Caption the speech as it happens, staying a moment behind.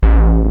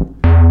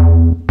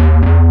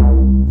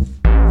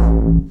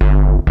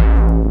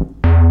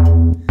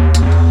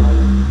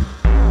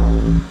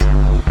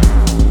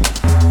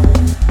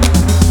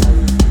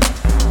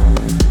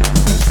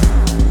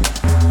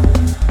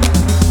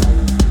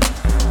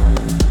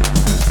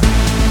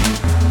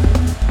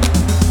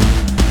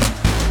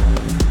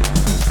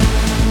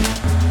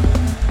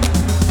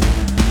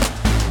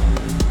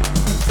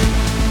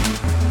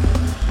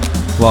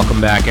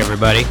Welcome back,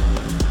 everybody, to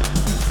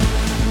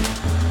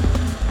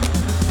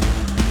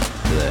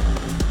the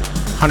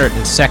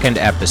 102nd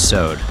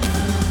episode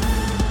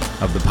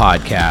of the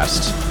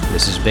podcast.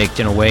 This is Baked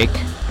and Awake.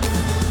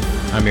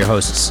 I'm your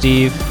host,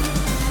 Steve,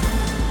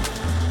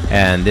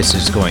 and this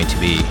is going to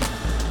be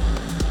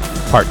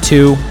part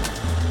 2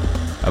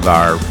 of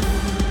our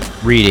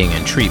reading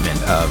and treatment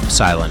of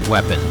Silent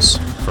Weapons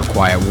for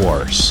Quiet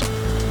Wars.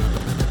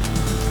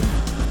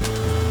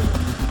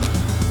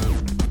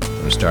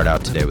 Start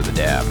out today with a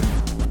dab.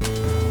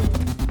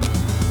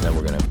 Then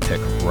we're going to pick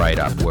right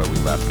up where we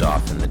left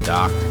off in the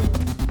doc.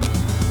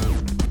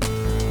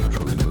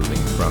 We'll be moving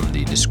from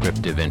the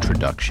descriptive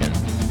introduction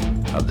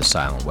of the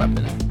Silent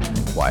Weapon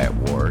and Quiet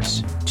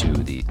Wars to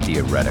the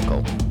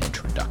theoretical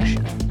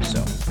introduction.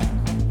 So,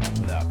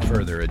 without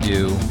further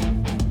ado,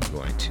 I'm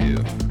going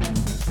to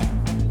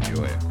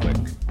enjoy a quick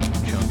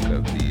chunk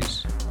of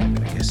these. I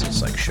guess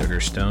it's like Sugar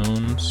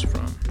Stones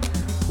from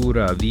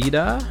Pura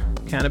Vida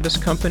Cannabis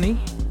Company.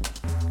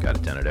 Got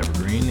it down at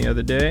Evergreen the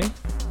other day.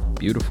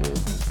 Beautiful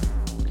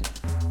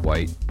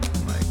white,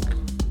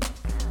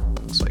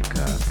 looks like,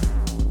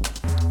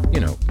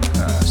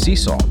 sea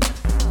salt.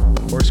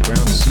 Coarse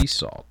ground sea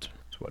salt.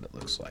 That's what it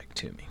looks like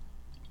to me.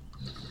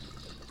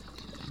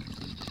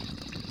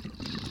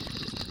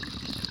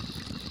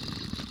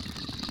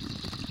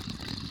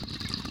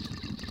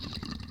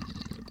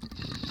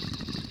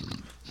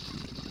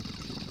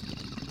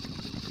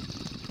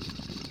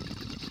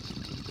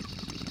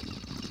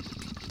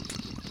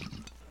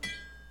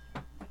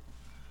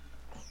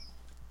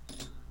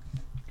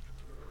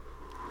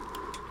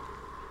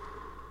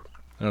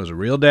 That was a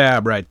real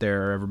dab right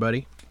there,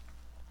 everybody.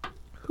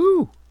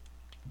 Whew.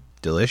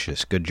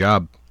 Delicious. Good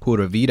job,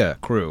 Pura Vida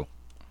crew.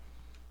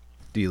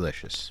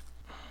 Delicious.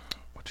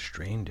 What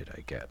strain did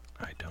I get?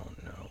 I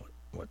don't know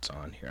what's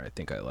on here. I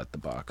think I let the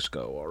box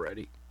go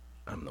already.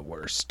 I'm the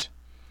worst.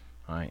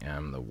 I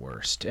am the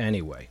worst.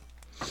 Anyway.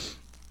 All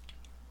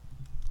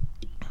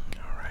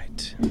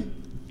right.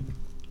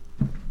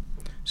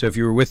 So if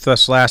you were with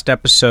us last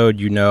episode,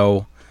 you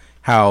know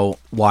how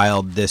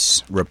wild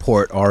this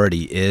report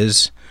already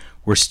is.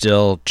 We're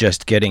still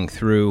just getting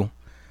through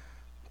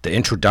the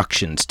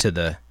introductions to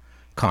the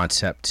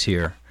concepts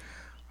here.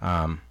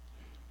 I'm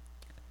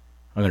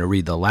going to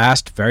read the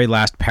very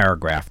last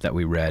paragraph that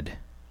we read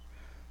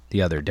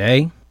the other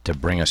day to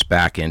bring us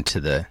back into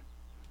the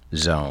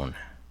zone.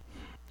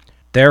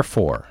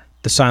 Therefore,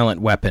 the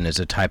silent weapon is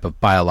a type of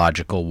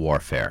biological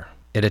warfare.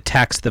 It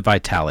attacks the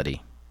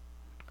vitality,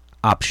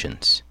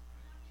 options,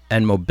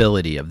 and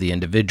mobility of the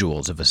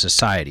individuals of a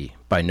society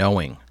by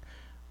knowing,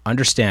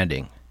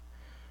 understanding,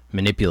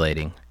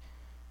 manipulating,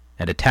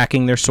 and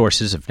attacking their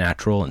sources of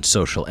natural and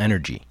social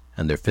energy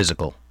and their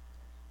physical,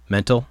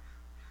 mental,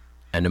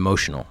 and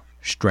emotional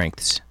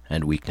strengths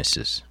and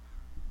weaknesses.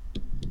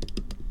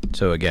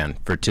 So again,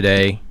 for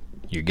today,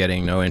 you're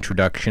getting no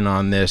introduction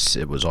on this.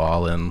 It was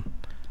all in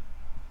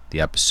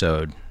the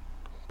episode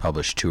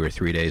published 2 or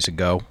 3 days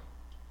ago.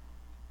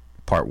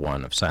 Part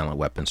 1 of Silent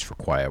Weapons for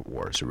Quiet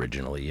Wars,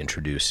 originally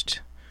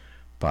introduced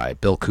by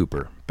Bill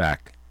Cooper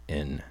back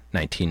in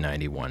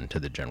 1991 to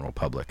the general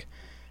public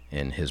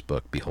in his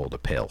book, Behold a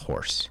Pale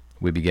Horse.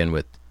 We begin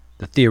with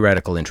the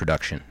theoretical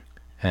introduction,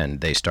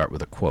 and they start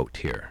with a quote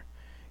here.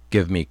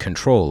 Give me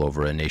control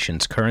over a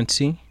nation's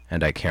currency,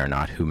 and I care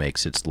not who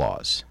makes its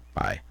laws,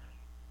 by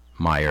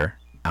Mayer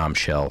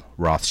Amschel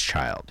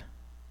Rothschild.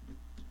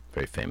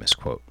 Very famous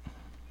quote.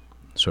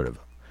 Sort of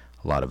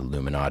a lot of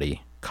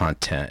Illuminati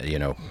content,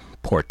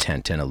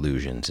 portent and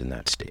illusions in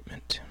that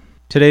statement.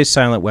 Today's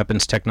silent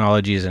weapons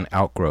technology is an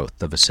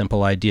outgrowth of a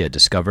simple idea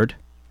discovered,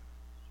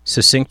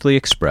 succinctly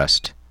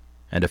expressed,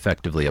 and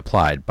effectively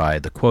applied by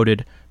the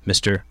quoted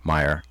Mr.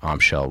 Mayer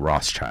Amschel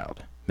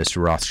Rothschild.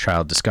 Mr.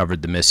 Rothschild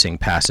discovered the missing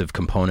passive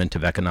component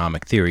of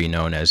economic theory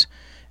known as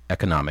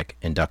economic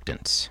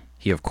inductance.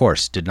 He, of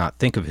course, did not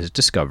think of his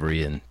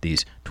discovery in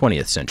these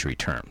 20th century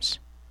terms.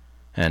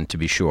 And, to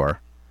be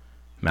sure,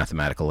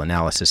 mathematical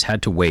analysis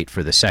had to wait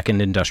for the Second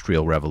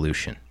Industrial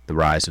Revolution, the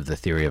rise of the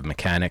theory of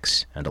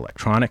mechanics and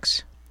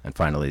electronics, and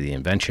finally the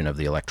invention of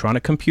the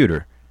electronic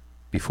computer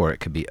before it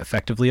could be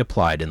effectively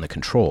applied in the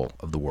control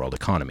of the world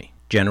economy.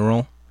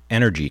 General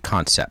energy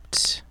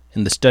concepts.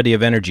 In the study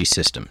of energy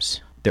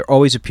systems, there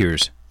always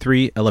appears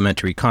 3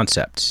 elementary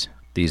concepts.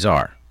 These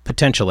are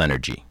potential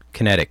energy,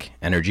 kinetic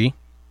energy,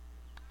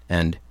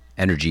 and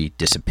energy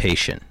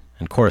dissipation.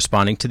 And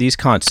corresponding to these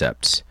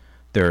concepts,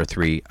 there are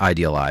 3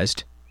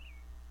 idealized,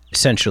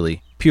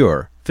 essentially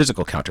pure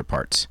physical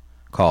counterparts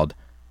called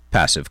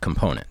passive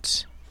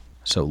components.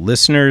 So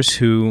listeners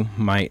who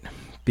might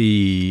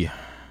be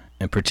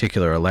in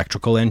particular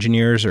electrical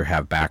engineers or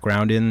have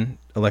background in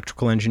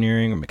electrical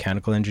engineering or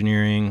mechanical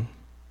engineering,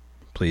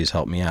 please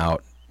help me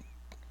out.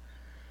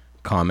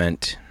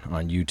 Comment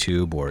on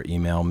YouTube or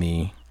email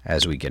me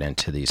as we get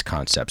into these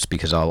concepts,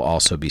 because I'll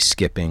also be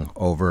skipping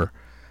over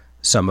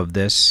some of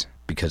this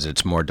because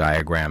it's more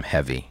diagram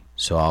heavy.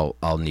 So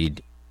I'll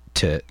need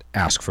to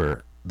ask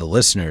for the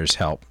listeners'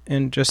 help,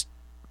 and just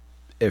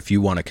if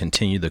you want to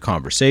continue the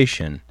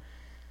conversation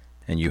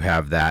and you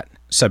have that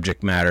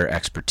subject matter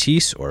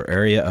expertise or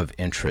area of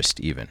interest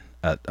even.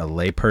 A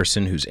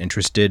layperson who's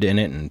interested in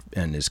it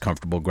and is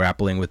comfortable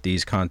grappling with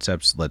these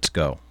concepts, let's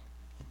go.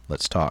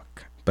 Let's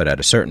talk. But at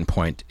a certain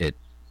point, it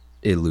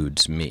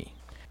eludes me.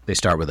 They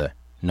start with a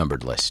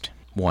numbered list.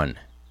 1.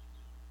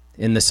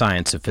 In the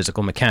science of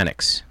physical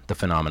mechanics, the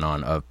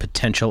phenomenon of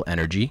potential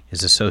energy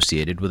is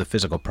associated with a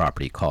physical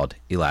property called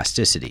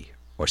elasticity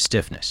or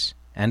stiffness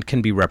and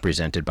can be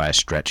represented by a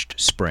stretched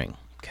spring.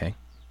 Okay?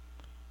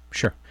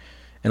 Sure.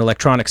 In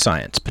electronic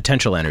science,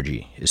 potential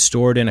energy is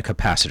stored in a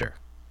capacitor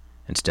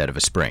instead of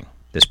a spring.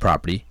 This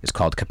property is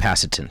called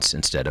capacitance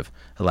instead of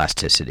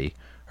elasticity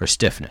or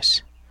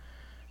stiffness.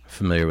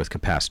 Familiar with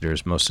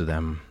capacitors, most of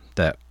them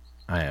that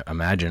I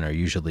imagine are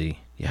usually,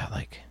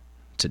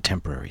 it's a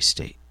temporary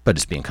state, but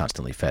it's being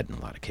constantly fed in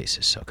a lot of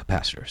cases, so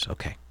capacitors,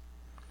 okay.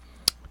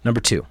 Number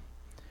 2,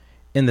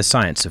 in the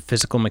science of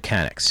physical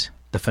mechanics,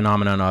 the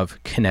phenomenon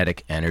of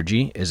kinetic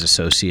energy is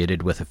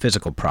associated with a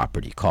physical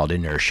property called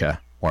inertia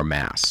or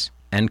mass,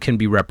 and can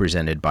be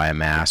represented by a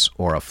mass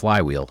or a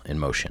flywheel in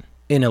motion.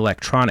 In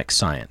electronic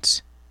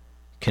science,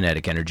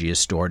 kinetic energy is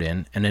stored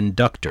in an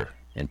inductor,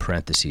 in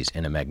parentheses,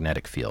 in a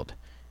magnetic field,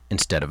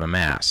 instead of a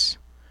mass.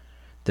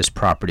 This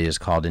property is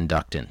called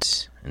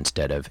inductance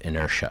instead of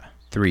inertia.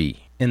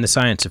 3. In the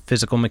science of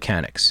physical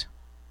mechanics,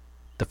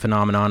 the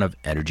phenomenon of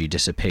energy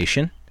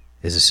dissipation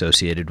is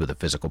associated with a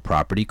physical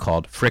property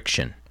called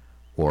friction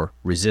or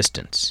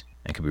resistance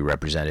and can be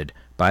represented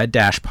by a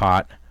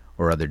dashpot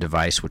or other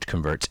device which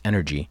converts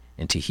energy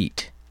into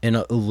heat. In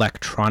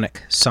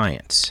electronic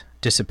science,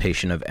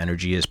 dissipation of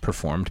energy is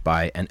performed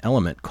by an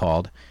element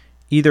called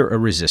either a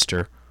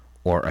resistor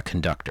or a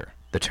conductor.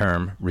 The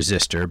term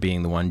resistor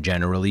being the one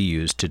generally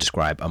used to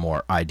describe a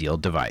more ideal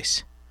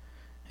device.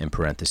 In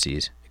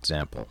parentheses,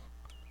 example,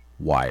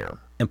 wire.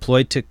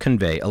 Employed to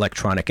convey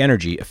electronic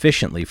energy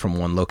efficiently from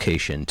one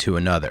location to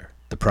another.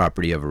 The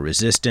property of a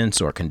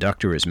resistance or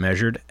conductor is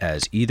measured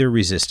as either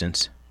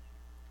resistance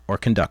or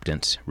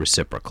conductance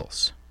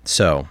reciprocals.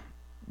 So,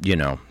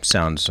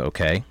 sounds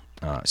okay.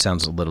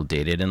 Sounds a little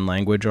dated in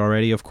language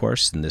already, of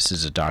course, and this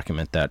is a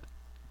document that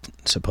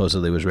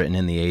supposedly was written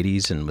in the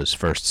 80s and was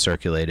first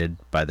circulated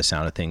by the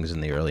sound of things in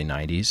the early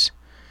 90s.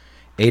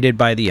 Aided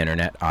by the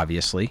internet,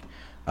 obviously,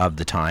 of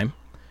the time,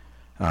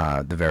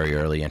 the very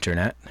early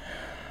internet.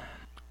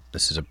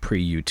 This is a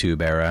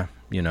pre-YouTube era,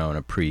 and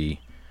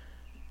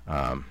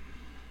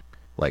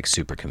a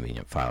super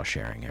convenient file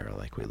sharing era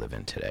like we live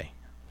in today.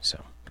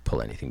 So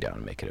pull anything down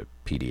and make it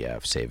a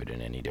PDF, save it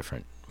in any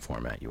different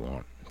format you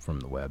want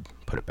from the web,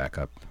 put it back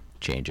up,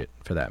 change it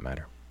for that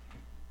matter.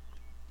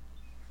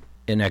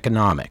 In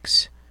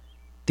economics,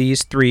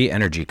 these 3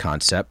 energy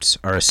concepts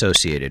are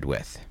associated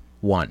with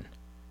 1.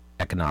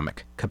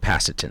 Economic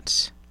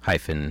capacitance,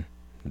 hyphen,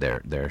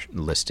 they're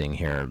listing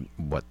here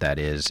what that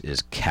is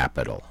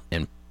capital,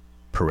 in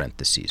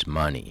parentheses,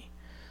 money,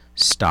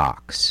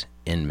 stocks,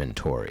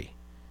 inventory,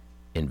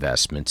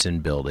 investments in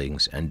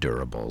buildings and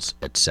durables,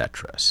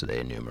 etc. So they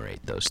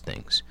enumerate those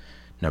things.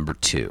 Number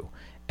 2,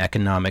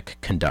 economic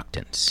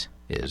conductance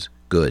is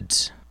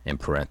goods, in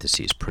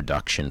parentheses,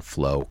 production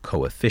flow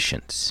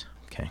coefficients.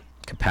 Okay,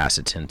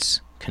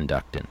 capacitance,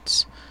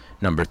 conductance.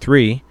 Number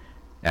 3,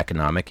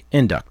 economic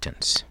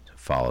inductance.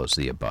 Follows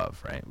the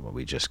above, right? What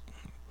we just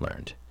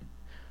learned.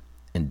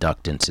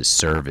 Inductance is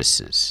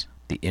services.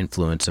 The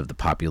influence of the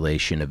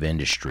population of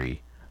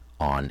industry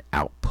on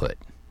output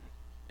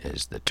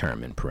is the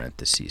term in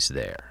parentheses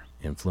there.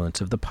 Influence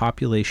of the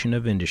population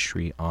of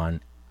industry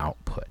on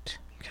output.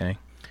 Okay?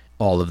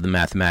 All of the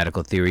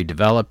mathematical theory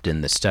developed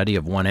in the study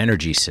of one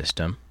energy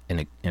system,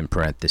 in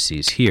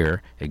parentheses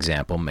here,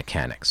 example,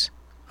 mechanics,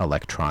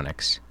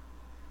 electronics,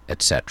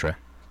 etc.,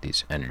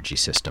 these energy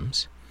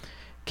systems,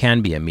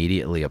 can be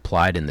immediately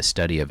applied in the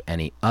study of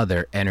any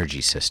other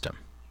energy system.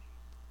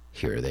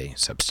 Here they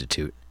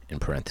substitute, in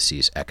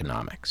parentheses,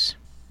 economics.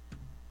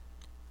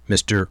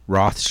 Mr.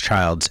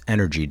 Rothschild's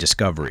energy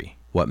discovery.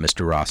 What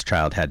Mr.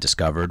 Rothschild had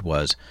discovered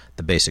was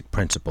the basic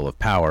principle of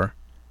power,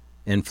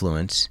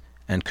 influence,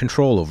 and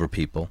control over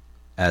people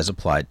as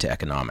applied to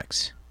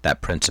economics.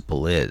 That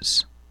principle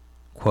is,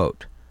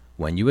 quote,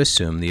 when you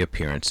assume the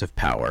appearance of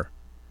power,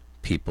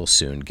 people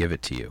soon give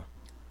it to you.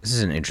 This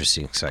is an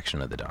interesting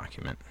section of the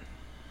document.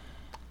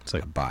 It's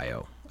like a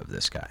bio of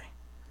this guy.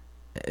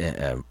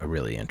 A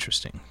really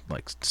interesting,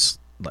 like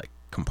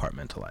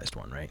compartmentalized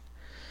one, right?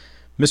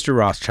 Mr.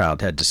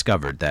 Rothschild had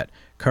discovered that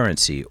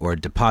currency or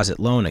deposit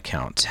loan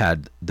accounts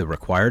had the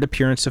required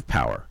appearance of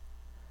power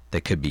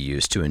that could be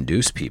used to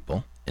induce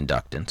people,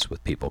 inductance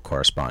with people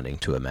corresponding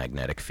to a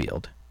magnetic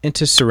field,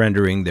 into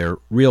surrendering their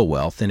real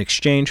wealth in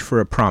exchange for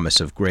a promise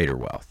of greater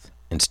wealth,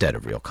 instead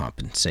of real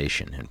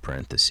compensation, in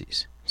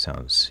parentheses.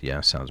 Sounds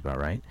about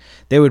right.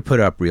 They would put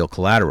up real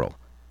collateral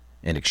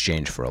in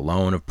exchange for a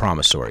loan of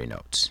promissory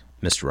notes.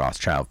 Mr.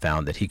 Rothschild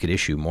found that he could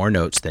issue more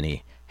notes than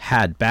he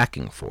had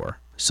backing for,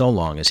 so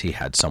long as he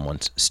had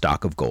someone's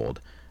stock of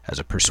gold as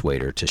a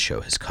persuader to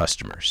show his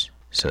customers.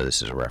 So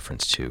this is a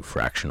reference to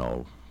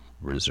fractional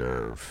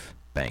reserve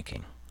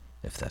banking,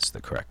 if that's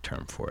the correct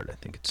term for it. I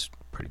think it's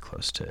pretty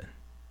close to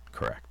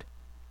correct.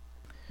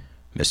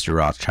 Mr.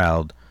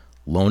 Rothschild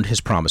loaned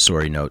his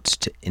promissory notes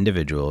to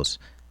individuals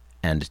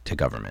and to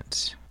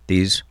governments.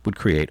 These would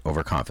create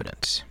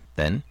overconfidence.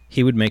 Then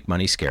he would make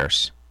money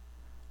scarce,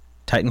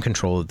 tighten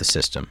control of the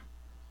system,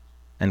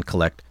 and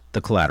collect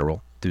the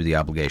collateral through the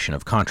obligation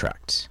of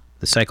contracts.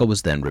 The cycle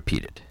was then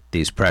repeated.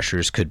 These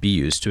pressures could be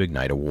used to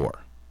ignite a war.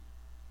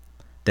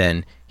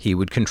 Then he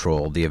would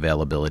control the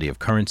availability of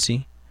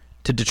currency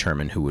to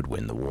determine who would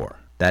win the war.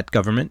 That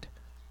government,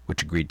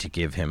 which agreed to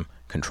give him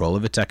control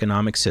of its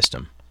economic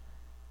system,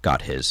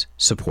 got his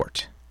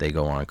support. They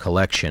go on.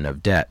 Collection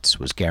of debts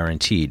was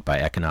guaranteed by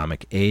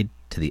economic aid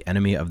to the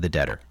enemy of the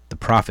debtor. The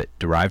profit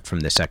derived from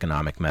this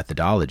economic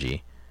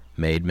methodology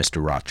made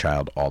Mr.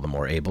 Rothschild all the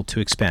more able to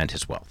expand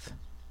his wealth.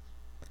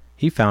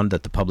 He found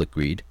that the public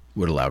greed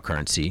would allow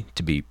currency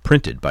to be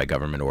printed by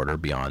government order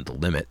beyond the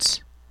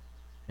limits,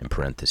 in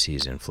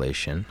parentheses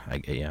inflation,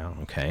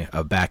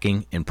 of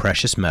backing in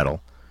precious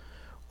metal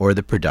or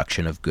the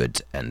production of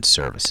goods and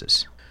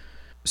services.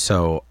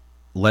 So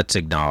let's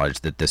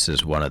acknowledge that this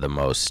is one of the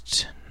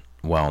most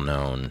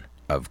well-known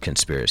of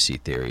conspiracy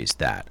theories,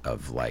 that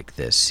of like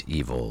this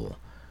evil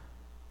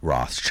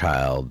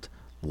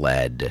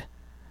Rothschild-led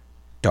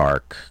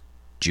dark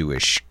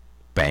Jewish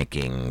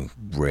banking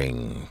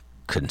ring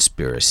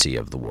conspiracy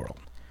of the world.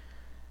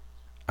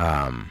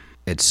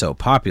 It's so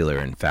popular,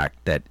 in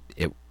fact, that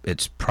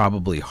it's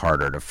probably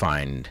harder to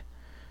find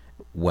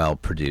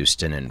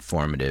well-produced and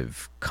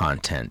informative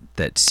content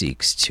that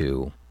seeks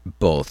to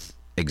both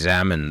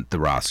examine the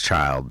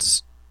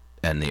Rothschilds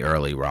and the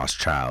early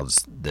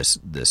Rothschilds, this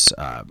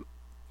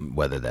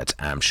whether that's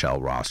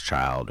Amschel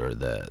Rothschild or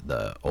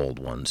the old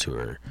ones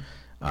who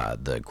are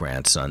the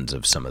grandsons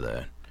of some of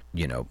the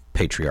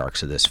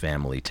patriarchs of this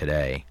family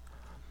today,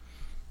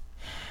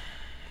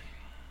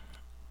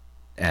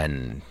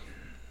 and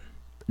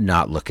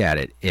not look at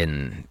it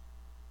in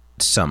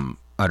some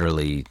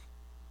utterly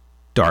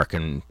dark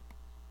and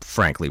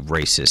frankly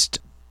racist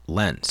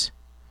lens.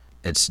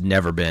 It's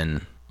never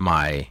been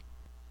my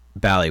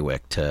ballywick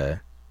to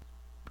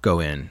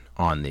go in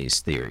on these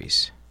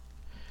theories.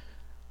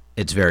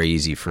 It's very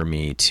easy for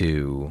me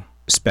to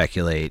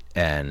speculate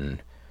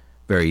and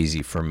very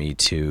easy for me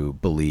to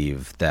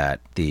believe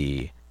that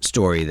the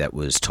story that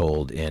was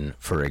told in,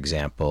 for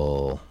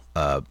example,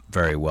 a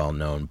very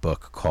well-known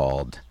book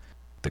called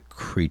The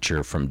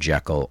Creature from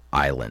Jekyll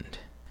Island,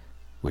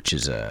 which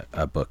is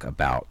a book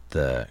about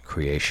the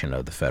creation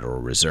of the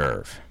Federal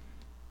Reserve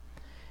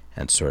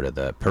and sort of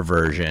the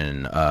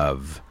perversion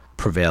of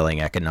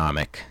prevailing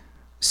economic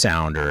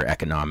sound or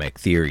economic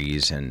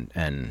theories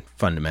and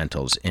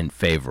fundamentals in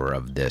favor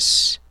of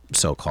this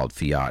so-called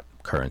fiat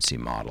currency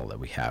model that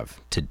we have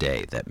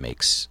today that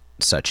makes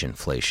such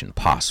inflation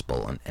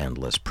possible and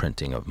endless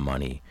printing of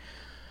money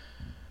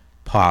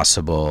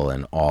possible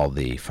and all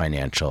the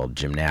financial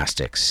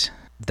gymnastics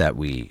that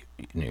we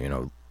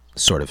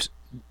sort of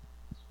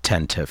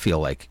tend to feel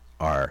like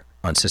are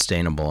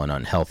unsustainable and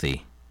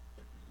unhealthy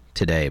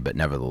today, but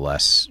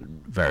nevertheless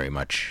very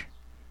much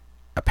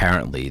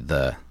apparently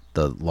the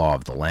law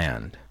of the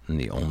land and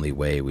the only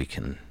way we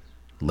can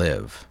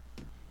live.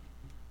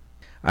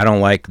 I don't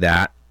like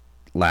that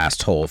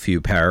last whole few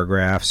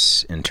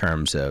paragraphs in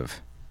terms of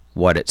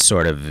what it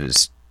sort of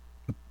is,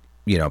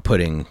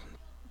 putting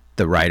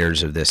the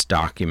writers of this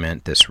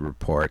document, this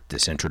report,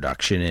 this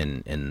introduction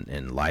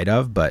in light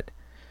of, but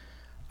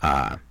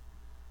I'm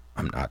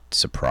not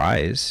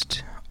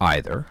surprised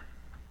either.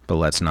 But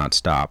let's not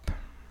stop.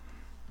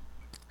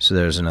 So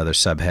there's another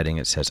subheading.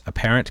 It says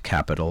apparent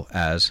capital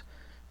as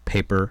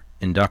paper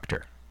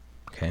inductor.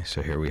 Okay,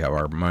 so here we have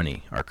our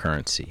money, our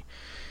currency.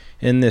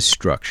 In this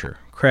structure,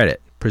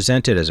 credit,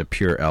 presented as a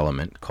pure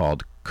element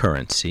called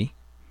currency,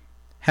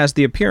 has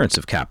the appearance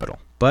of capital,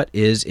 but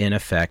is in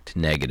effect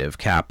negative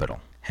capital.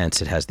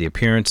 Hence it has the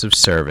appearance of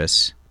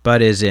service,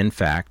 but is in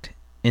fact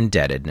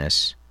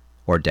indebtedness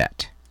or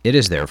debt. It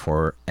is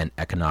therefore an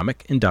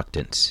economic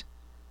inductance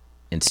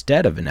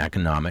instead of an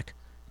economic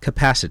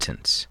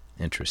capacitance.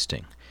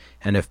 Interesting.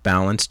 And if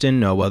balanced in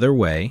no other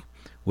way,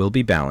 will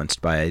be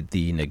balanced by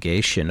the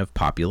negation of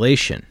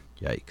population.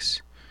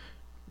 Yikes.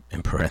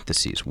 In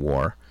parentheses,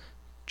 war,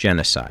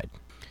 genocide.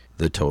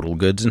 The total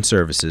goods and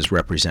services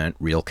represent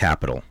real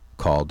capital,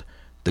 called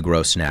the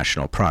gross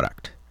national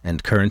product,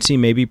 and currency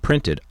may be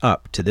printed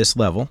up to this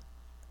level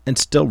and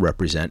still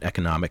represent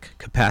economic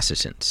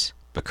capacitance.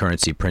 But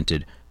currency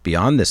printed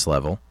beyond this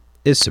level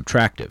is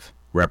subtractive,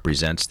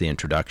 represents the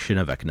introduction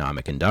of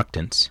economic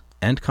inductance,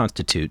 and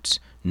constitutes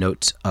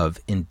notes of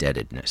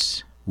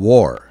indebtedness.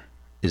 War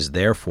is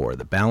therefore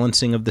the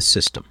balancing of the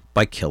system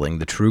by killing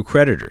the true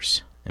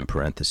creditors, in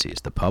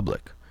parentheses, the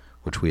public,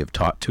 which we have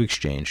taught to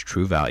exchange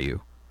true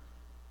value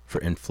for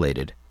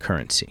inflated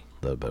currency.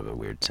 A little bit of a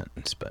weird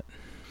sentence, but...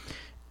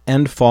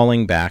 and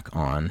falling back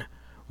on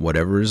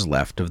whatever is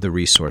left of the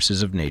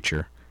resources of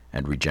nature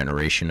and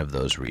regeneration of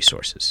those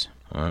resources.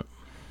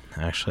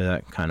 Actually,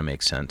 that kind of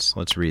makes sense.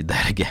 Let's read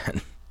that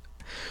again.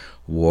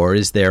 War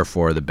is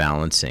therefore the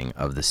balancing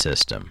of the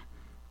system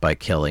by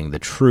killing the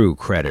true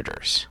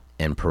creditors,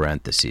 in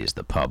parentheses,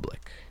 the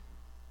public,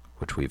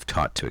 which we've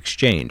taught to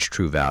exchange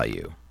true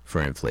value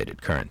for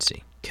inflated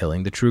currency,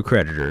 killing the true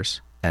creditors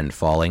and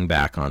falling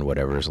back on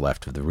whatever is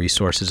left of the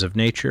resources of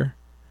nature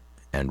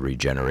and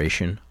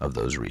regeneration of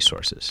those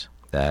resources.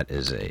 That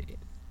is a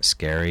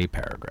scary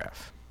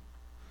paragraph.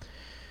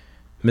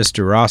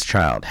 Mr.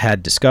 Rothschild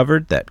had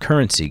discovered that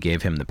currency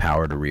gave him the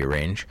power to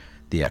rearrange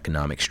the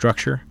economic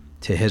structure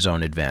to his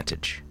own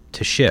advantage,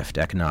 to shift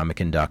economic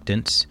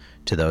inductance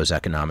to those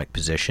economic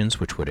positions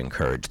which would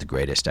encourage the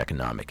greatest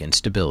economic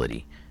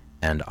instability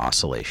and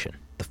oscillation.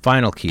 The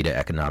final key to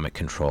economic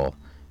control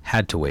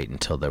had to wait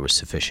until there was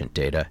sufficient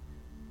data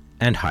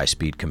and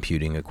high-speed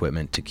computing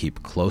equipment to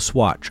keep close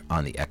watch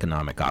on the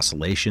economic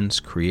oscillations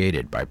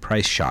created by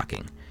price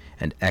shocking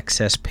and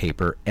excess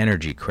paper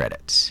energy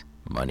credits.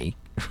 Money,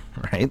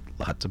 right?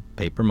 Lots of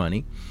paper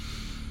money.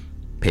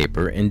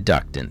 Paper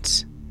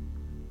inductance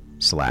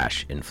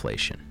 /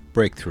 inflation.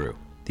 Breakthrough.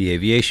 The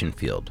aviation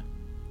field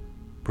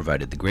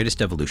provided the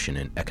greatest evolution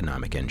in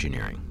economic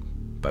engineering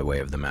by way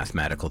of the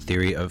mathematical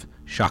theory of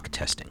shock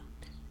testing.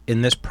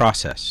 In this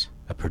process,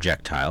 a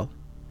projectile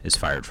is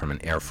fired from an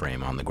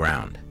airframe on the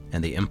ground,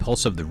 and the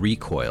impulse of the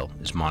recoil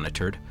is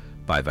monitored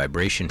by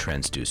vibration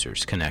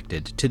transducers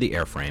connected to the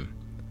airframe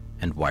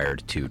and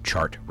wired to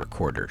chart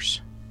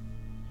recorders.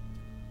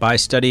 By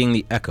studying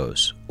the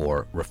echoes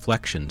or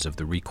reflections of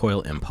the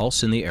recoil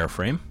impulse in the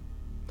airframe,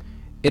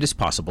 it is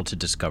possible to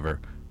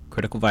discover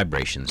critical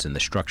vibrations in the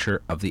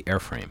structure of the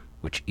airframe,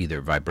 which either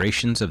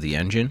vibrations of the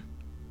engine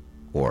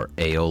or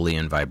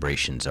aeolian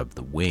vibrations of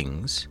the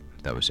wings,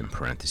 that was in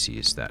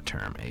parentheses, that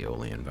term,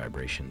 aeolian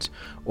vibrations,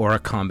 or a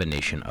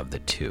combination of the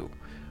two,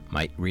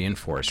 might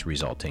reinforce,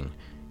 resulting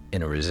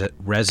in a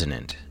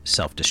resonant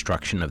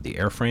self-destruction of the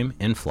airframe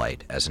in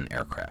flight as an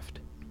aircraft.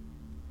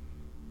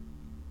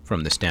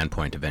 From the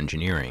standpoint of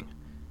engineering,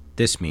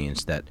 this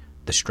means that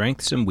the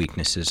strengths and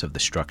weaknesses of the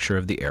structure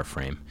of the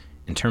airframe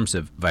in terms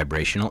of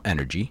vibrational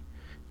energy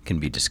can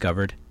be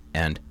discovered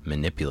and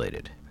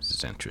manipulated. This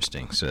is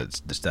interesting. So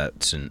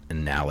that's an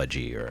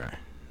analogy, or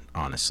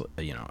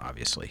honestly,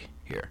 obviously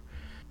here.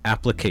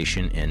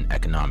 Application in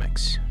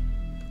economics.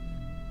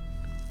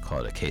 Call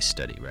it a case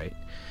study, right?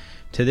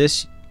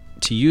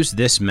 To use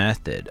this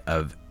method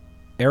of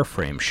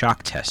airframe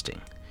shock testing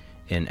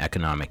in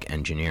economic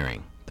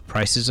engineering, the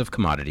prices of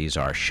commodities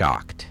are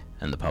shocked,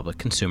 and the public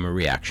consumer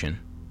reaction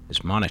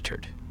is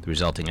monitored. The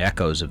resulting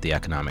echoes of the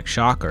economic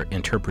shock are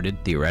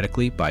interpreted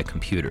theoretically by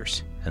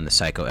computers, and the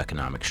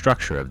psychoeconomic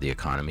structure of the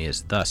economy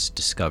is thus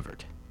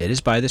discovered. It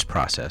is by this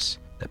process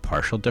that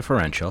partial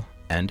differential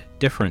and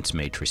difference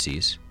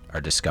matrices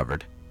are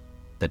discovered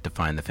that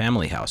define the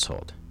family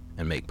household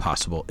and make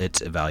possible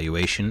its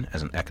evaluation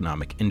as an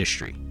economic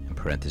industry, in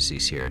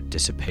parentheses here,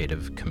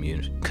 dissipative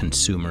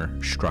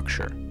consumer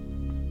structure.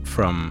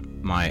 From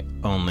my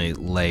only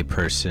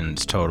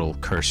layperson's total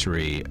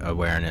cursory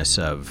awareness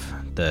of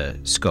the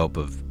scope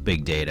of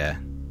big data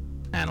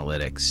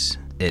analytics,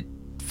 it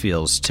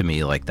feels to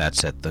me like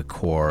that's at the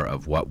core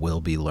of what will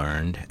be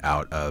learned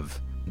out of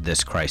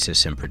this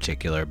crisis in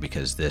particular,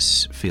 because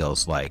this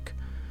feels like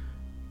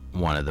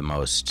one of the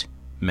most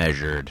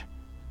measured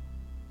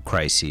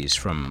crises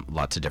from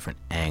lots of different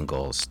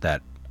angles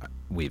that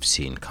we've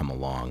seen come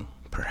along,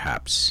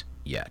 perhaps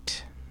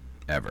yet,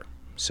 ever.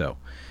 So,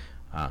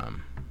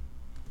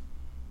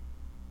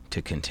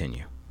 to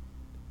continue.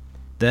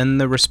 Then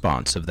the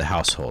response of the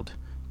household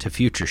to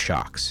future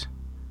shocks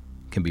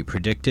can be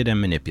predicted and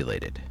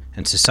manipulated,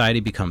 and society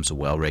becomes a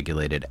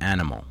well-regulated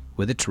animal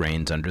with its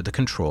reins under the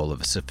control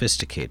of a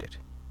sophisticated,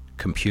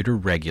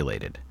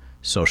 computer-regulated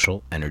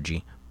social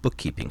energy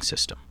bookkeeping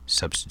system.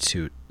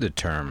 Substitute the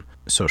term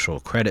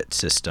social credit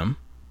system,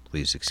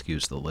 please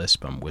excuse the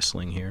lisp, I'm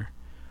whistling here,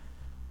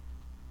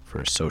 for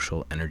a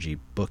social energy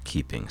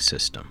bookkeeping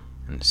system,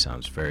 and it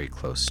sounds very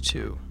close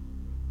to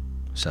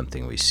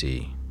something we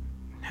see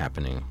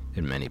happening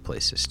in many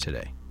places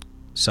today.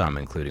 Some,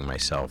 including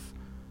myself,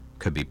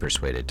 could be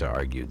persuaded to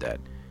argue that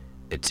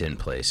it's in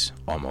place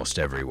almost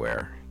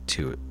everywhere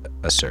to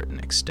a certain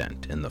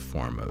extent in the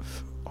form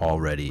of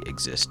already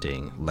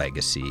existing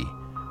legacy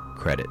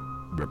credit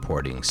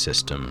reporting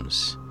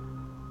systems,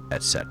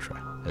 etc.,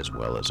 as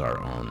well as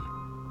our own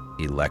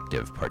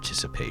elective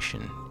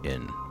participation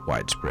in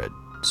widespread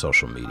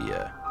social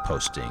media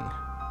posting,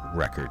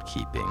 record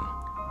keeping,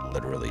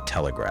 literally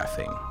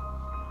telegraphing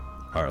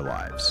our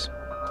lives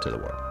to the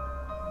world.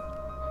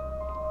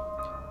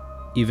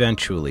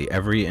 Eventually,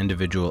 every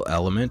individual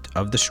element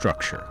of the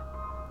structure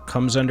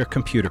comes under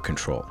computer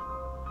control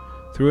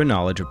through a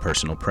knowledge of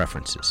personal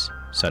preferences,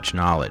 such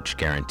knowledge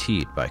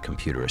guaranteed by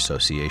computer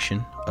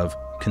association of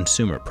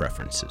consumer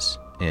preferences.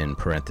 In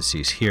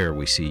parentheses here,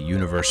 we see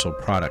Universal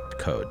Product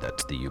Code,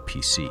 that's the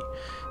UPC,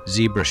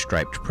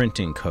 zebra-striped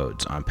printing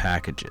codes on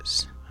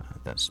packages,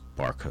 that's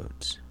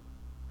barcodes,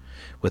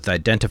 with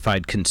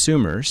identified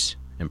consumers,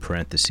 in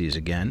parentheses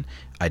again,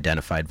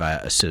 identified via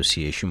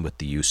association with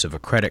the use of a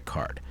credit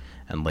card,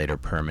 and later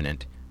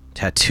permanent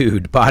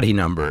tattooed body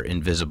number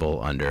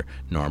invisible under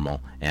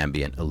normal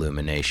ambient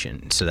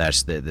illumination. So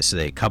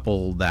they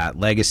couple that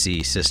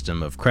legacy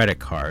system of credit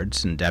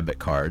cards and debit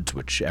cards,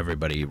 which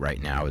everybody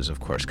right now is of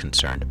course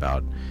concerned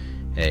about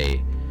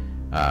a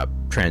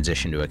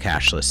transition to a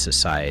cashless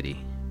society.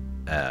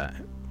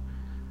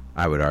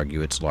 I would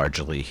argue it's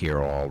largely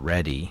here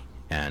already,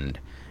 and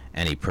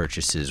any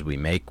purchases we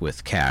make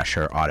with cash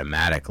are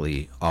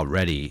automatically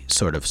already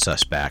sort of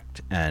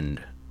suspect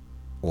and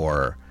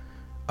or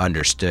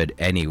understood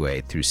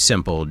anyway through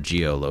simple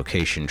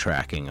geolocation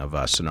tracking of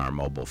us and our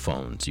mobile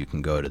phones. You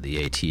can go to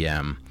the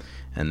ATM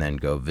and then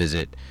go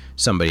visit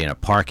somebody in a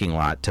parking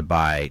lot to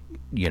buy,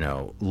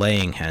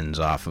 laying hens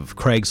off of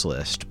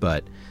Craigslist,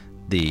 but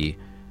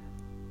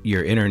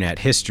your internet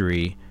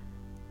history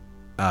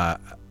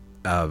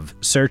of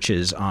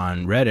searches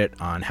on Reddit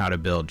on how to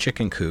build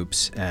chicken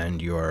coops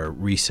and your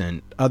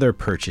recent other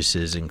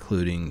purchases,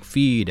 including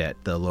feed at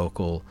the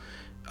local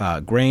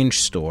Grange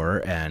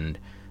store and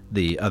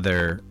the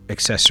other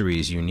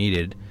accessories you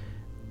needed,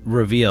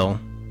 reveal,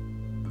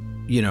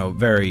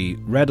 very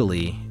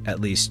readily,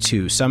 at least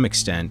to some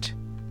extent,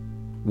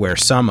 where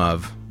some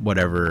of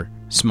whatever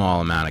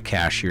small amount of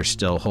cash you're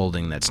still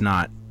holding that's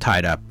not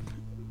tied up,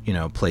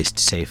 placed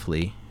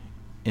safely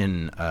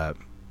in a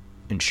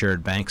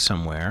insured bank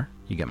somewhere.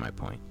 You get my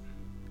point.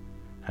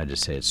 I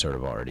just say it's sort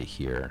of already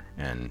here,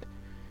 and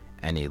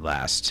any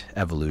last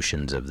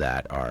evolutions of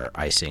that are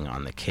icing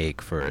on the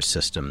cake for a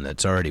system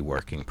that's already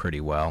working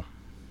pretty well.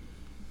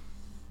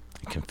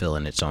 It can fill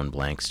in its own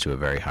blanks to a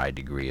very high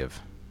degree of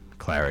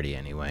clarity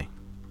anyway,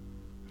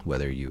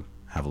 whether you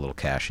have a little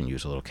cash and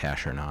use a little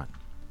cash or not.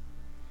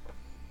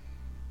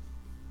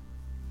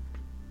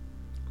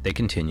 They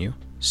continue.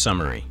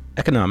 Summary.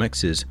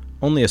 Economics is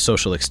only a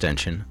social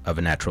extension of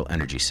a natural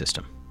energy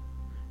system.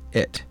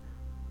 It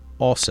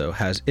also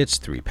has its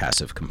three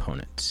passive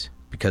components.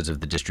 Because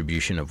of the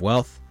distribution of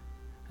wealth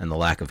and the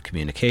lack of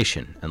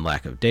communication and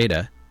lack of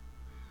data,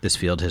 this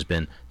field has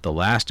been the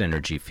last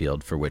energy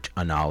field for which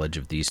a knowledge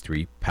of these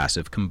three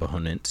passive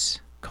components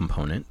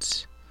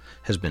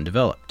has been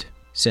developed.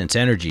 Since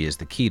energy is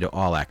the key to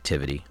all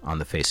activity on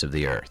the face of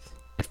the earth,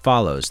 it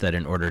follows that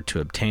in order to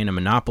obtain a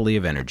monopoly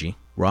of energy,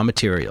 raw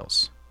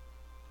materials,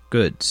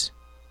 goods,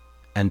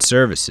 and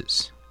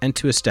services, and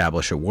to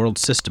establish a world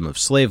system of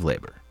slave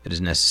labor, it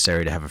is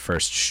necessary to have a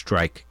first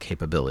strike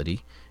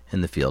capability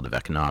in the field of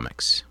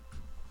economics.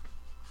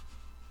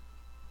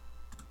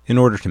 In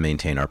order to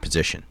maintain our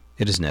position,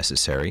 it is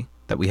necessary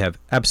that we have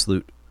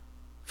absolute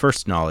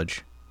first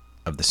knowledge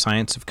of the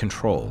science of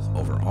control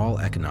over all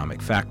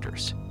economic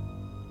factors,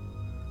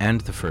 and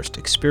the first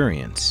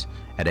experience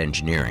at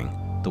engineering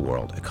the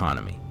world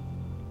economy.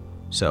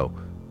 So,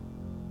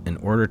 in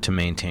order to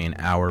maintain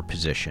our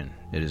position,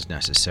 it is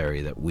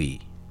necessary that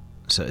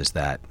is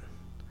that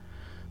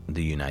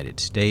the United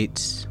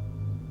States,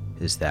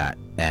 is that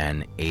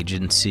an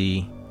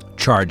agency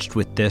charged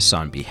with this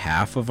on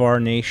behalf of our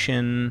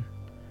nation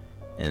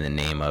in the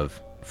name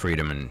of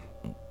freedom and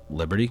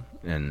liberty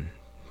and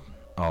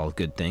all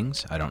good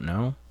things? I don't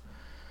know.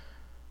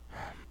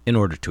 In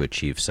order to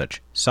achieve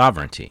such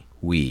sovereignty,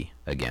 we,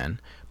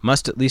 again,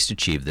 must at least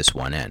achieve this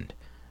one end,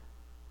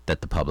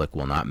 that the public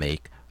will not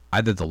make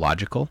either the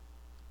logical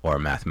or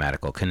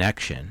mathematical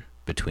connection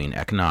between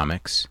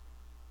economics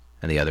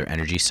and the other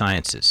energy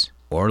sciences,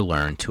 or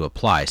learn to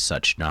apply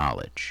such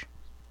knowledge.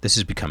 This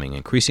is becoming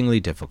increasingly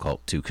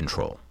difficult to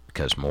control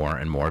because more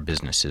and more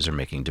businesses are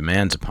making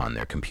demands upon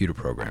their computer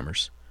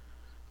programmers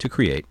to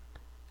create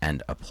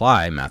and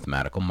apply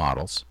mathematical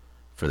models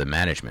for the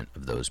management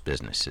of those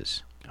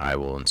businesses. I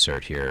will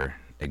insert here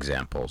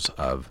examples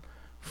of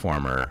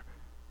former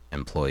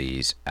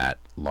employees at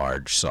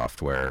large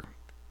software,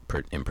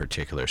 in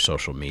particular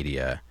social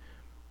media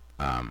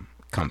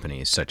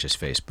companies such as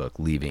Facebook,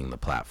 leaving the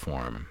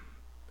platform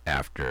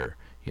after,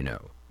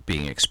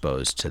 being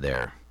exposed to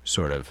their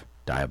sort of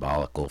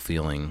diabolical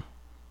feeling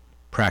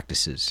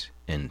practices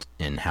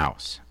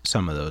in-house.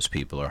 Some of those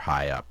people are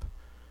high up,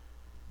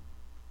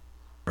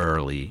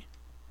 early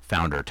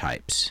founder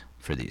types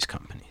for these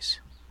companies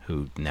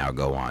who now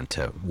go on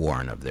to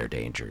warn of their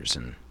dangers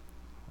and,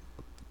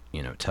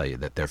 tell you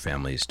that their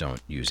families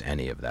don't use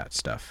any of that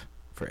stuff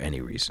for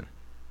any reason.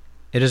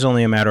 It is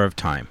only a matter of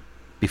time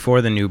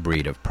before the new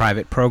breed of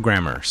private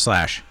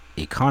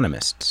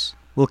programmer/economists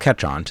will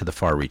catch on to the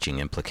far-reaching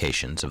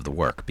implications of the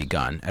work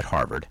begun at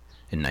Harvard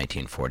in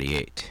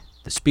 1948.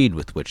 The speed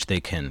with which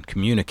they can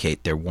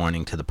communicate their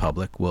warning to the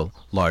public will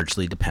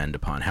largely depend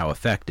upon how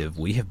effective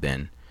we have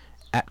been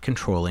at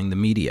controlling the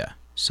media,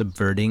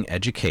 subverting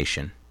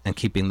education, and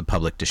keeping the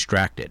public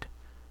distracted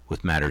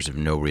with matters of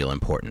no real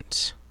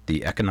importance.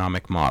 The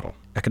economic model,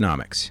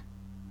 economics,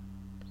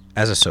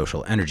 as a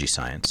social energy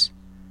science,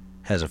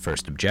 has as a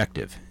first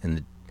objective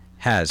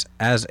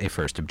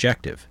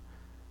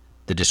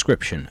the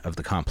description of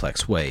the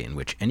complex way in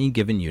which any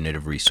given unit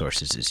of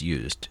resources is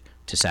used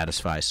to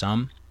satisfy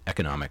some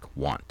economic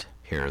want.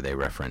 Here they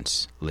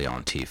reference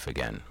Leontief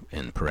again,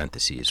 in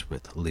parentheses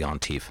with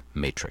Leontief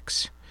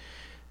matrix.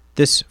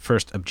 This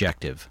first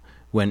objective,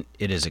 when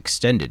it is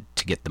extended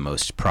to get the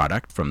most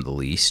product from the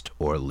least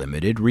or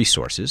limited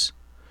resources,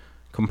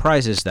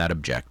 comprises that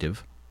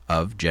objective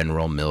of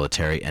general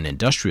military and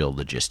industrial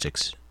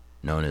logistics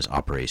known as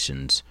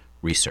operations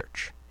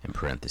research, in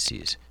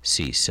parentheses,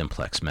 see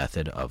simplex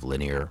method of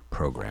linear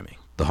programming.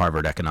 The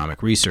Harvard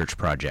Economic Research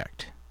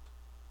Project,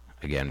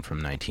 again from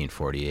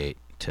 1948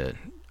 to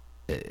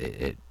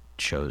it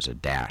shows a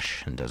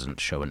dash and doesn't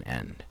show an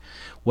end,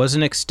 was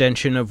an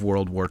extension of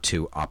World War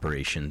II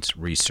operations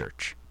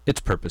research.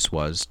 Its purpose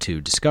was to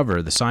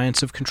discover the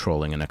science of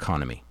controlling an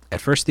economy.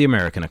 At first the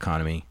American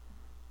economy,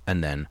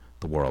 and then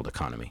the world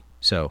economy.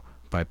 So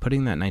by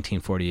putting that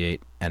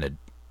 1948 and a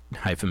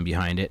hyphen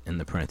behind it in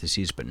the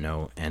parentheses but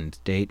no end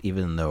date,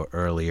 even though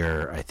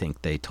earlier I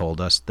think they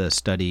told us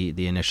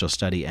the initial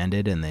study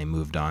ended and they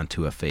moved on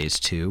to a phase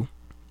 2,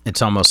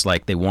 it's almost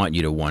like they want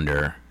you to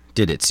wonder,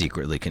 did it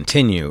secretly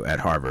continue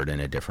at Harvard in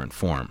a different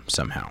form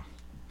somehow?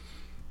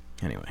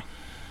 Anyway,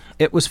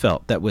 it was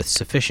felt that with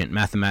sufficient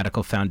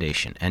mathematical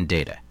foundation and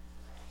data,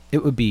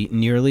 it would be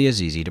nearly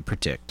as easy to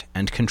predict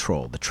and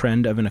control the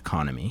trend of an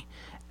economy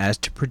as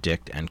to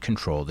predict and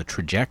control the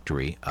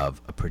trajectory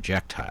of a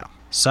projectile.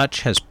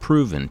 Such has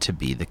proven to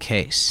be the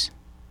case.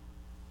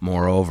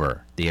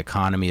 Moreover, the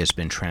economy has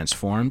been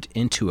transformed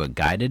into a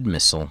guided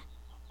missile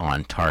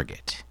on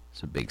target.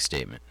 It's a big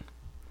statement.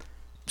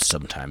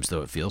 Sometimes,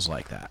 though, it feels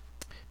like that.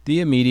 The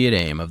immediate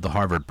aim of the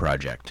Harvard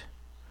Project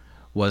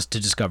was to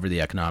discover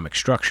the economic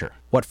structure,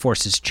 what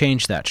forces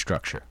change that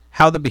structure,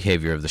 how the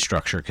behavior of the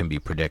structure can be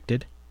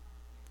predicted,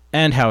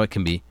 and how it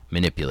can be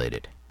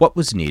manipulated. What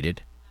was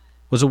needed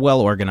was a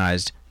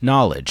well-organized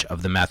knowledge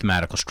of the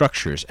mathematical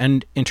structures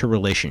and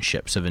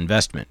interrelationships of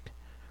investment,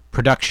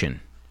 production,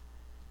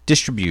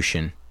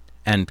 distribution,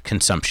 and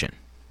consumption.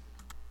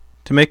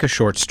 To make a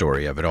short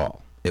story of it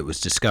all, it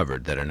was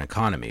discovered that an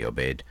economy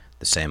obeyed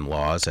the same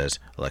laws as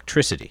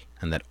electricity,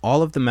 and that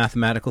all of the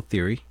mathematical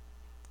theory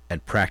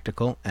and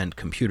practical and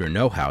computer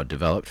know-how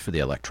developed for the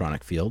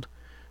electronic field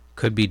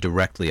could be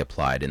directly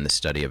applied in the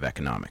study of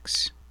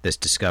economics. This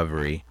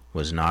discovery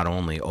was not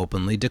only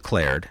openly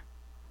declared,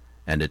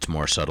 and its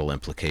more subtle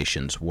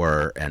implications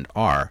were and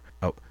are,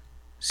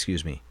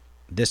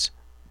 this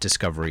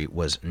discovery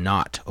was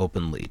not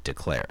openly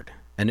declared,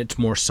 and its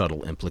more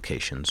subtle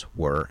implications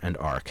were and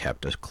are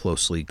kept a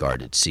closely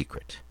guarded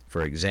secret.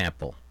 For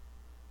example,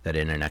 that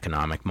in an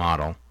economic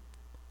model,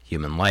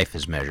 human life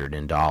is measured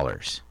in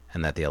dollars,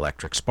 and that the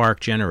electric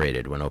spark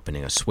generated when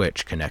opening a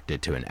switch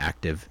connected to an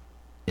active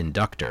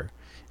inductor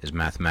is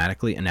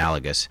mathematically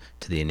analogous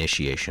to the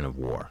initiation of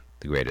war.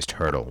 The greatest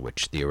hurdle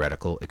which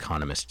theoretical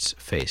economists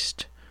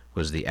faced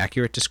was the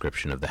accurate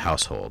description of the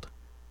household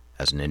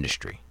as an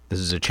industry. This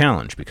is a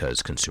challenge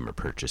because consumer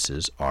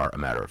purchases are a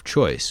matter of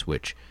choice,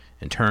 which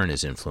in turn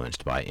is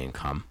influenced by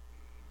income,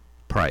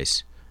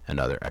 price, and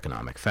other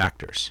economic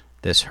factors.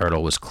 This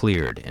hurdle was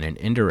cleared in an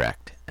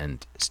indirect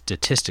and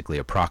statistically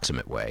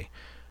approximate way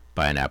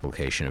by an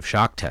application of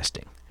shock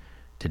testing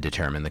to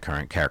determine the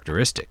current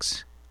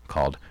characteristics,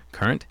 called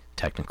current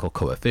technical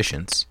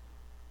coefficients,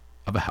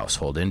 of a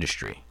household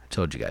industry. I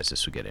told you guys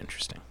this would get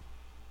interesting.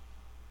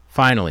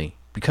 Finally,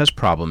 because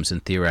problems in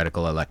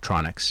theoretical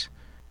electronics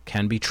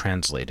can be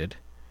translated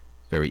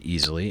very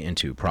easily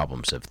into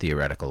problems of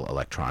theoretical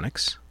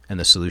electronics, and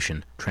the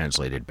solution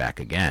translated back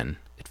again,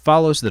 it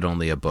follows that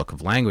only a book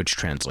of language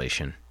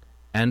translation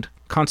and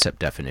concept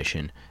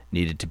definition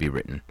needed to be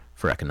written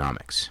for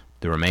economics.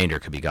 The remainder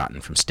could be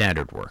gotten from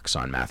standard works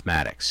on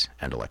mathematics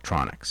and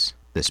electronics.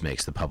 This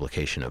makes the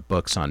publication of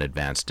books on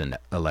advanced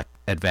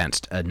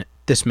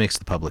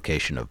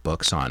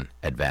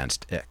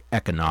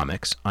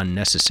economics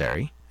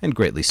unnecessary and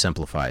greatly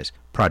simplifies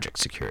project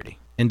security.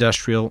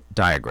 Industrial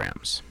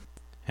diagrams.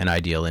 An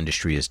ideal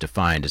industry is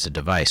defined as a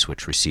device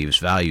which receives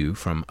value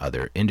from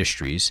other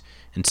industries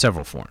in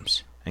several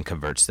forms and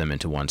converts them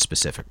into one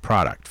specific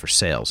product for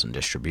sales and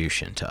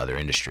distribution to other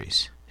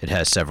industries. It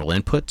has several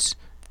inputs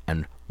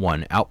and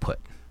one output.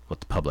 What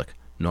the public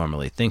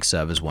normally thinks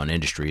of as one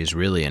industry is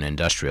really an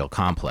industrial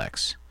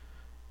complex,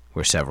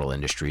 where several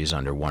industries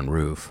under one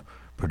roof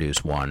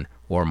produce one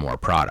or more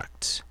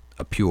products.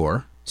 A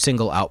pure,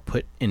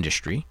 single-output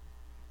industry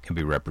can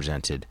be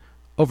represented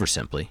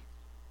oversimply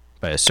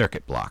by a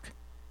circuit block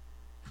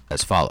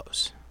as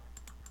follows.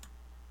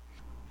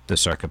 The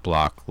circuit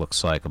block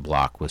looks like a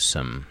block with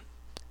some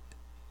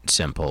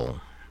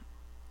simple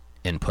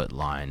input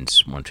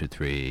lines, 1, 2,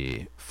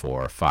 3,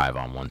 4, 5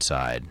 on one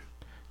side.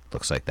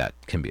 Looks like that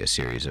can be a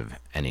series of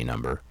any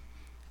number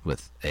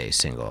with a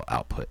single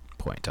output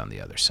point on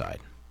the other side.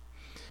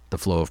 The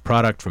flow of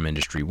product from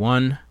Industry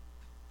 1,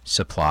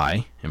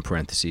 supply, in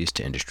parentheses,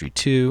 to Industry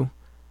 2,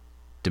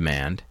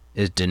 demand,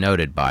 is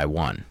denoted by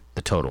 1.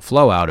 The total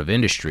flow out of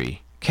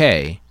Industry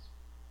K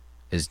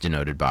is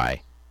denoted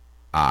by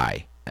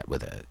I,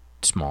 with a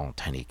small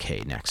tiny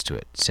k next to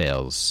it,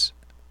 sales,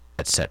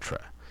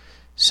 etc.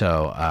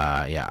 So,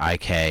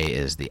 IK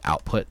is the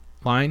output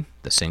line,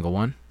 the single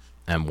one,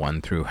 and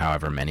 1 through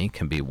however many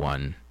can be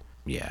 1.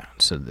 Yeah,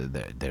 so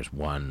there's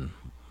 1,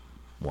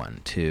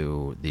 1,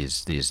 2.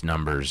 These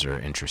numbers are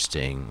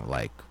interesting,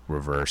 like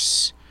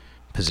reverse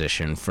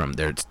position from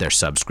their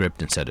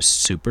subscript instead of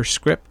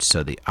superscript.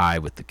 So the I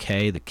with the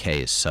K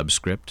is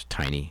subscript,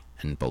 tiny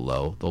and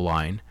below the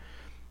line.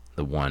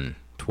 The 1,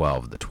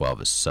 12, the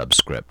 12 is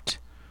subscript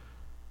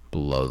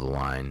below the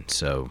line.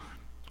 So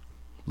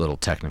little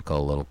technical,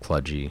 a little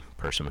kludgy.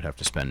 Person would have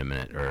to spend a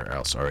minute or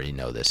else already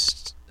know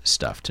this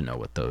stuff to know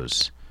what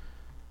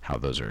how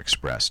those are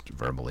expressed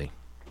verbally.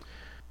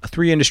 A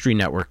three-industry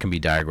network can be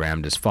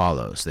diagrammed as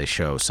follows. They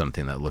show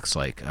something that looks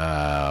like,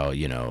 a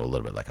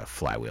little bit like a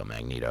flywheel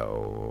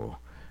magneto,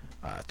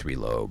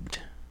 three-lobed,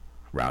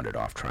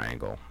 rounded-off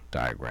triangle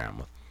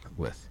diagram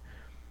with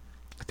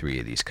three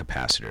of these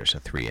capacitors, a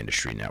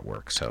three-industry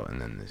network. So, and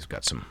then they've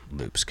got some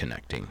loops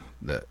connecting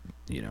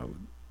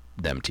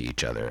them to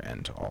each other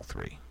and to all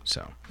three.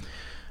 So,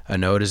 a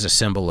node is a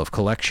symbol of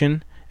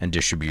collection and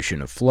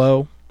distribution of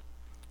flow.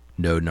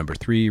 Node number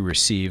 3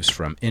 receives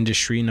from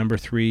industry number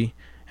 3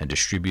 and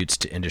distributes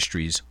to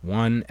industries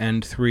 1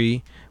 and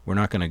 3. We're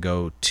not going to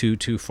go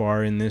too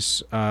far in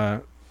this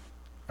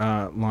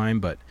line,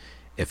 but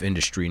if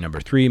industry number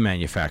 3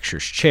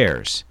 manufactures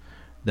chairs,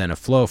 then a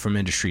flow from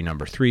industry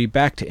number 3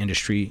 back to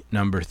industry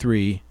number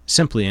 3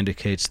 simply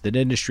indicates that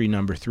industry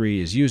number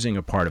 3 is using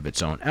a part of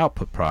its own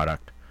output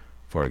product,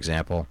 for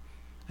example,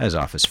 as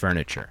office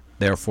furniture.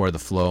 Therefore, the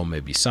flow may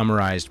be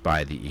summarized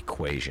by the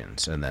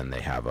equations, and then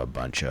they have a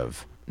bunch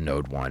of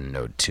node 1,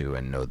 node 2,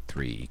 and node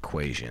 3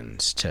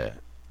 equations to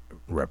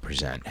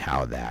represent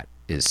how that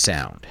is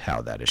sound,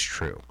 how that is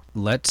true.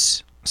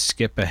 Let's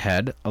skip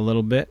ahead a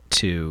little bit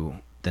to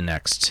the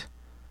next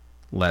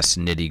less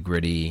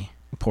nitty-gritty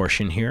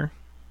portion here,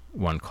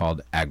 one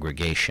called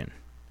aggregation,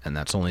 and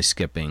that's only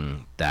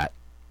skipping that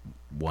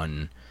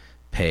one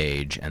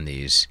page and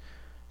these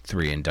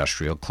three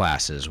industrial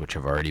classes which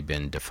have already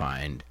been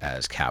defined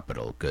as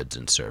capital, goods,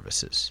 and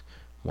services,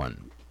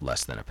 one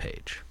less than a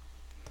page.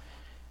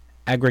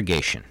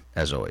 Aggregation,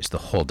 as always, the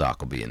whole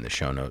doc will be in the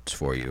show notes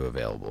for you,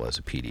 available as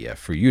a PDF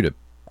for you to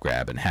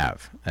grab and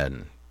have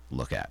and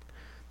look at.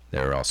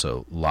 There are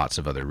also lots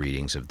of other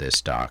readings of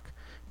this doc.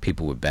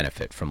 People would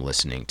benefit from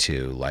listening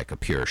to like a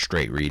pure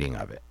straight reading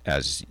of it,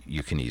 as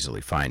you can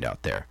easily find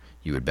out there.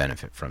 You would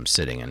benefit from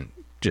sitting and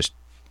just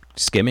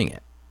skimming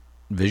it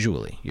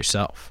visually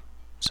yourself.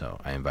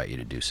 So I invite you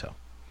to do so.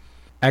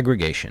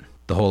 Aggregation.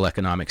 The whole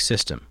economic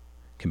system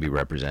can be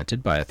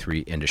represented by a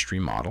three-industry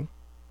model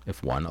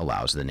if one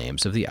allows the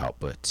names of the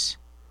outputs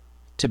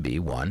to be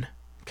 1.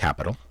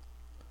 Capital,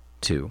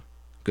 2.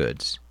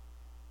 Goods,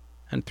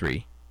 and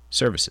 3.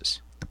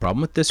 Services. The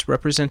problem with this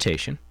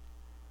representation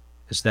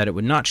is that it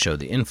would not show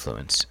the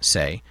influence,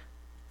 say,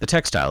 the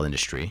textile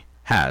industry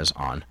has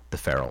on the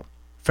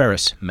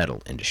ferrous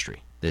metal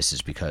industry. This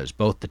is because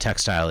both the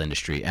textile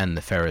industry and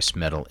the ferrous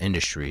metal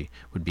industry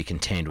would be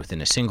contained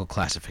within a single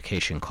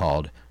classification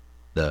called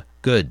the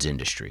goods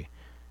industry,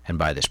 and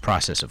by this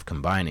process of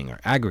combining or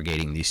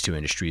aggregating these two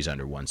industries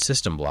under one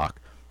system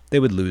block, they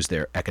would lose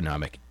their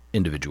economic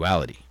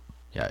individuality.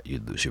 Yeah,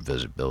 you'd lose your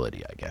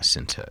visibility, I guess,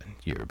 into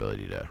your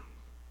ability to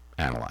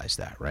analyze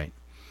that, right?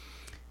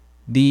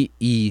 The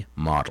E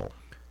model.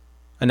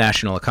 A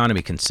national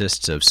economy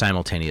consists of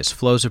simultaneous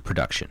flows of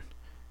production,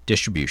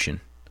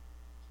 distribution,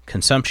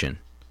 consumption,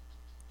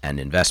 and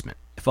investment.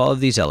 If all of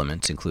these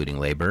elements, including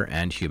labor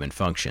and human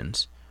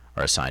functions,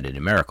 are assigned a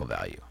numerical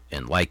value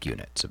in like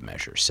units of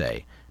measure,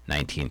 say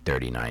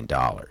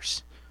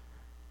 $1939,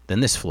 then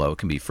this flow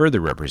can be further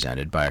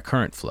represented by a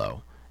current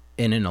flow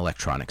in an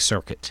electronic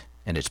circuit,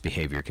 and its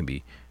behavior can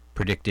be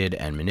predicted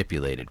and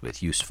manipulated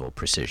with useful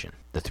precision.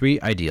 The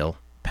three ideal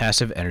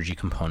passive energy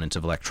components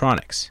of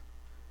electronics,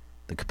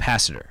 the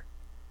capacitor,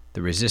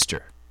 the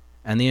resistor,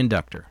 and the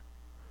inductor,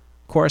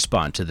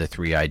 correspond to the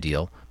three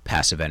ideal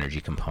passive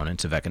energy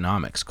components of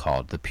economics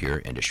called the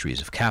pure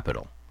industries of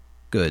capital,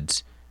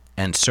 goods,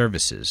 and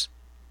services,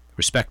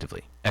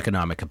 respectively.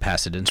 Economic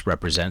capacitance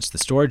represents the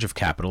storage of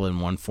capital in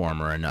one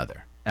form or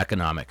another.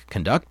 Economic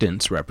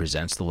conductance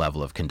represents the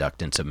level of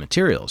conductance of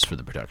materials for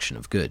the production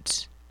of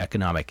goods.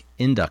 Economic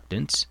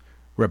inductance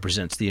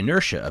represents the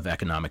inertia of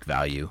economic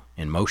value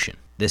in motion.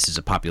 This is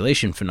a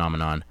population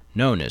phenomenon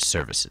known as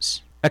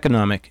services.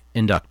 Economic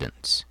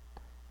inductance.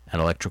 An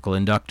electrical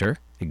inductor,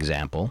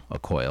 example, a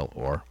coil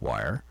or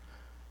wire,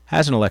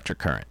 has an electric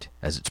current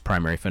as its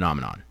primary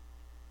phenomenon,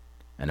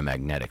 and a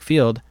magnetic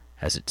field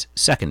as its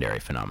secondary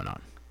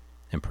phenomenon,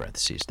 in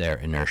parentheses there,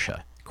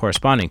 inertia.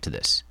 Corresponding to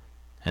this,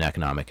 an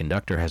economic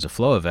inductor has a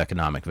flow of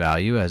economic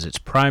value as its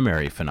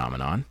primary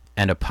phenomenon,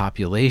 and a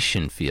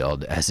population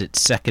field as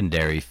its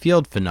secondary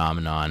field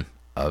phenomenon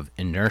of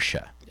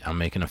inertia. I'm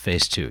making a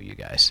face too, you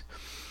guys.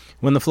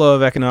 When the flow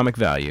of economic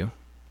value,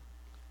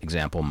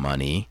 example,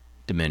 money,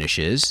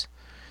 diminishes,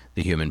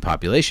 the human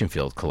population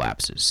field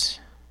collapses.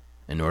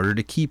 In order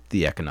to keep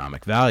the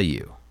economic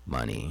value,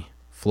 money,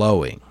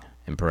 flowing,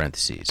 in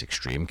parentheses,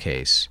 extreme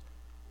case,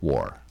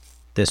 war.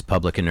 This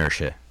public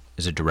inertia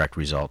is a direct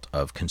result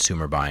of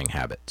consumer buying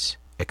habits,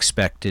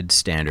 expected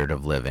standard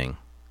of living,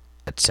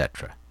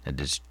 etc. It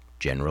is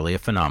generally a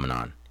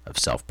phenomenon of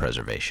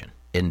self-preservation.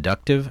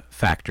 Inductive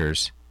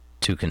factors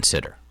to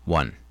consider.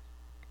 1.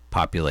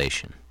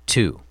 Population.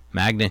 2.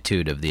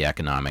 Magnitude of the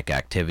economic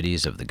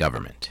activities of the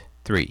government.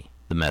 3.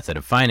 The method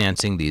of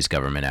financing these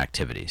government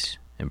activities.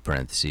 In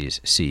parentheses,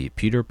 see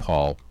Peter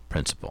Paul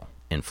principle,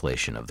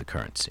 inflation of the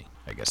currency.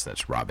 I guess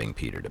that's robbing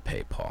Peter to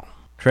pay Paul.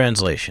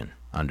 Translation.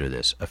 Under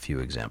this, a few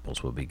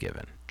examples will be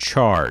given.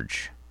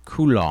 Charge,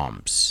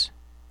 coulombs,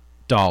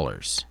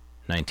 dollars,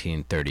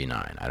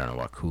 1939. I don't know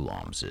what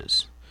coulombs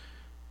is.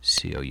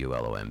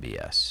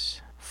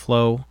 coulombs.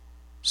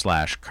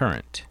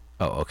 Flow/current.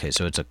 Oh, okay,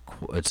 so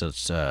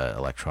it's a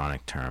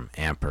electronic term.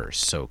 Amperes,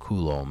 so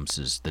coulombs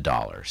is the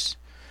dollars.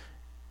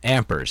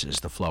 Amperes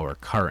is the flow or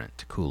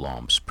current,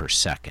 coulombs per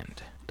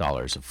second,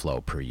 dollars of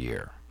flow per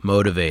year.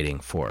 Motivating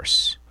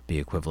force, be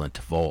equivalent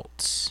to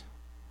volts,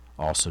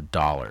 also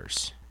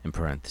dollars, in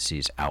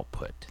parentheses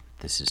output.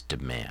 This is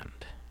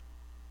demand.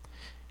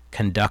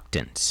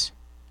 Conductance,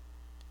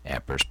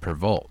 amperes per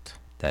volt,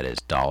 that is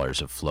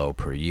dollars of flow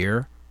per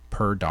year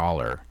per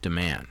dollar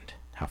demand,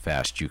 how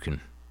fast you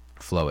can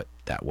flow it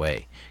that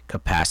way.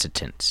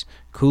 Capacitance,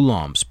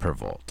 coulombs per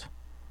volt,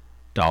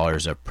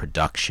 dollars of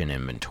production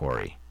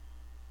inventory,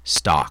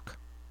 stock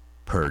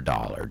per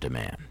dollar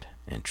demand.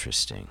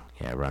 Interesting.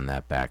 Yeah, run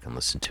that back and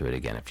listen to it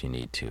again if you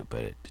need to,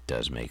 but it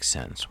does make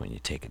sense when you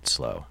take it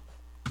slow.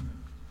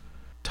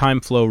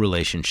 Time-flow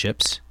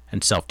relationships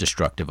and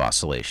self-destructive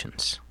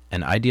oscillations.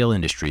 An ideal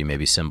industry may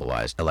be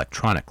symbolized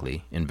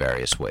electronically in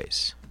various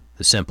ways.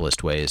 The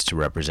simplest way is to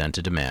represent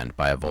a demand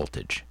by a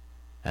voltage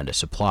and a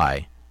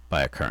supply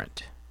by a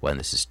current. When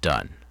this is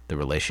done, the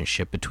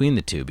relationship between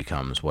the two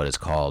becomes what is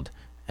called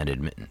an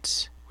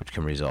admittance, which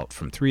can result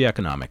from three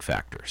economic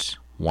factors.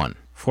 1.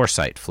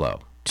 Foresight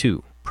flow.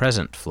 2.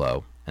 Present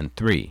flow. And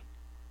 3.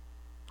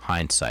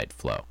 Hindsight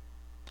flow.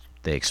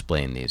 They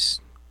explain these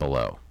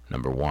below.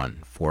 Number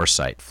 1.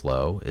 Foresight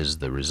flow is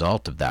the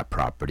result of that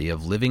property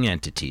of living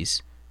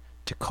entities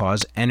to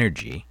cause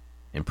energy,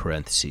 in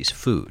parentheses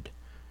food,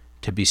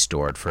 to be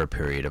stored for a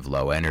period of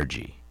low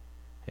energy.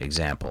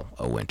 Example,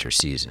 a winter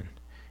season.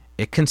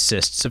 It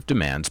consists of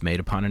demands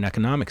made upon an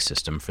economic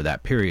system for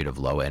that period of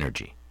low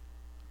energy,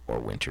 or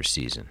winter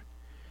season.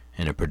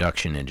 In a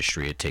production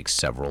industry, it takes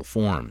several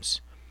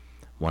forms,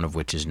 one of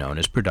which is known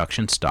as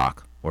production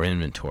stock or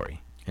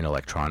inventory. In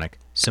electronic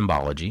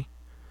symbology,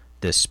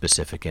 this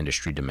specific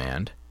industry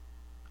demand,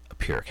 a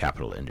pure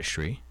capital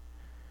industry,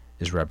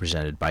 is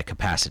represented by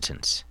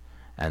capacitance,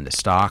 and the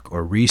stock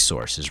or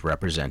resource is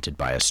represented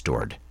by a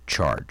stored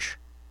charge.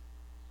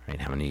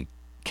 Right? How many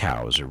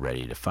cows are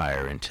ready to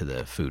fire into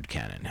the food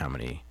cannon? How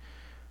many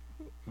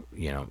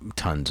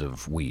tons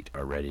of wheat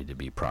are ready to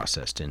be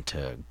processed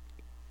into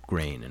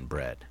grain and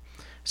bread?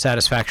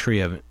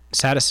 Satisfaction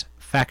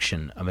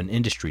of an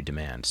industry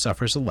demand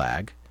suffers a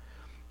lag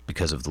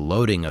because of the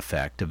loading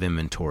effect of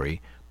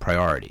inventory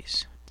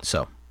priorities.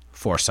 So,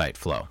 foresight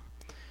flow.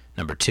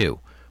 Number 2,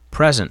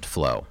 present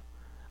flow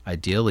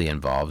ideally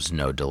involves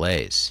no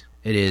delays.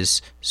 It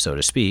is, so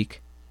to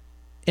speak,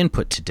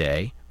 input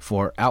today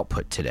for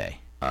output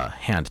today, a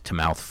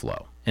hand-to-mouth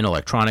flow. In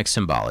electronic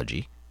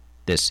symbology,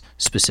 this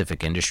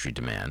specific industry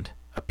demand,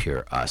 a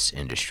pure us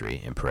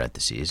industry, in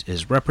parentheses,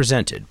 is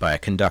represented by a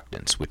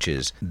conductance, which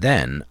is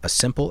then a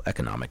simple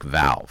economic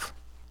valve,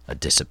 a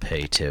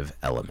dissipative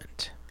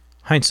element.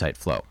 Hindsight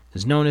flow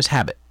is known as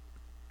habit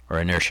or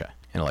inertia.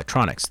 In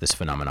electronics, this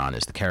phenomenon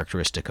is the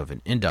characteristic of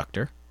an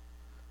inductor,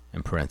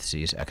 in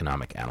parentheses,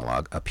 economic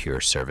analog, a pure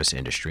service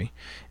industry,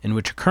 in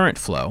which a current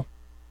flow,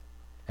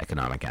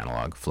 economic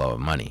analog, flow of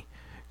money,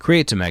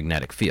 creates a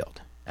magnetic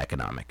field,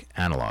 economic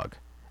analog,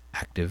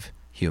 active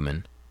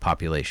human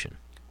population,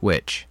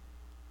 which,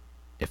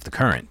 if the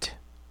current,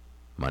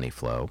 money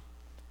flow,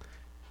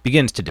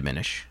 begins to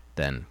diminish,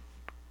 then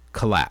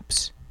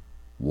collapse,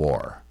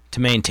 war, to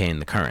maintain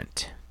the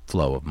current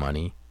flow of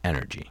money,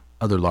 energy.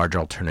 Other large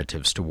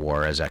alternatives to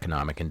war as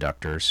economic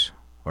inductors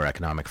or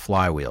economic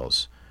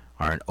flywheels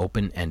are an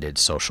open-ended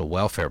social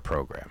welfare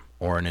program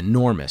or an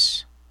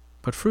enormous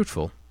but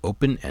fruitful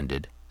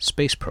open-ended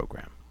space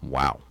program.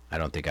 Wow. I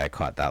don't think I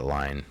caught that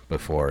line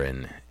before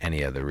in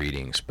any of the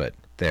readings, but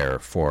they're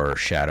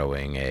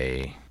foreshadowing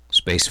a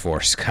Space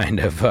Force kind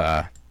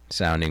of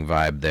sounding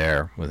vibe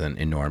there with an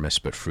enormous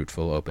but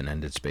fruitful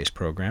open-ended space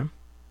program.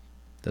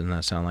 Doesn't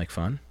that sound like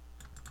fun?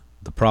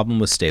 The problem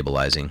with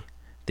stabilizing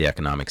the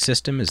economic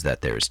system is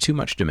that there is too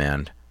much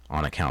demand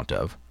on account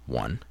of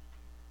 1.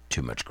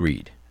 Too much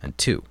greed, and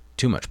 2.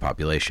 Too much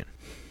population.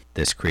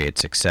 This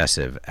creates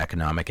excessive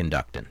economic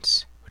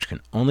inductance, which can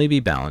only be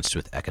balanced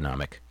with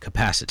economic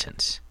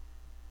capacitance,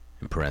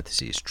 in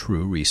parentheses,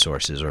 true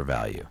resources or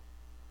value.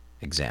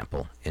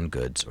 Example, in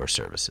goods or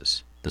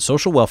services. The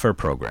social welfare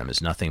program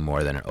is nothing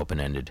more than an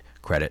open-ended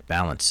credit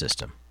balance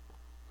system,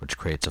 which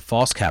creates a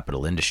false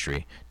capital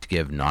industry to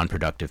give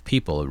non-productive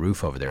people a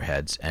roof over their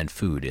heads and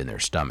food in their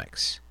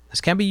stomachs.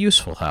 This can be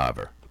useful,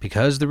 however,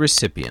 because the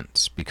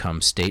recipients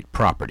become state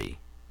property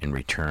in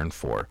return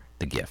for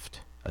the gift,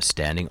 a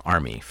standing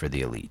army for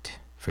the elite.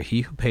 For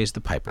he who pays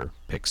the piper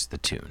picks the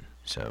tune.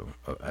 So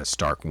a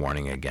stark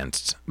warning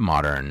against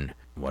modern,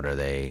 what are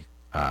they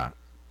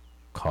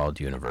called,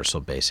 universal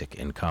basic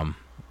income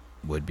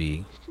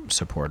would-be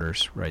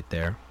supporters right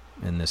there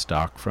in this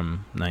doc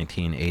from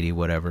 1980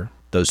 whatever.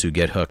 Those who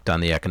get hooked on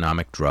the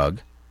economic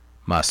drug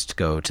must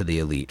go to the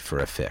elite for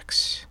a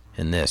fix.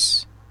 In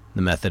this,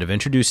 the method of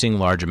introducing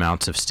large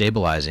amounts of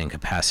stabilizing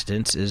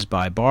capacitance is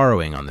by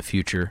borrowing on the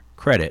future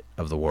credit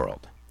of the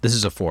world. This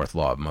is a fourth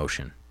law of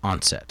motion,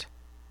 onset,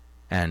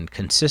 and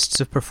consists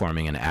of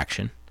performing an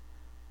action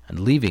and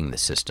leaving the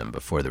system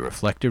before the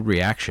reflected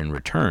reaction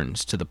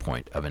returns to the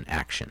point of an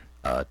action,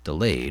 a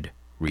delayed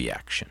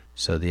reaction.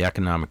 So the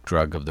economic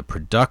drug of the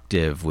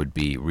productive would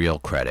be real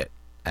credit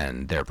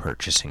and their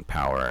purchasing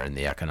power, and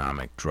the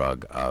economic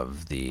drug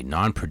of the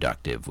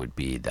non-productive would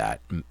be that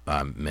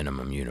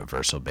minimum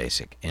universal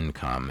basic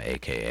income,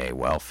 aka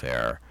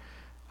welfare,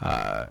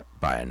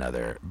 by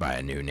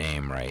a new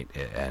name, right?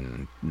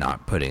 And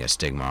not putting a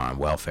stigma on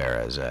welfare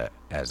as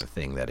a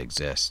thing that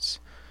exists.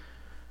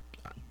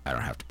 I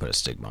don't have to put a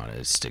stigma on it.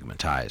 It's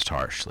stigmatized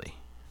harshly,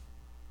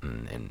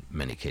 in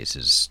many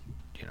cases,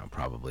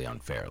 probably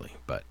unfairly.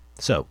 But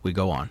so we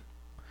go on.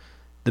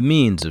 The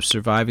means of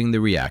surviving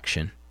the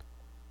reaction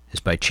is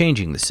by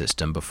changing the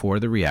system before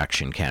the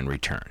reaction can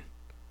return.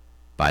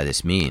 By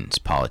this means,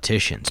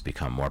 politicians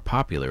become more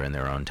popular in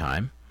their own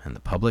time, and the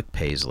public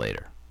pays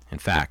later. In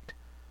fact,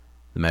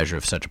 the measure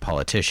of such a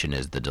politician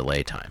is the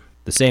delay time.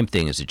 The same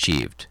thing is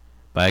achieved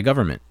by a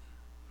government,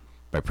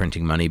 by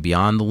printing money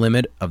beyond the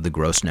limit of the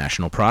gross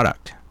national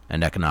product,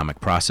 an economic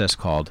process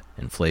called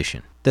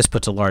inflation. This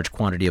puts a large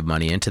quantity of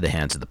money into the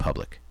hands of the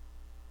public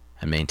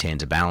and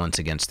maintains a balance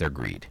against their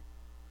greed,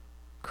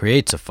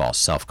 creates a false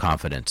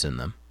self-confidence in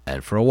them,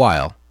 and for a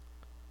while,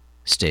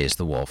 stays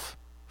the wolf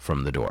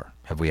from the door.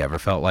 Have we ever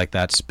felt like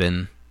that's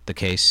been the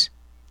case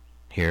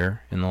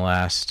here in the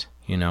last,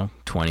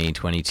 20,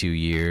 22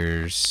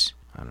 years,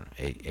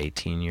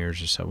 18 years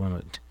or so?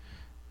 When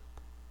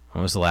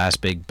was the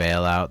last big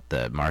bailout?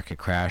 The market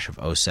crash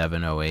of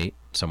 07, 08,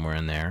 somewhere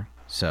in there.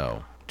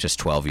 So, just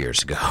 12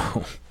 years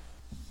ago.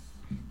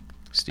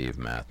 Steve,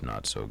 math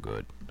not so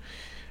good.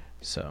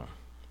 So,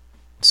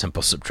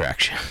 simple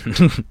subtraction.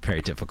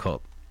 Very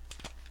difficult.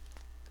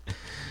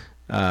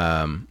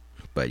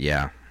 But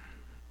yeah,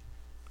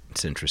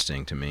 it's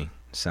interesting to me.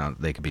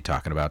 They could be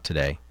talking about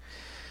today.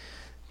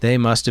 They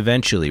must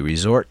eventually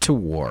resort to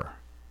war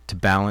to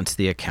balance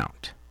the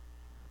account,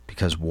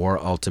 because war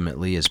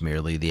ultimately is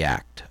merely the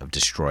act of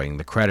destroying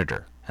the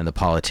creditor, and the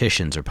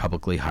politicians are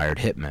publicly hired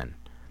hitmen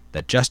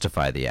that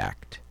justify the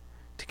act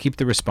to keep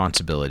the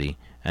responsibility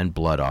and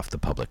blood off the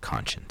public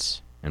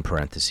conscience. In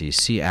parentheses,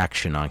 see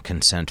action on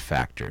consent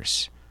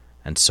factors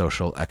and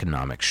social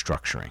economic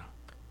structuring.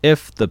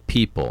 If the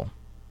people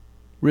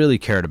really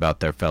cared about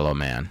their fellow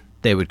man,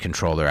 they would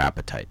control their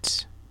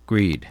appetites,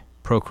 greed,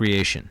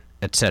 procreation,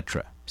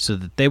 etc., so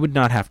that they would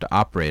not have to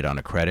operate on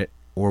a credit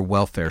or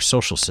welfare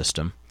social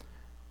system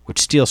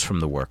which steals from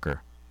the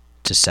worker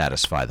to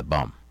satisfy the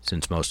bum.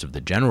 Since most of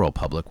the general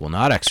public will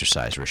not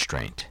exercise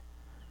restraint,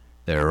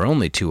 there are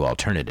only two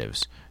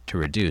alternatives to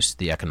reduce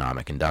the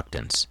economic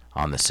inductance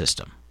on the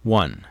system.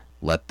 1.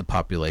 Let the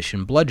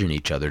population bludgeon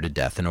each other to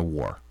death in a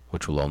war,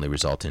 which will only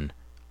result in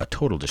a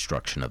total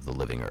destruction of the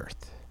living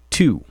earth.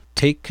 2.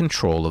 Take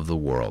control of the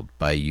world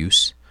by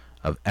use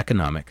of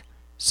economic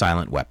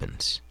silent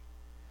weapons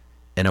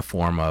in a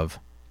form of,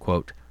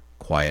 quote,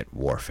 quiet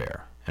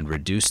warfare, and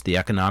reduce the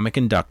economic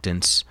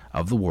inductance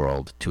of the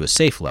world to a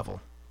safe level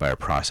by a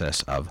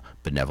process of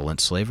benevolent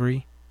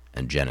slavery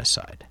and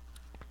genocide.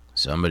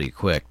 Somebody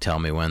quick tell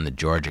me when the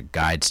Georgia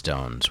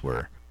Guidestones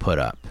were put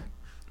up.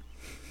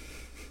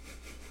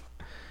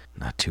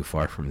 Not too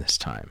far from this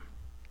time,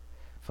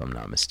 if I'm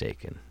not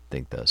mistaken. I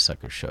think those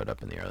suckers showed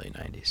up in the early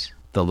 90s.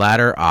 The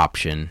latter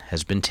option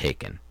has been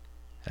taken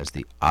as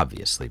the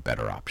obviously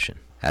better option.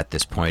 At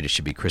this point, it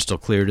should be crystal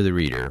clear to the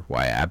reader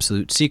why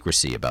absolute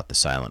secrecy about the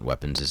silent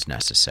weapons is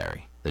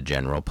necessary. The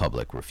general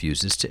public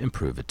refuses to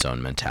improve its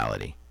own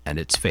mentality and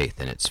its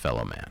faith in its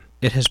fellow man.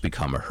 It has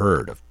become a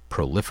herd of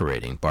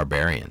proliferating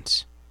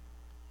barbarians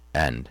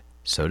and,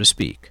 so to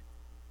speak,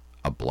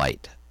 a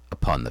blight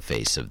upon the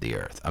face of the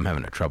earth. I'm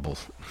having trouble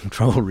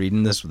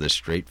reading this with a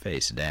straight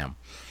face, damn.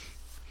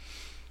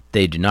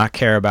 They do not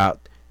care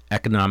about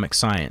economic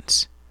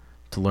science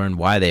to learn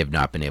why they have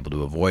not been able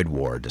to avoid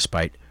war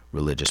despite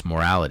religious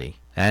morality,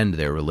 and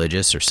their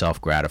religious or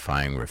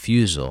self-gratifying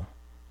refusal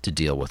to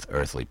deal with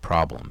earthly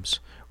problems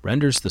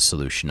renders the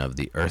solution of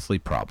the earthly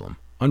problem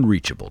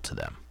unreachable to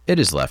them. It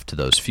is left to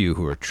those few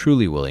who are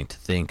truly willing to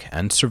think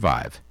and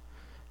survive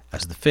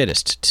as the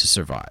fittest to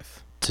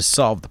survive, to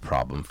solve the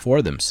problem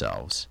for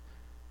themselves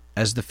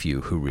as the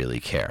few who really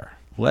care.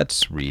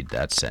 Let's read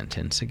that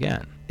sentence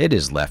again. It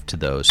is left to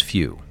those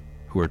few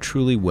who are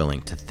truly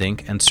willing to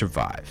think and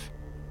survive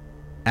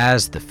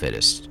as the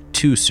fittest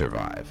to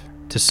survive,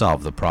 to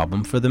solve the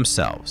problem for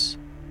themselves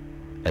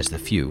as the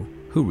few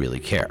who really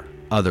care.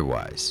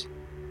 Otherwise,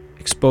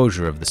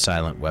 exposure of the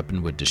silent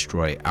weapon would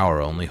destroy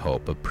our only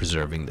hope of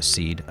preserving the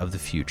seed of the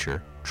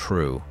future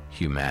true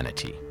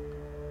humanity.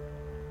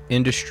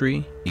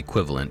 Industry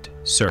equivalent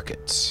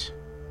circuits.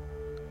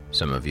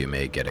 Some of you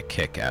may get a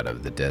kick out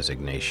of the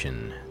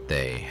designation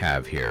they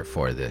have here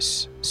for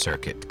this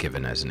circuit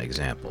given as an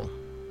example.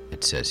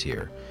 It says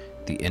here,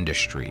 the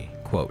industry,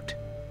 quote,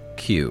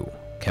 Q,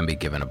 can be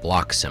given a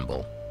block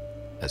symbol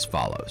as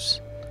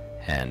follows.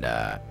 And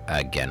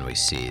again, we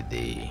see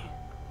the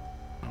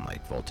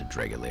like voltage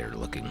regulator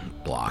looking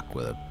block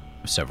with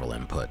several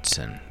inputs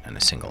and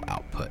a single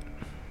output.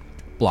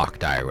 block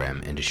diagram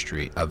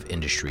of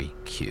industry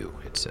Q,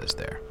 it says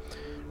there.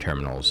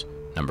 Terminals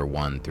number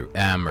 1 through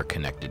M are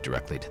connected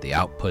directly to the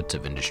outputs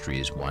of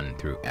industries 1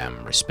 through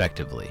M,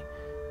 respectively.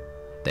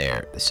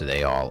 So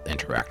they all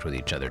interact with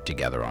each other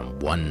together on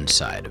one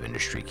side of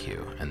industry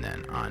Q, and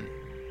then on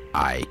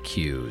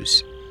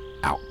IQ's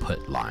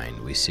output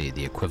line, we see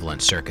the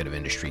equivalent circuit of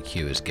industry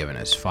Q is given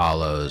as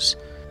follows,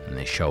 and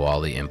they show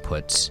all the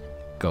inputs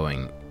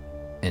going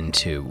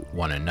into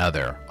one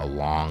another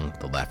along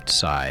the left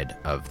side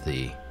of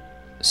the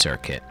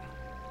circuit,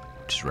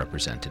 which is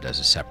represented as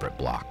a separate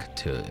block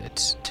to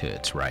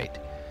its right,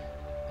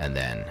 and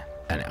then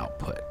an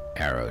output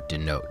arrow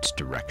denotes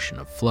direction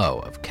of flow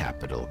of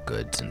capital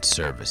goods and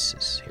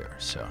services here.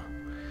 So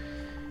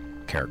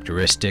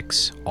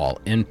characteristics: all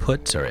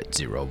inputs are at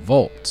 0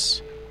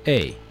 volts.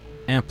 A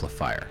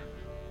amplifier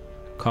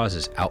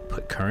causes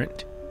output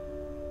current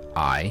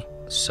I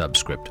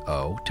subscript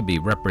O to be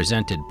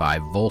represented by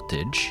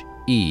voltage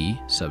E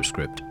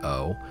subscript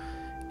O.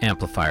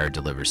 Amplifier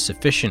delivers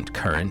sufficient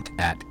current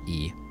at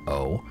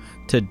EO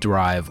to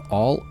drive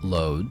all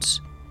loads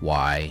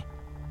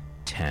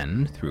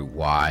Y10 through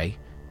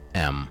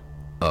YMO,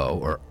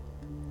 or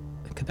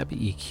could that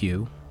be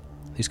EQ?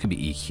 These could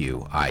be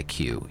EQ,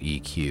 IQ,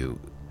 EQ,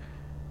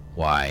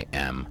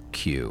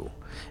 YMQ,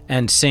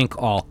 and sync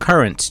all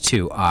currents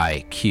to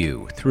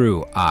IQ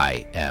through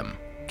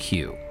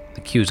IMQ.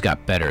 The Q's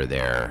got better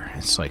there.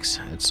 It's like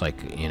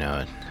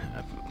a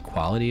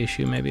quality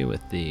issue maybe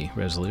with the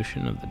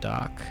resolution of the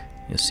dock.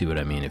 You'll see what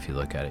I mean if you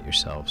look at it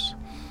yourselves.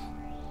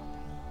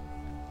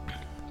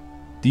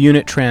 The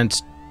unit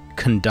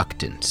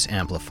transconductance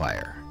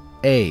amplifier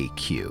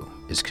AQ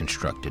is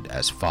constructed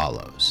as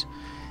follows.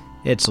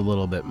 It's a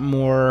little bit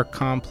more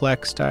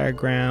complex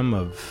diagram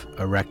of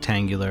a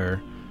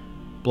rectangular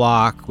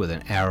block with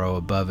an arrow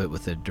above it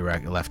with a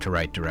direct left to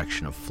right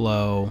direction of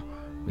flow.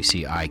 We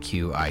see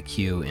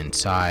IQ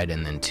inside,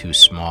 and then 2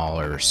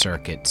 smaller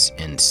circuits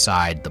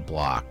inside the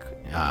block,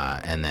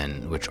 and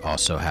then which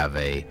also have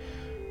a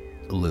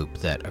loop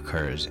that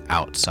occurs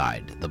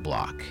outside the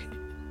block.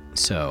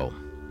 So,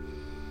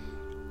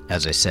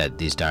 as I said,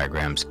 these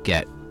diagrams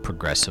get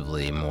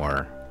progressively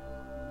more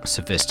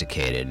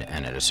sophisticated,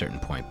 and at a certain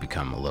point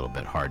become a little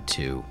bit hard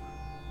to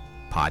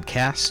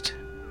podcast,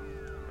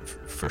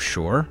 for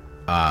sure.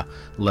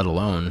 Let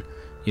alone,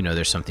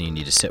 there's something you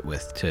need to sit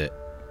with to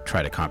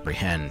try to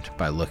comprehend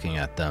by looking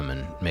at them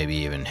and maybe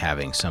even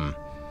having some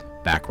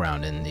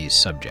background in these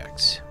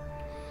subjects.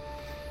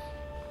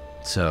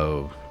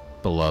 So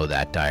below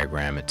that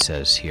diagram it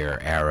says here,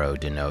 arrow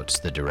denotes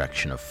the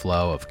direction of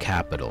flow of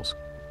capital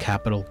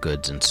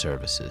goods and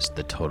services.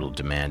 The total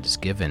demand is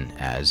given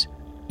as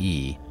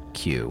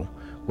EQ,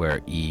 where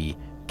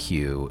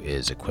EQ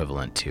is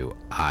equivalent to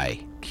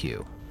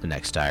IQ. The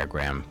next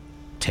diagram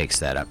takes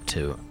that up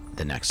to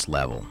the next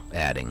level,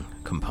 adding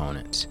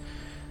components.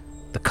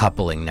 The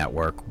coupling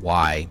network,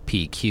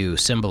 YPQ,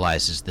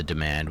 symbolizes the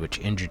demand which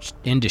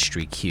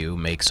industry Q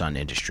makes on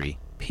industry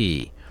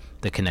P.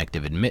 The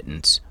connective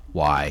admittance,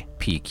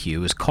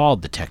 YPQ, is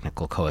called the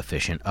technical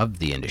coefficient of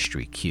the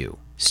industry Q,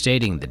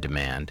 stating the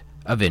demand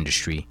of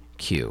industry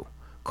Q,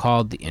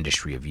 called the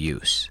industry of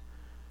use,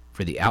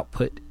 for the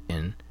output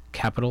in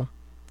capital,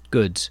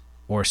 goods,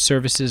 or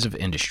services of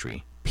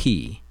industry,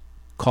 P,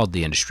 called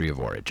the industry of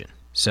origin.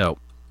 So,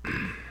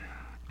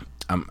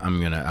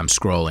 I'm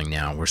scrolling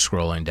now. We're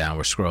scrolling down.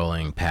 We're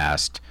scrolling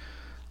past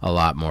a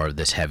lot more of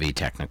this heavy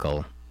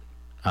technical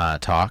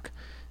talk,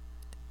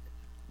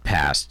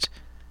 past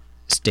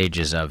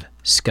stages of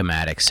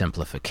schematic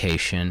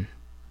simplification,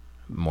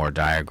 more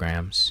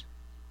diagrams,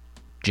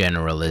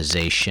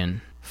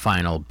 generalization,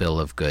 final bill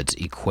of goods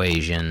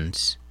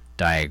equations,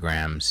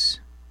 diagrams.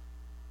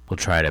 We'll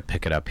try to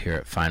pick it up here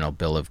at final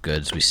bill of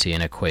goods. We see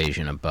an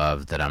equation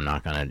above that I'm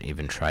not going to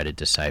even try to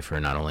decipher.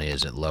 Not only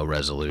is it low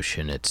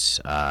resolution, it's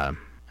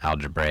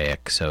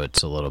algebraic, so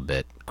it's a little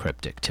bit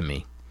cryptic to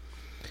me.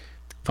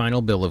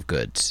 Final bill of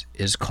goods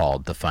is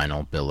called the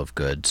final bill of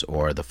goods,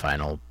 or the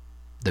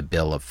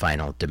bill of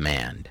final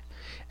demand,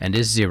 and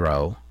is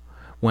 0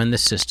 when the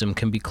system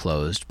can be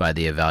closed by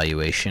the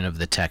evaluation of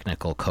the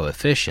technical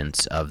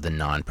coefficients of the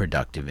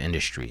non-productive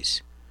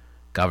industries,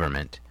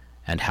 government,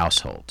 and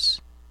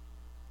households.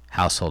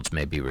 Households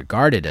may be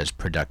regarded as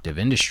productive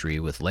industry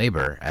with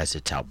labor as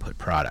its output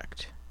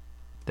product.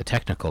 The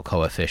technical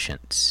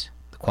coefficients,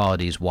 the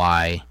qualities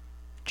Y,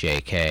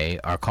 J, K,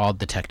 are called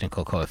the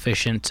technical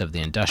coefficients of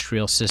the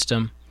industrial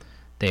system.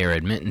 They are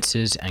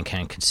admittances and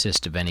can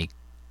consist of any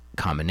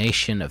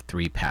combination of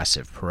 3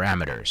 passive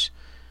parameters: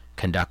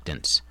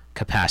 conductance,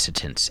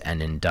 capacitance,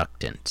 and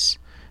inductance.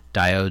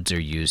 Diodes are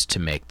used to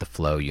make the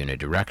flow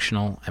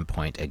unidirectional and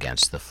point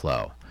against the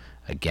flow.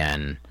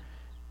 Again,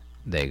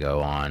 they go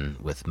on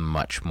with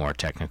much more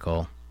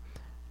technical.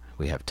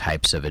 We have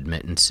types of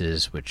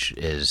admittances, which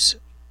is,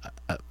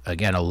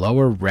 again, a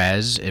lower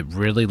res. It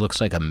really looks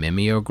like a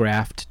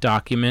mimeographed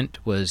document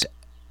was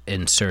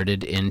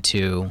inserted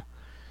into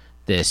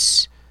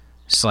this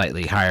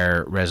slightly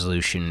higher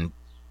resolution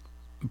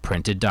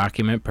printed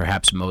document.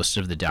 Perhaps most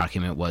of the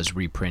document was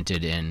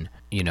reprinted in,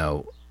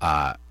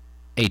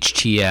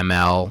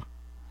 HTML,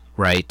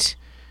 right?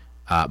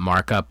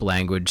 Markup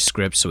language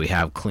scripts, so we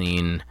have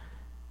clean,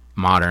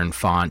 modern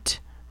font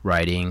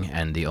writing,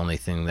 and the only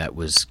thing that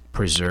was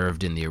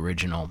preserved in the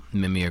original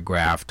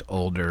mimeographed,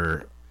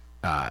 older,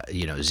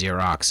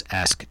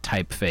 Xerox-esque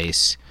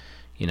typeface,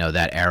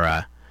 that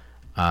era,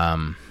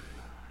 are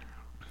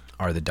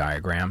the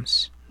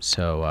diagrams.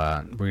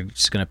 So we're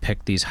just going to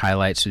pick these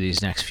highlights for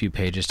these next few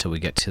pages till we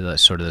get to the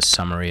sort of the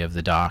summary of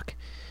the doc.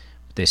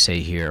 They say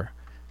here,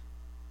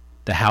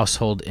 the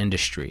household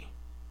industry,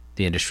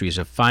 the industries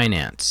of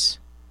finance,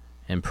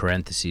 in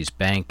parentheses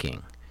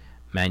banking,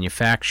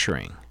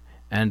 manufacturing,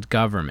 and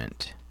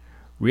government,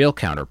 real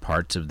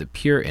counterparts of the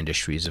pure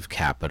industries of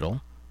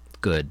capital,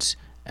 goods,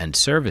 and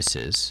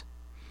services,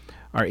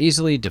 are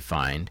easily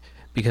defined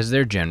because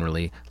they're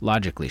generally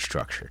logically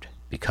structured.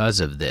 Because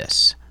of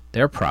this,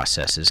 their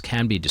processes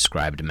can be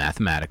described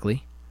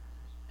mathematically,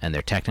 and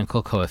their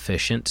technical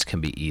coefficients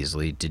can be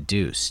easily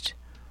deduced.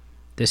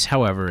 This,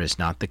 however, is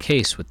not the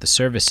case with the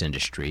service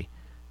industry,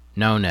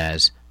 known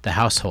as the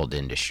household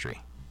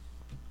industry.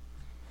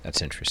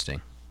 That's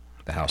interesting.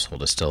 The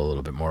household is still a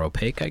little bit more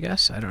opaque, I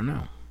guess. I don't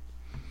know.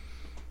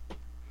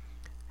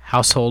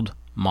 Household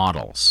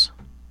models.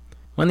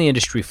 When the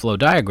industry flow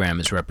diagram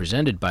is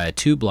represented by a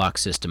two-block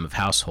system of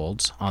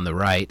households on the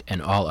right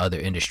and all other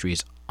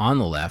industries on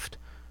the left,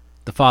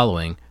 the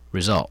following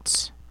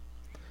results.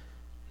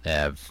 They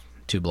have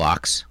two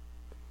blocks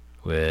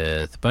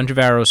with a bunch of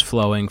arrows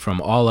flowing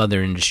from all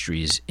other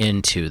industries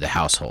into the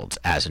households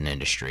as an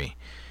industry,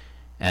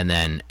 and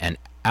then an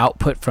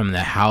output from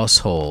the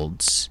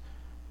households,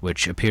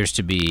 which appears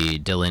to be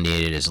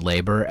delineated as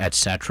labor,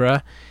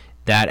 etc.,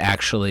 that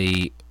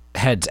actually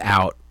heads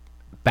out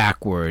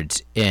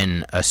backwards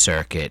in a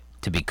circuit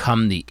to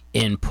become the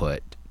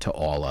input to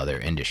all other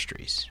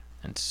industries.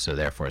 And so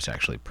therefore it's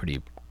actually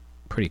pretty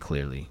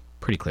clear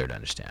to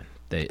understand.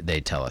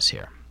 They tell us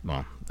here.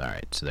 Well, all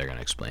right, so they're going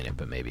to explain it,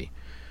 but maybe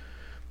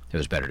it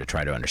was better to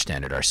try to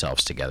understand it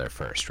ourselves together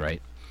first,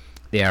 right?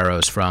 The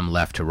arrows from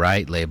left to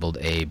right, labeled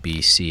A,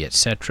 B, C,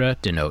 etc.,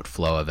 denote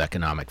flow of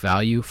economic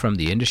value from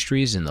the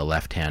industries in the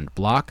left-hand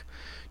block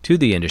to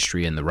the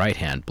industry in the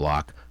right-hand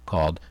block,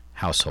 called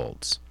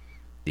households.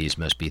 These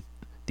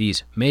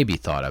may be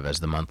thought of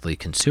as the monthly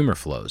consumer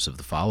flows of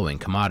the following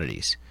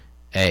commodities: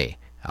 A,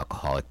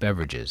 alcoholic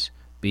beverages;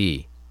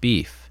 B,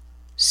 beef;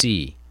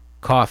 C,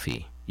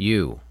 coffee;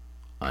 U,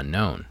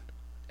 unknown,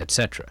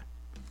 etc.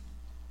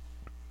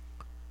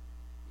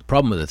 The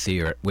problem with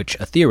which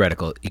a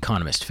theoretical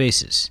economist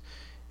faces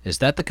is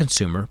that the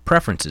consumer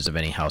preferences of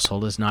any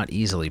household is not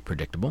easily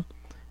predictable,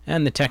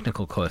 and the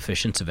technical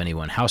coefficients of any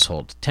one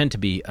household tend to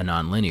be a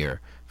nonlinear,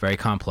 very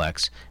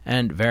complex,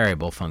 and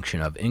variable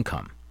function of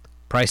income,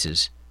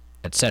 prices,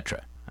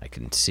 etc. I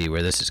can see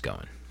where this is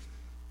going.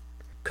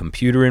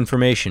 Computer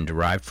information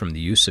derived from the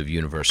use of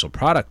universal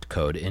product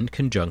code in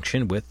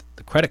conjunction with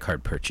the credit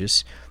card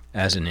purchase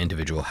as an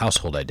individual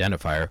household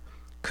identifier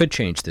could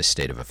change this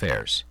state of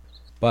affairs.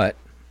 But,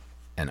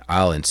 and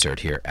I'll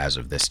insert here as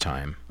of this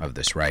time of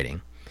this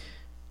writing,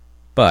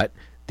 but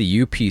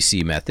the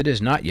UPC method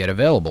is not yet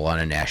available on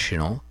a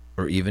national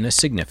or even a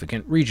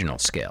significant regional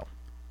scale.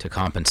 To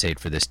compensate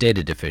for this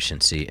data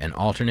deficiency, an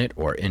alternate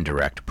or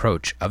indirect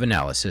approach of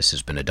analysis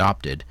has been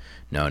adopted,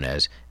 known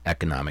as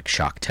economic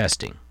shock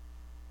testing.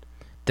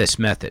 This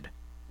method,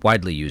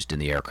 widely used in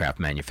the aircraft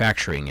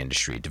manufacturing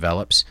industry,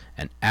 develops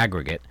an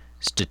aggregate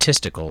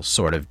statistical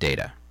sort of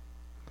data.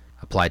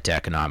 Applied to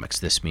economics,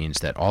 this means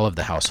that all of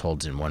the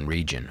households in one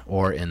region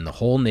or in the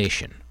whole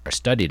nation are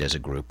studied as a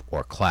group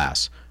or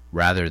class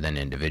rather than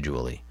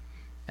individually,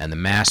 and the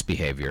mass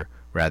behavior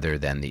rather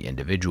than the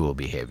individual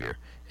behavior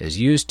is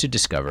used to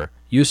discover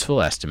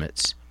useful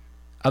estimates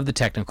of the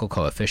technical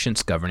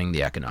coefficients governing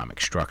the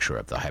economic structure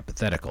of the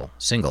hypothetical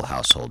single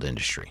household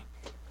industry.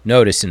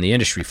 Notice in the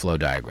industry flow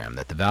diagram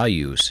that the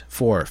values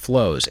for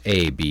flows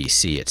A, B,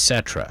 C,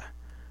 etc.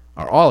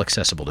 are all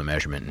accessible to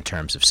measurement in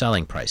terms of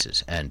selling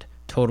prices and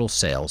total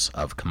sales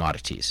of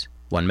commodities.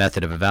 One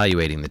method of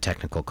evaluating the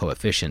technical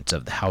coefficients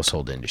of the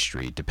household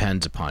industry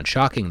depends upon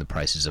shocking the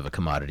prices of a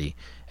commodity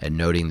and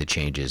noting the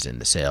changes in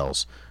the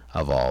sales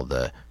of all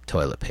the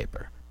toilet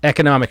paper.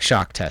 Economic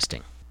shock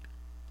testing.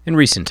 In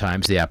recent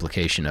times, the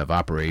application of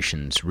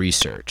operations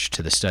research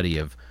to the study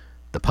of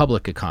the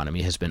public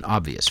economy has been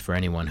obvious for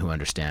anyone who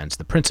understands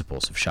the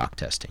principles of shock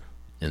testing.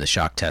 In the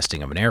shock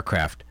testing of an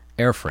aircraft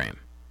airframe,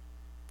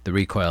 the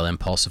recoil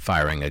impulse of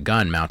firing a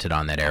gun mounted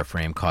on that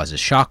airframe causes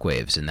shock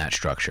waves in that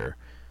structure,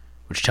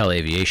 which tell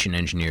aviation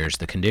engineers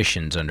the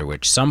conditions under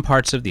which some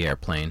parts of the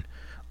airplane,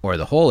 or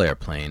the whole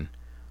airplane,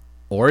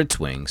 or its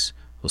wings,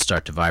 will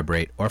start to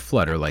vibrate or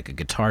flutter like a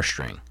guitar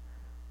string,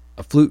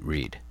 a flute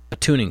reed, a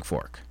tuning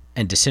fork,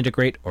 and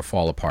disintegrate or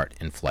fall apart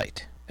in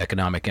flight.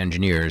 Economic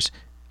engineers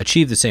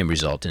achieve the same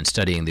result in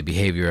studying the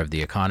behavior of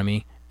the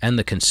economy and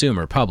the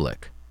consumer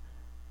public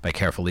by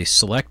carefully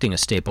selecting a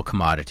staple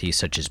commodity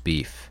such as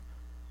beef,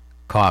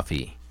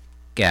 coffee,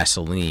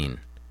 gasoline,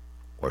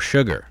 or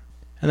sugar,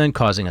 and then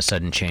causing a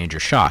sudden change or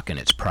shock in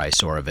its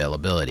price or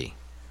availability,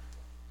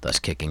 thus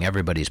kicking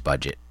everybody's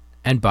budget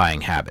and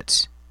buying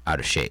habits out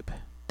of shape.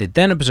 They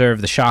then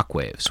observe the shock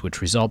waves, which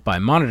result by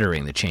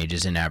monitoring the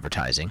changes in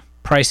advertising,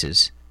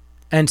 prices,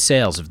 and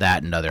sales of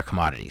that and other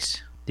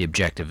commodities. The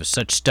objective of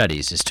such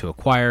studies is to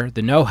acquire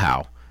the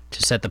know-how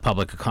to set the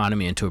public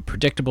economy into a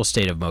predictable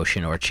state of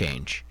motion or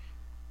change,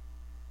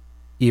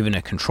 even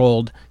a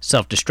controlled,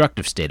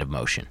 self-destructive state of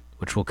motion,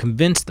 which will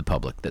convince the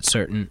public that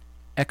certain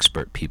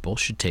expert people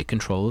should take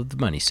control of the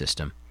money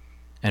system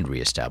and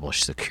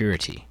reestablish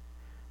security,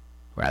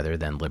 rather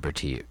than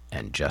liberty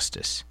and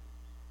justice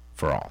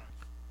for all.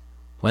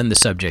 When the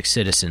subject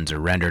citizens are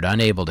rendered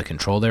unable to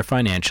control their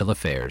financial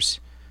affairs,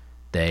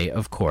 they,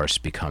 of course,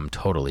 become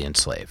totally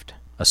enslaved,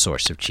 a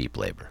source of cheap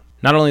labor.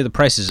 Not only the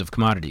prices of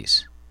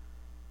commodities,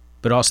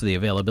 but also the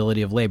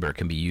availability of labor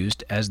can be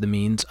used as the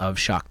means of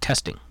shock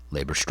testing.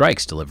 Labor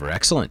strikes deliver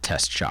excellent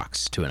test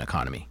shocks to an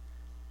economy,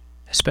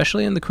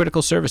 especially in the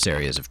critical service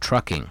areas of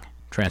trucking,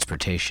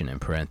 transportation, in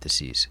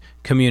parentheses,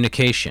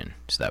 communication,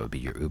 so that would be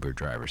your Uber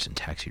drivers and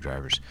taxi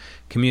drivers,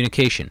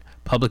 communication,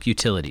 public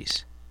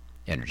utilities,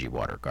 energy,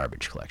 water,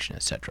 garbage collection,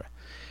 etc.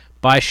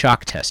 By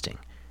shock testing,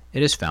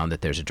 it is found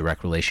that there's a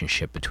direct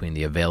relationship between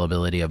the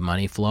availability of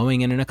money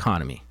flowing in an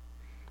economy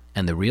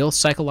and the real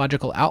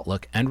psychological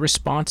outlook and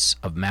response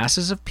of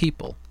masses of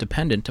people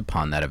dependent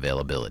upon that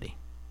availability.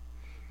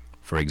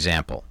 For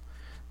example,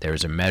 there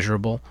is a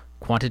measurable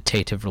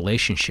quantitative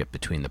relationship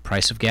between the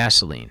price of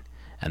gasoline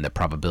and the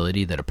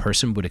probability that a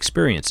person would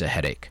experience a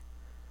headache,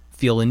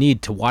 feel a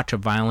need to watch a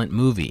violent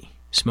movie,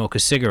 smoke a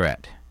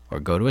cigarette, or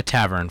go to a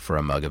tavern for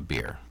a mug of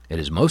beer. It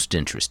is most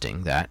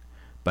interesting that,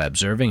 by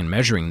observing and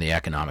measuring the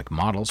economic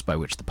models by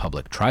which the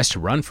public tries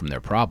to run from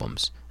their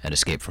problems and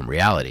escape from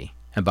reality,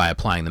 and by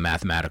applying the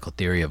mathematical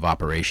theory of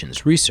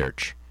operations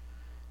research,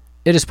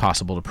 it is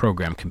possible to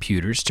program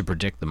computers to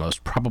predict the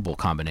most probable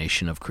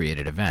combination of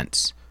created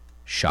events,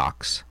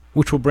 shocks,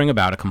 which will bring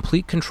about a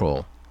complete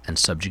control and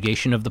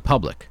subjugation of the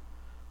public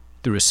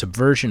through a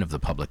subversion of the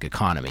public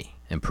economy,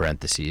 in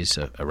parentheses,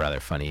 a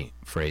rather funny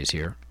phrase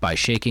here, by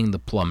shaking the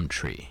plum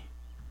tree.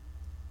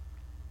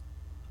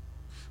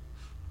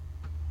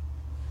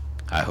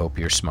 I hope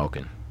you're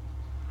smoking,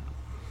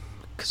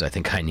 because I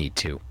think I need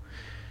to.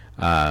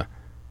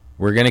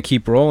 We're going to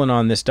keep rolling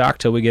on this doc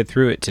till we get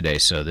through it today,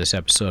 so this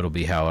episode will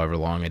be however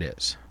long it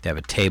is. They have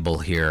a table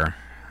here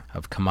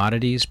of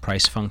commodities,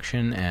 price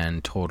function,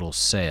 and total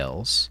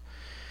sales.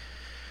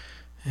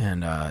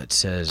 And it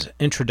says,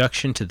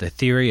 Introduction to the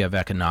Theory of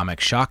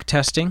Economic Shock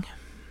Testing.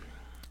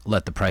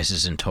 Let the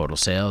prices and total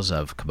sales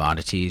of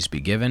commodities be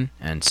given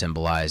and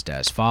symbolized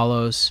as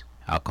follows.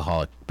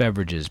 Alcoholic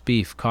beverages,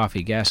 beef,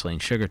 coffee, gasoline,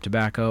 sugar,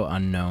 tobacco,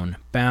 unknown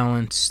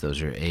balance.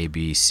 Those are A,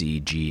 B,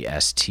 C, G,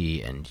 S,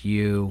 T, and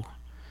U.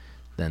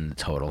 Then the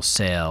total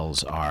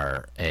sales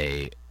are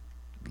a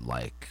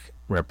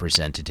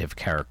representative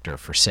character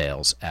for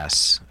sales,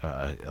 S,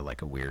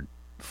 like a weird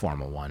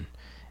formal one,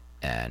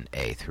 and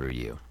A through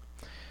U.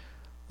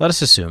 Let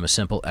us assume a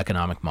simple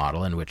economic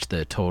model in which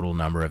the total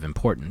number of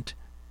important,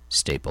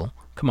 staple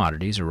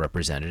commodities are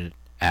represented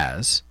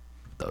as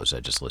those I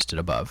just listed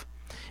above,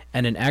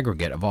 and an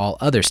aggregate of all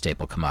other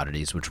staple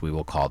commodities, which we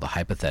will call the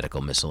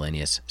hypothetical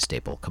miscellaneous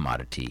staple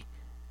commodity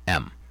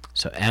M.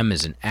 So M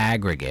is an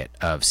aggregate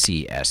of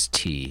C, S,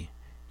 T,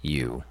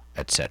 U,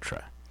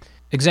 etc.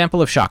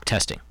 Example of shock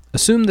testing.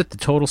 Assume that the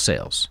total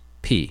sales,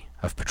 P,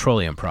 of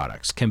petroleum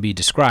products can be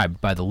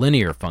described by the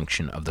linear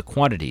function of the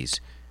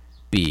quantities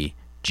B,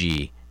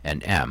 G,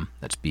 and M,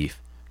 that's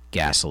beef,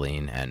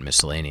 gasoline, and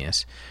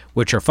miscellaneous,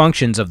 which are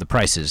functions of the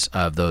prices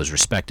of those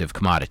respective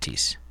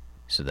commodities.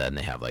 So then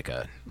they have like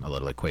a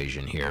little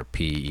equation here.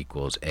 P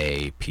equals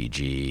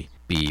APG,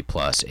 B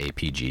plus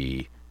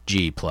APG,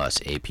 G plus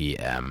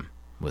APM,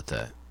 with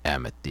the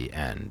M at the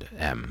end,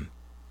 M,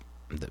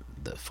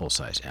 the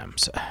full-size M.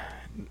 So,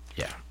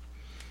 yeah.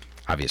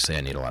 Obviously,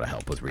 I need a lot of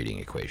help with reading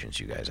equations,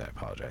 you guys. I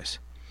apologize.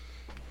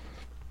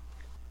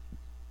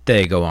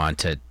 They go on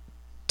to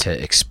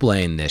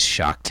explain this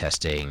shock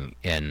testing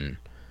in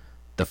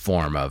the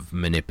form of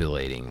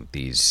manipulating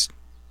these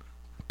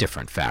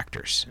different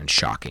factors and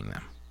shocking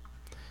them.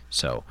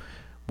 So,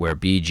 where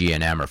B, G,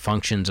 and M are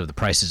functions of the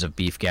prices of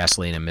beef,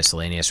 gasoline, and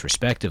miscellaneous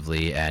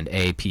respectively, and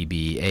A,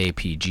 PB, A,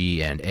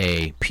 PG, and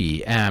A,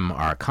 PM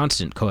are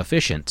constant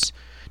coefficients,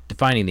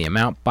 defining the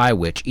amount by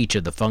which each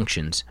of the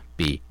functions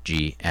B,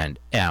 G, and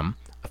M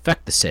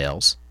affect the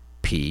sales,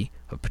 P,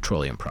 of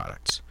petroleum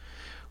products.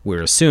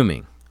 We're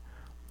assuming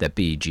that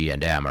B, G,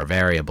 and M are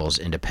variables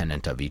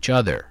independent of each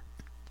other.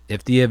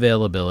 If the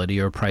availability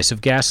or price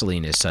of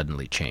gasoline is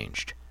suddenly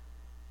changed,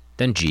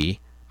 then G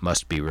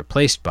must be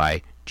replaced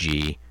by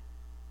G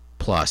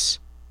plus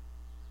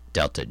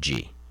delta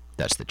G.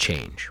 That's the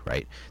change,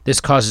 right?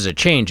 This causes a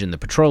change in the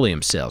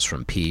petroleum sales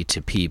from P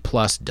to P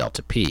plus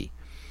delta P.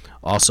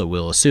 Also,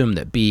 we'll assume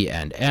that B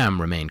and M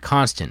remain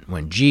constant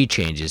when G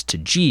changes to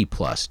G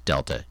plus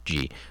delta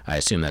G. I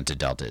assume that's a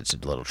delta. It's a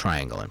little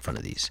triangle in front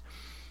of these.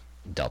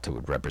 Delta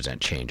would represent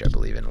change, I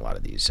believe, in a lot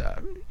of these,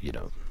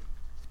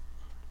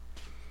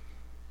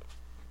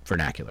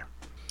 vernacular.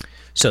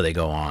 So they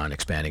go on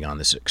expanding on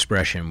this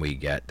expression. We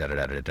get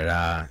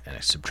da-da-da-da-da-da,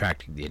 and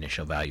subtracting the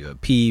initial value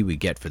of P, we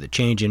get for the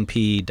change in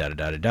P,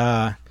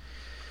 da-da-da-da-da.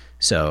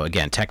 So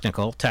again,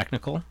 technical,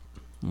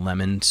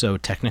 lemon so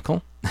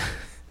technical.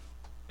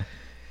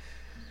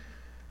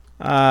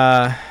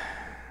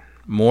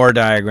 More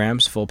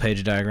diagrams, full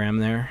page diagram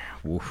there.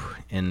 Oof,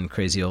 in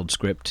crazy old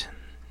script.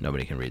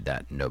 Nobody can read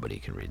that. I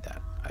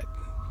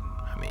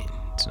mean,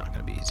 it's not going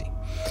to be easy.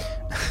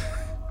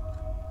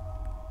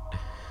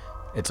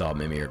 It's all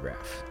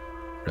mimeograph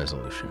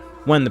resolution.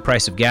 When the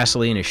price of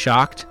gasoline is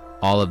shocked,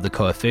 all of the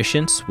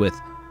coefficients with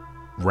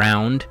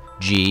round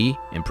g,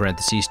 in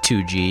parentheses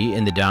 2g,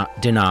 in the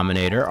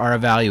denominator are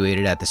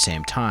evaluated at the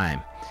same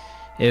time.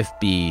 If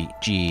B,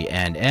 G,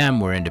 and M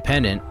were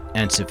independent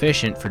and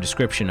sufficient for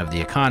description of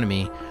the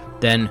economy,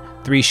 then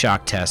 3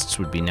 shock tests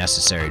would be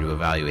necessary to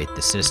evaluate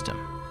the system.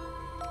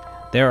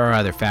 There are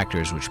other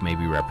factors which may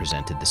be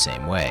represented the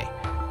same way.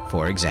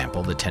 For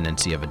example, the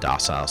tendency of a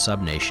docile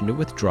subnation to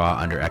withdraw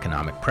under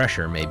economic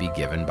pressure may be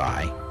given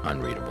by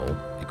unreadable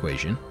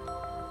equation,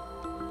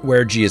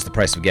 where G is the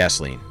price of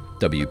gasoline,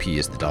 WP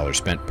is the dollar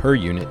spent per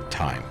unit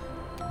time.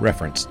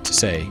 Reference to,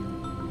 say,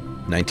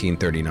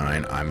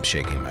 1939, I'm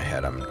shaking my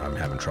head, I'm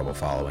having trouble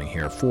following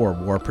here, for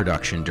war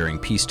production during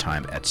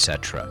peacetime,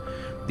 etc.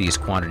 These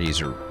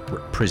quantities are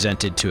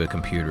presented to a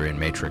computer in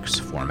matrix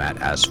format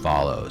as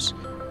follows.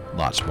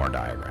 Lots more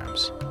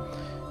diagrams.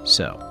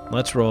 So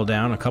let's roll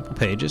down a couple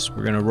pages.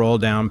 We're going to roll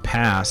down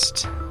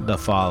past the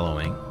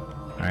following.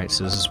 All right,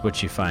 so this is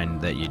what you find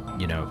that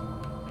you know,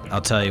 I'll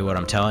tell you what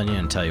I'm telling you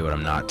and tell you what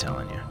I'm not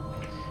telling you.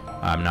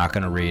 I'm not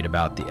going to read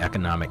about the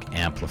economic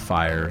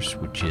amplifiers,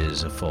 which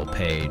is a full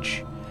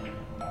page.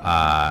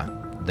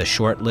 The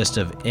short list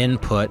of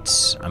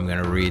inputs, I'm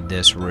going to read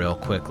this real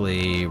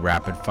quickly,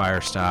 rapid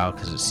fire style,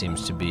 because it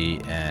seems to be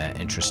an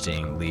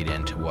interesting lead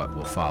into what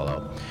will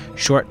follow.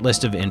 Short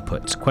list of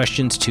inputs,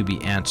 questions to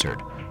be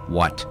answered.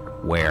 What,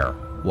 where,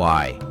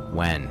 why,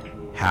 when,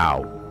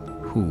 how,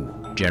 who,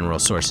 general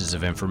sources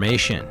of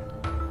information,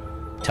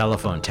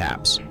 telephone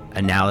taps,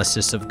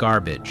 analysis of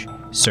garbage,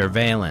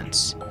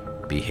 surveillance,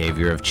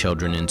 behavior of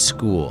children in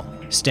school,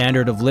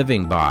 standard of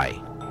living by,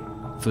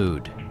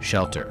 food,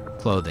 shelter,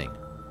 clothing,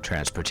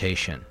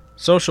 transportation,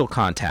 social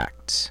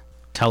contacts,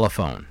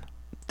 telephone,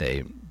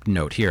 they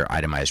note here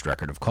itemized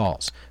record of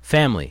calls,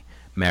 family,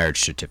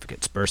 marriage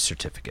certificates, birth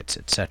certificates,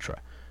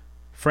 etc.,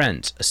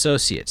 friends,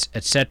 associates,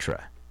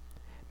 etc.,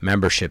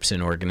 memberships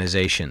in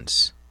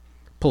organizations,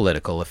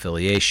 political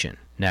affiliation.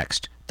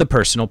 Next, the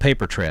personal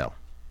paper trail,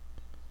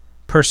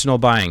 personal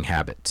buying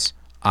habits,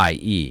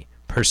 i.e.,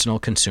 personal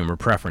consumer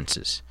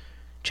preferences,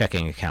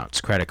 checking accounts,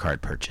 credit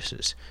card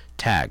purchases,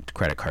 tagged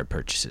credit card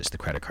purchases, the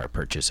credit card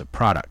purchase of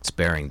products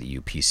bearing the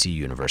UPC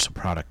Universal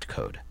Product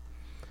Code.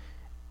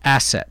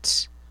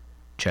 Assets,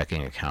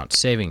 checking accounts,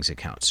 savings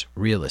accounts,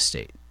 real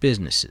estate,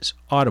 businesses,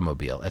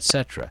 automobile,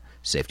 etc.,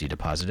 safety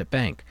deposit at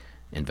bank,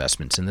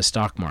 investments in the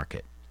stock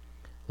market.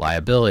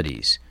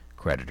 Liabilities,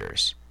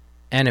 creditors.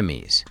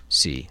 Enemies,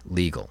 see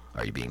legal,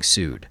 are you being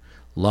sued?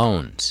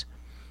 Loans.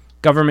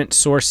 Government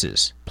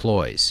sources,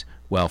 ploys,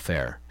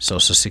 welfare,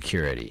 Social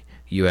Security,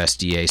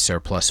 USDA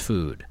surplus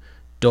food,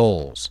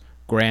 doles,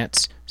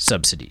 grants,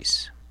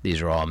 subsidies.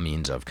 These are all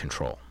means of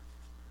control,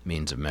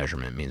 means of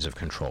measurement, means of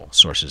control,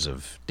 sources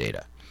of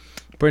data.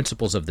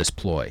 Principles of this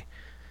ploy.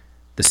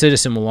 The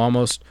citizen will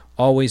almost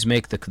always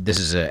make the, this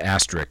is an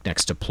asterisk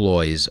next to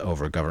ploys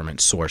over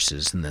government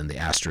sources, and then the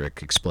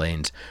asterisk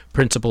explains,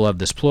 principle of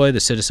this ploy, the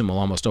citizen will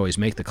almost always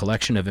make the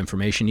collection of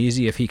information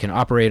easy if he can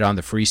operate on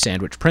the free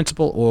sandwich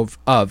principle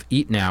of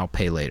eat now,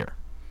 pay later.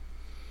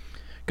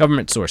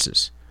 Government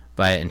sources,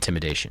 via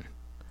intimidation.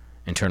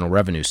 Internal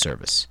Revenue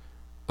Service,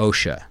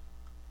 OSHA,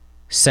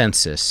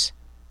 census,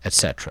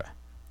 etc.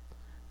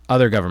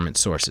 Other government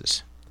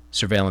sources,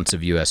 surveillance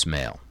of U.S.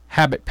 mail,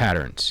 habit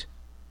patterns,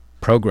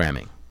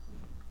 programming.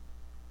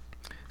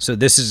 So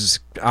this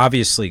is,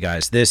 obviously,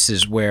 guys, this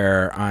is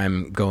where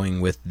I'm going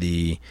with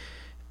the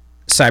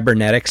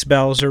cybernetics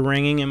bells are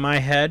ringing in my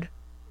head.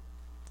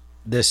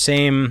 The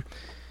same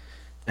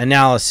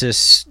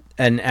analysis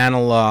and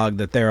analog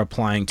that they're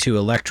applying to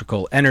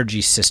electrical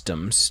energy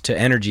systems, to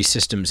energy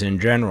systems in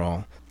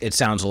general, it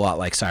sounds a lot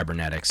like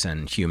cybernetics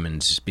and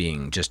humans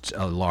being just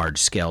a large,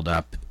 scaled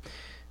up,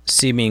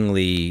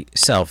 seemingly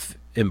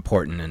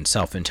self-important and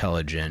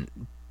self-intelligent,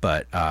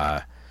 but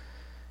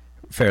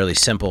fairly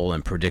simple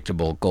and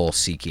predictable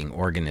goal-seeking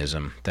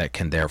organism that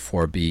can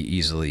therefore be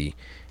easily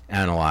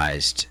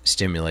analyzed,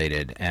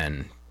 stimulated,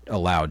 and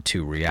allowed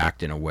to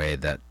react in a way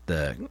that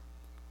the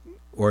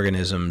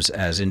organisms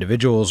as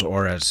individuals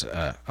or as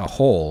a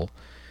whole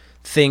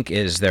think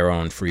is their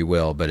own free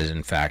will, but is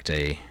in fact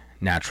a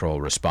natural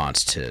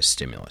response to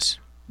stimulus,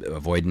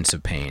 avoidance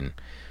of pain,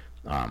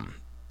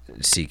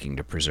 seeking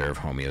to preserve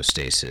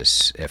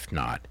homeostasis, if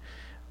not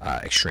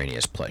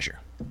extraneous pleasure.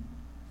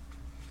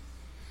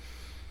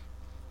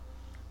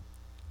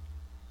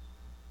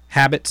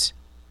 Habits,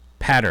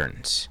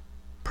 patterns,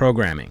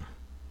 programming,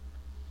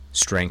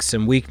 strengths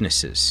and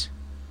weaknesses,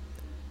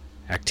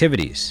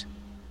 activities,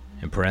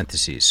 in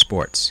parentheses,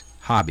 sports,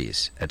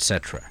 hobbies,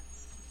 etc.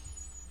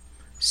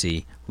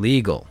 See,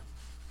 legal,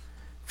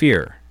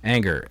 fear,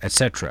 anger,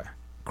 etc.,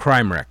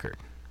 crime record,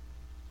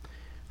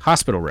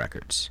 hospital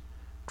records,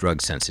 drug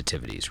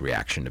sensitivities,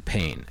 reaction to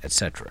pain,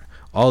 etc.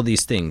 All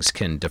these things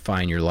can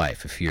define your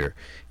life. If you're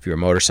a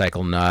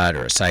motorcycle nut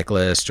or a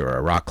cyclist or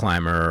a rock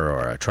climber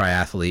or a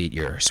triathlete,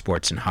 your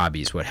sports and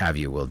hobbies, what have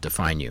you, will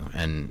define you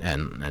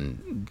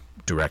and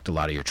direct a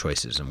lot of your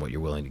choices and what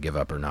you're willing to give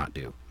up or not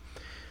do.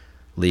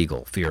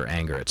 Legal, fear,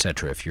 anger,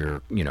 etc. If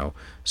you're,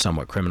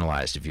 somewhat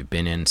criminalized, if you've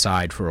been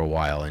inside for a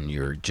while and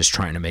you're just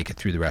trying to make it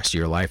through the rest of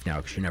your life now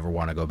because you never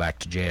want to go back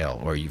to jail,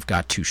 or you've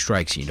got 2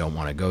 strikes and you don't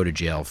want to go to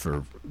jail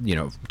for,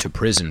 to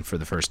prison for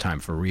the first time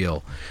for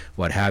real,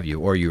 what have you,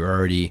 or you're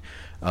already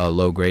a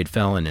low-grade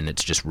felon and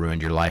it's just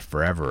ruined your life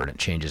forever and it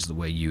changes the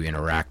way you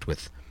interact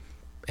with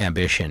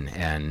ambition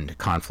and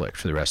conflict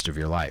for the rest of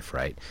your life,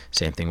 right?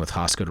 Same thing with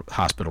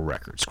hospital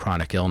records,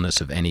 chronic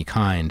illness of any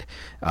kind,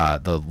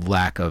 the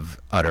lack of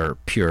utter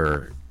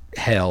pure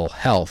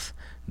health,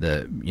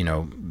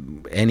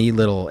 any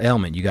little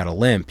ailment, you got a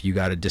limp, you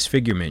got a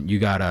disfigurement, you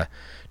got a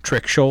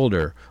trick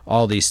shoulder,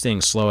 all these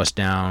things slow us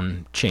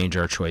down, change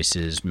our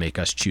choices, make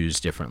us choose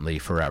differently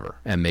forever,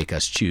 and make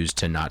us choose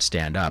to not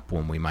stand up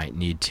when we might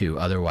need to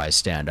otherwise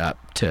stand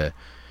up to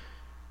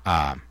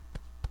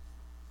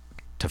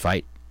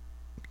fight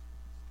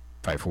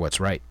for what's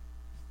right.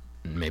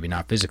 Maybe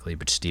not physically,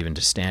 but just even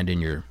to stand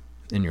in your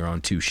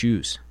own 2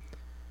 shoes.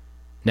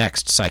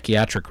 Next,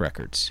 psychiatric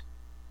records.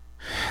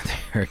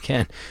 There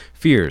again,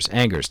 fears,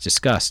 angers,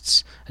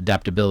 disgusts,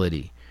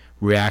 adaptability,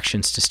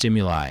 reactions to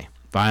stimuli,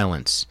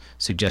 violence,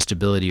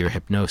 suggestibility or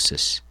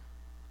hypnosis,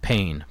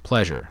 pain,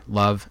 pleasure,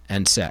 love,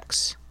 and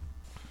sex.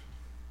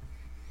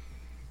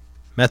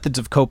 Methods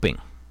of coping.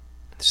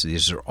 So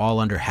these are all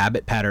under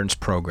habit patterns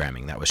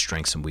programming. That was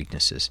strengths and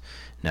weaknesses.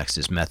 Next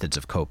is methods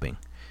of coping.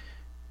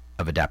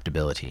 Of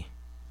adaptability,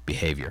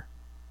 behavior.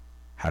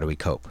 How do we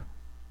cope?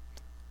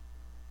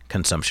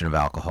 Consumption of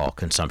alcohol,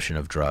 consumption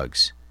of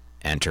drugs,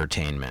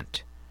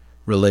 entertainment,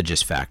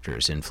 religious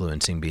factors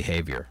influencing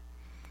behavior,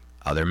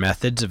 other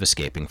methods of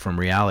escaping from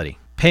reality.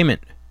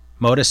 Payment,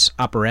 modus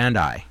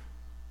operandi,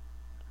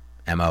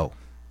 MO,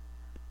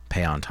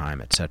 pay on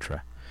time,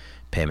 etc.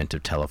 Payment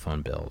of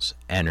telephone bills,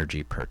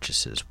 energy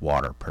purchases,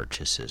 water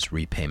purchases,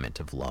 repayment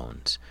of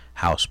loans,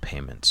 house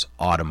payments,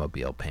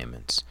 automobile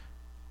payments,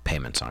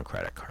 payments on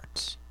credit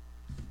cards.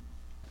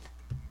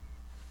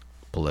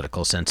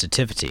 Political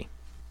sensitivity.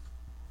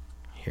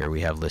 Here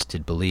we have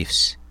listed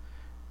beliefs,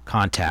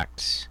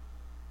 contacts,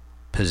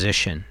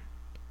 position,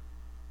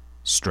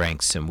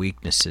 strengths and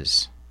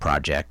weaknesses,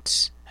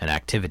 projects and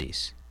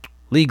activities.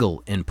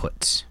 Legal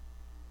inputs,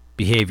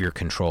 behavior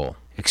control,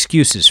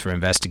 excuses for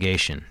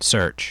investigation,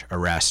 search,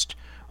 arrest,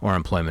 or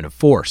employment of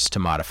force to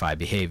modify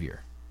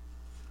behavior.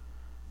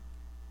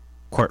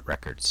 Court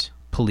records,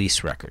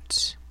 police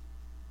records,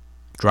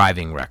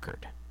 driving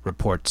record,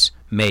 reports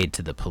made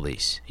to the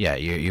police. Yeah,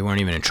 you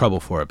weren't even in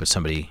trouble for it, but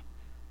somebody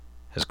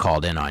has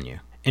called in on you.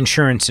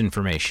 Insurance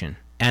information,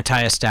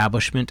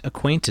 anti-establishment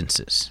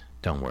acquaintances.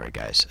 Don't worry,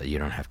 guys. You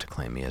don't have to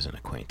claim me as an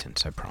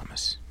acquaintance, I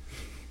promise.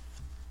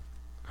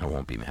 I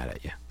won't be mad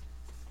at you.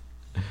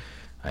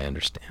 I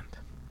understand.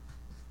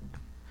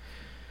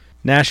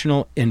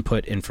 National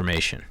input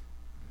information.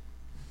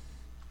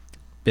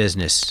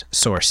 Business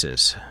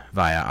sources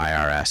via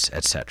IRS,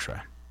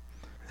 etc.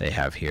 They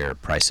have here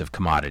price of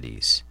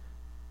commodities,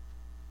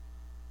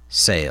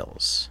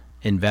 sales,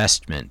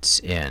 investments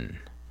in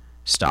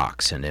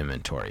stocks and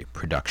inventory,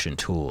 production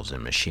tools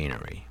and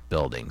machinery,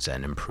 buildings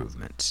and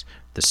improvements,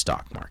 the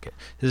stock market.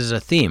 This is a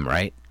theme,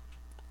 right?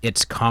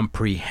 It's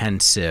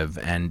comprehensive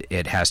and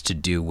it has to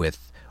do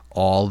with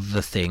all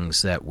the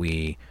things that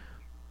we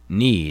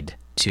need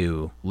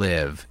to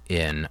live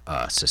in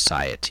a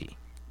society.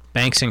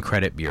 Banks and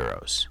credit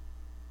bureaus,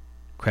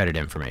 credit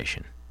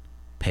information,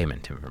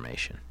 payment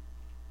information.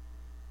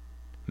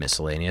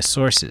 Miscellaneous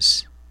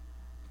sources,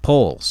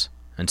 polls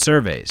and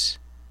surveys,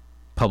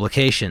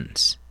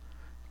 publications,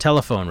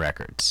 telephone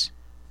records,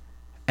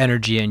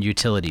 energy and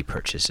utility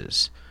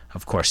purchases.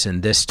 Of course,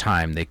 in this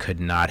time, they could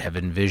not have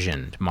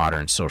envisioned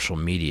modern social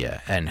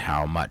media and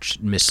how much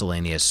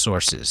miscellaneous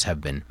sources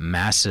have been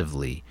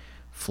massively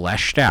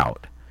fleshed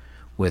out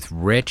with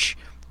rich,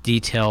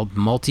 detailed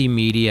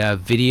multimedia,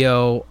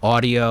 video,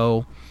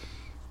 audio,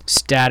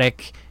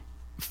 static,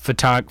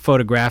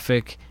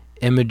 photographic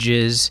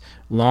images,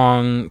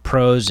 long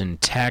prose and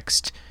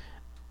text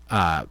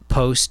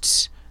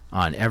posts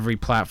on every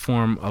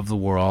platform of the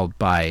world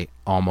by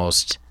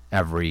almost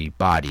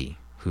everybody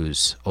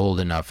who's old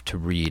enough to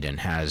read and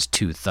has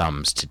 2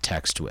 thumbs to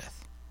text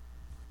with,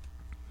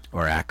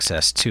 or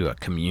access to a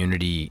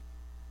community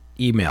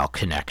email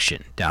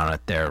connection down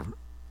at their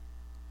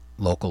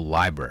local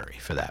library,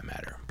 for that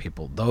matter.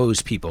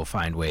 Those people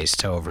find ways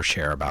to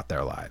overshare about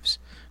their lives.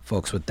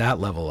 Folks with that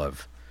level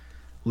of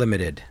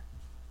limited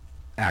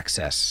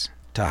access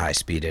to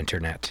high-speed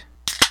internet.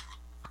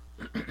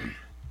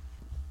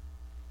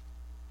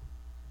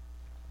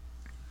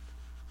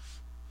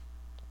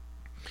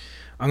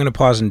 I'm going to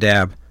pause and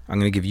dab. I'm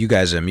going to give you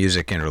guys a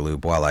music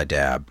interlude while I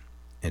dab.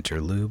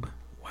 Interlude?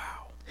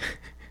 Wow.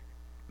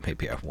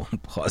 Maybe I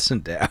won't pause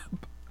and dab.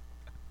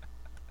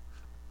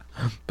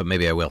 But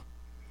maybe I will.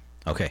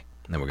 Okay,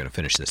 then we're going to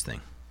finish this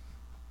thing.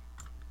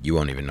 You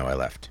won't even know I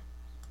left.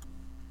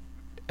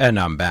 And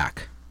I'm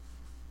back.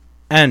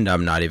 And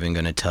I'm not even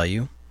going to tell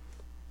you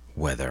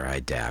whether I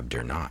dabbed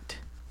or not.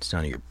 It's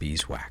none of your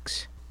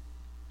beeswax.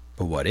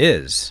 But what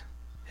is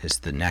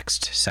the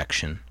next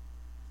section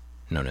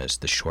known as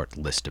the short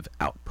list of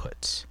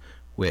outputs,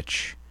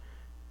 which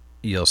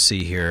you'll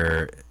see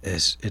here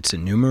is it's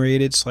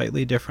enumerated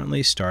slightly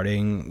differently,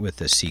 starting with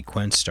the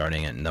sequence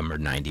starting at number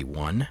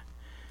 91.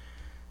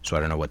 So I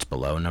don't know what's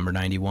below number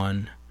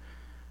 91,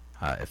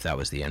 if that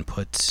was the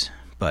inputs,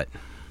 but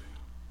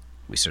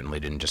we certainly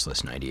didn't just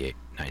list 98,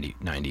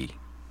 90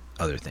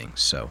 other things.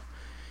 So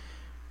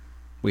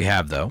we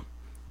have, though,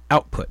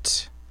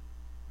 outputs.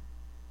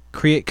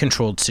 Create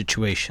controlled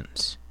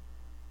situations.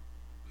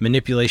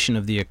 Manipulation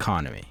of the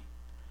economy.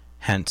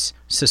 Hence,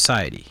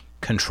 society.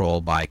 Control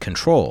by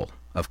control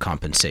of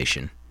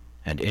compensation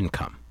and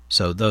income.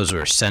 So those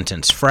are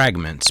sentence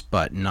fragments,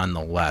 but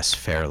nonetheless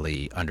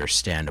fairly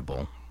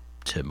understandable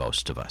to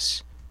most of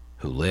us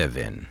who live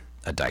in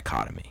a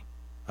dichotomy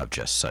of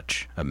just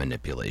such a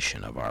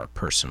manipulation of our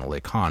personal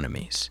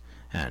economies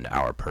and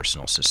our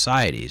personal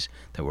societies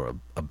that we're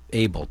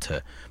able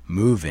to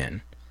move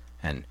in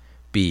and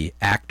be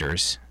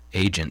actors,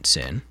 agents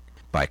in,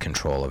 by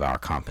control of our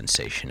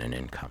compensation and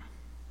income.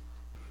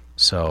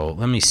 So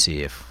let me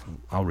see if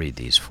I'll read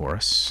these for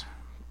us.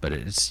 But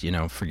it's,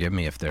 forgive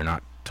me if they're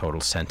not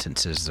total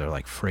sentences, they're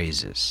like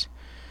phrases.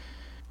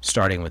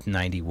 Starting with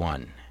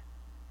 91,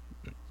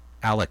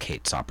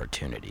 allocates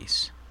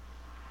opportunities.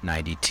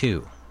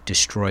 92,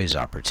 destroys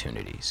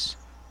opportunities.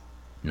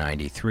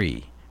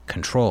 93,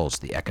 controls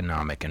the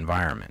economic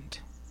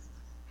environment.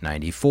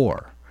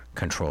 94,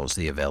 controls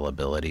the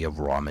availability of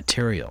raw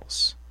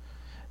materials.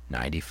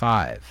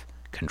 95,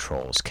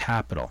 controls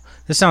capital.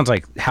 This sounds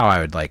like how I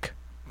would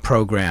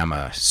program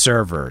a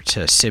server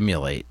to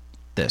simulate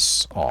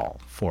this all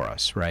for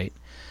us, right?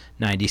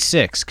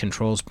 96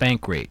 controls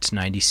bank rates.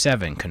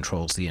 97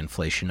 controls the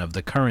inflation of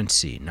the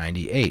currency.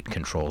 98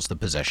 controls the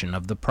possession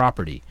of the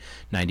property.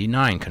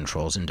 99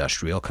 controls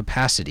industrial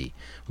capacity.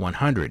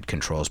 100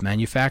 controls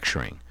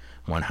manufacturing.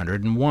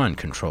 101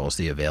 controls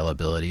the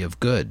availability of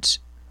goods,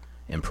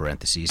 in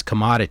parentheses,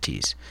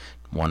 commodities.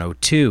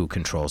 102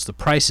 controls the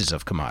prices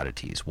of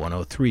commodities.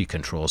 103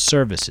 controls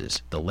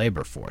services, the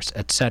labor force,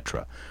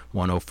 etc.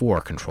 104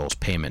 controls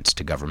payments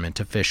to government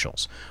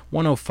officials.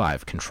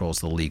 105 controls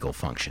the legal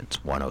functions.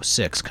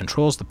 106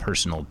 controls the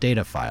personal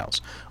data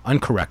files,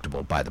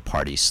 uncorrectable by the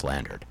parties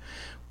slandered.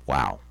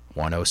 Wow.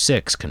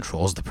 106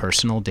 controls the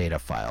personal data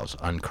files,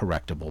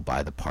 uncorrectable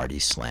by the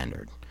parties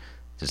slandered.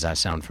 Does that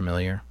sound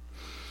familiar?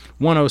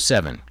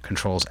 107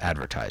 controls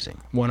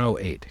advertising.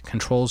 108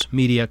 controls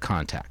media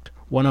contact.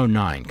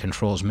 109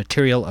 controls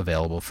material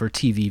available for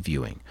TV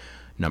viewing.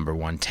 Number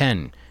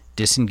 110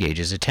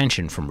 disengages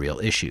attention from real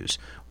issues.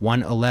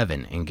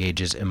 111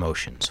 engages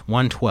emotions.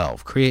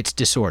 112 creates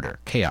disorder,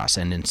 chaos,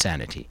 and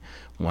insanity.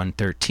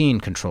 113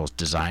 controls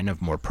design of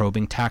more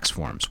probing tax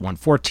forms.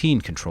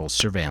 114 controls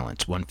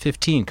surveillance.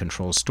 115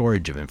 controls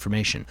storage of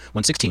information.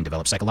 116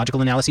 develops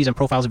psychological analyses and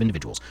profiles of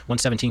individuals.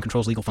 117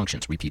 controls legal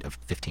functions, repeat of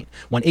 15.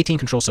 118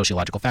 controls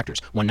sociological factors.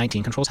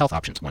 119 controls health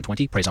options.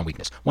 120 preys on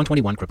weakness.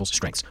 121 cripples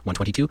strengths.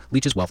 122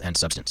 leeches wealth and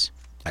substance.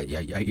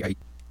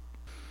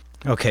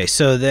 Okay,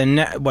 so then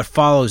what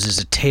follows is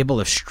a table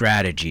of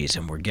strategies,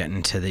 and we're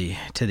getting to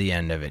the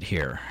end of it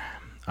here.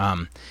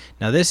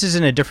 Now this is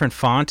in a different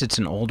font. It's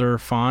an older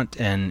font,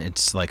 and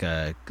it's like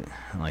it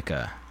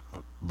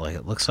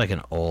looks like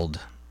an old,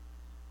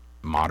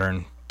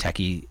 modern,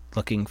 techie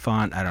looking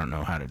font. I don't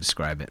know how to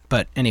describe it,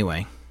 but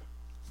anyway.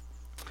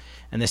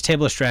 And this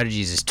table of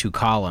strategies is 2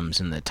 columns,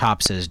 and the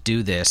top says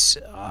do this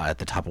at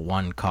the top of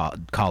one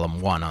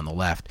column 1 on the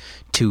left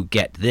to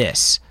get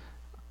this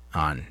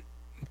on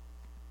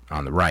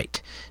the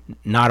right.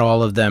 Not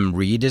all of them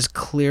read as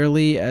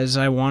clearly as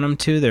I want them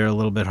to. They're a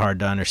little bit hard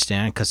to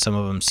understand because some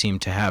of them seem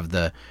to have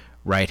the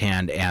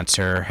right-hand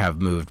answer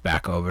have moved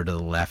back over to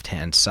the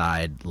left-hand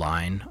side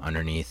line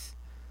underneath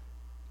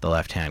the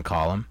left-hand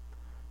column,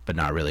 but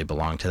not really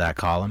belong to that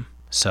column.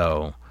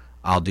 So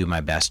I'll do my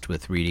best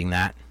with reading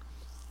that,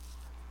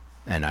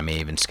 and I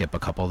may even skip a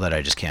couple that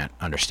I just can't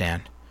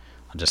understand.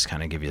 I'll just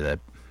kind of give you the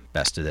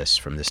best of this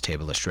from this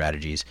table of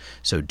strategies.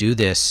 So do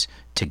this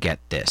to get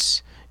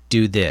this.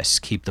 Do this,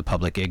 keep the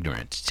public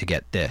ignorant, to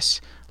get this,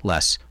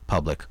 less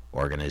public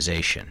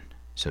organization.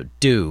 So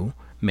do,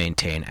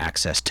 maintain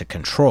access to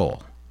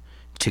control.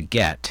 To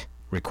get,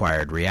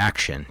 required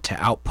reaction to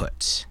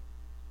outputs.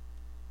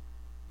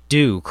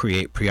 Do,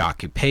 create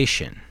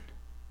preoccupation.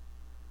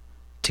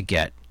 To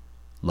get,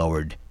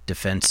 lowered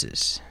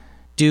defenses.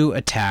 Do,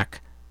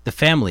 attack the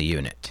family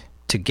unit.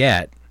 To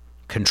get,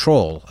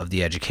 control of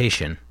the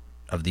education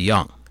of the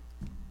young.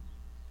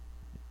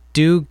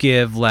 Do,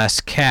 give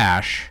less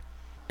cash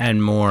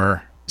and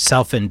more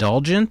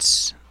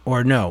self-indulgence,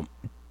 or no,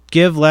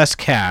 give less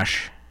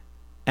cash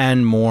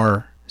and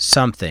more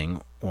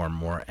something, or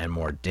more and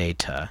more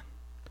data,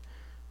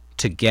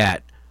 to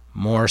get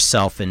more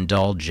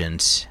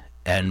self-indulgence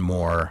and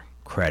more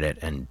credit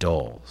and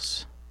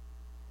doles.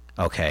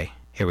 Okay,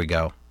 here we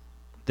go.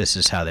 This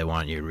is how they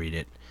want you to read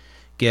it.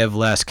 give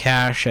less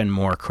cash and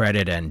more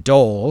credit and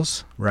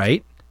doles,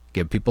 right?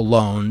 Give people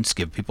loans,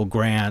 give people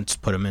grants,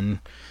 put them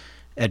in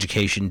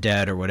education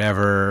debt or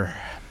whatever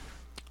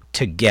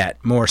to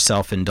get more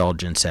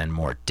self-indulgence and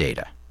more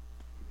data.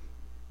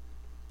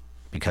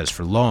 Because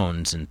for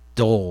loans and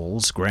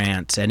doles,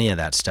 grants, any of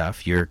that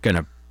stuff, you're going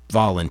to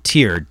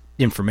volunteer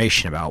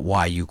information about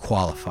why you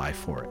qualify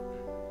for it,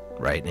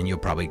 right? And you'll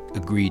probably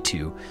agree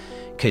to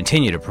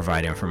continue to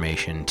provide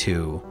information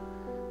to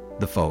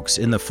the folks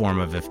in the form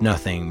of, if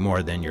nothing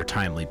more than your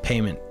timely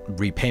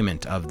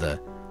repayment of the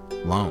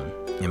loan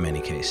in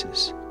many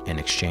cases, in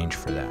exchange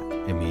for that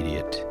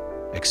immediate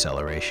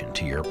acceleration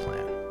to your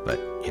plan. But,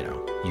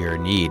 your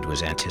need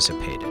was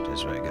anticipated,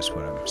 is I guess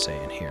what I'm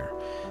saying here.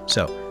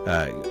 So,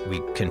 we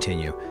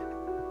continue.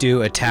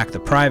 Do attack the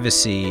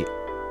privacy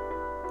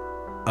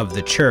of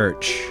the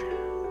church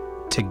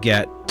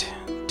to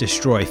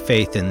destroy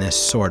faith in this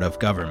sort of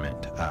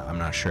government. I'm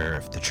not sure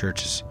if the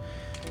church is...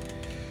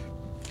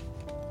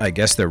 I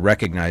guess they're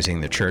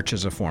recognizing the church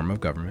as a form of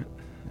government.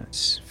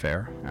 That's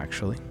fair,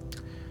 actually.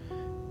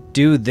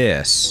 Do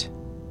this,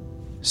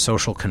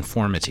 social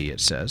conformity,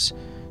 it says,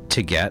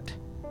 to get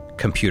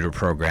computer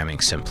programming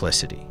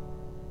simplicity.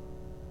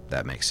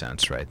 That makes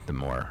sense, right? The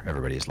more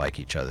everybody's like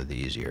each other, the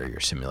easier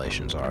your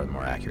simulations are, the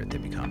more accurate they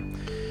become.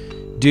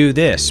 Do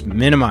this,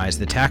 minimize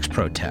the tax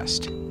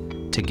protest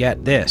to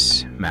get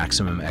this,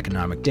 maximum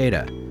economic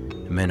data,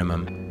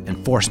 minimum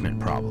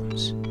enforcement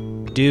problems.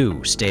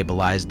 Do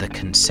stabilize the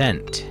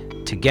consent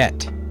to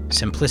get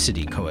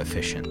simplicity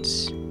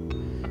coefficients.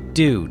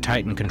 Do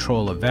tighten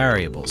control of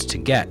variables to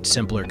get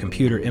simpler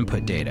computer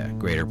input data,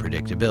 greater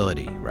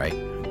predictability, right?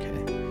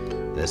 Okay.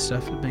 This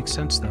stuff makes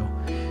sense though.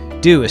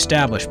 Do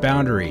establish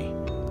boundary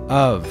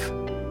of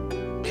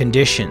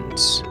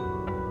conditions.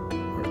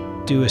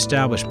 Do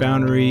establish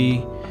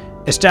boundary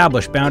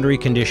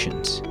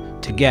conditions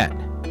to get.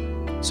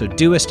 So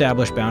do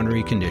establish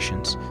boundary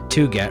conditions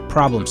to get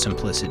problem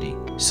simplicity,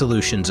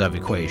 solutions of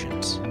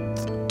equations.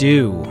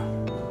 Do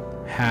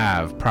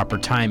have proper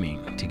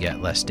timing to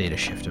get less data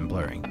shift and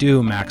blurring.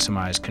 Do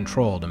maximize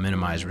control to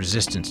minimize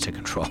resistance to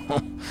control.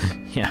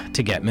 Yeah,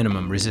 to get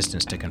minimum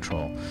resistance to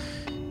control.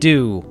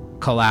 Do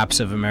collapse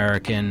of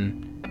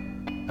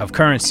American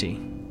currency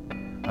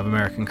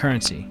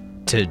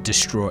to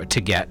destroy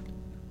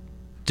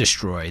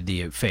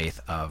the faith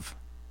of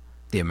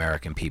the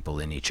American people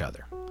in each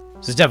other.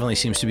 So this definitely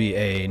seems to be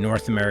a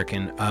North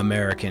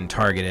American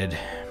targeted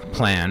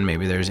plan.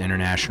 Maybe there's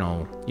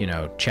international,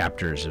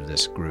 chapters of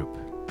this group.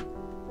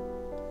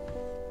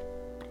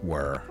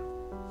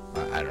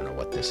 I don't know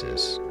what this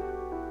is.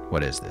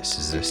 What is this?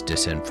 Is this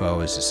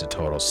disinfo? Is this a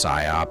total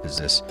psyop? Is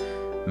this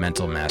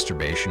mental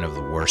masturbation of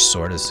the worst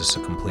sort? Is this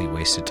a complete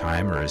waste of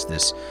time? Or is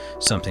this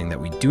something that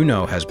we do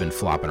know has been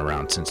flopping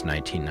around since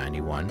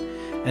 1991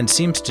 and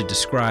seems to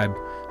describe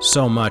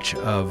so much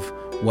of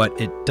what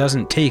it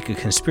doesn't take a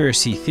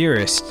conspiracy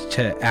theorist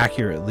to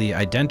accurately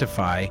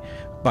identify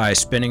by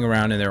spinning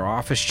around in their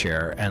office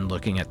chair and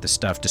looking at the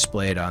stuff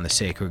displayed on the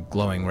sacred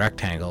glowing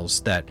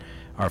rectangles that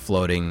are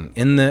floating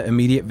in the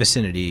immediate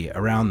vicinity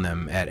around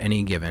them at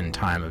any given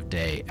time of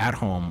day, at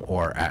home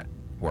or at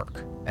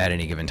work, at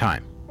any given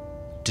time.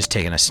 Just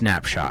taking a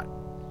snapshot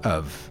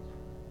of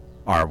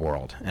our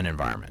world and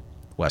environment.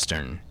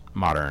 Western,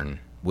 modern,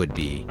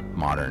 would-be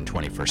modern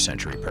 21st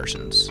century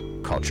person's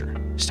culture,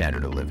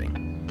 standard of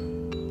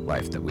living,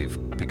 life that we've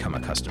become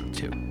accustomed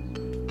to.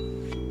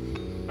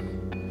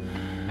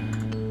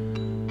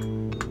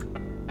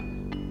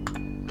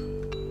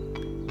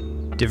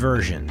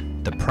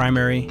 Diversion, the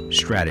primary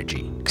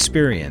strategy.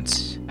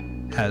 Experience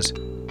has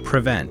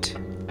prevent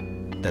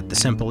that the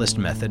simplest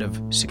method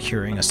of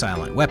securing a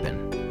silent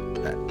weapon,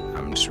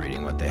 I'm just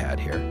reading what they had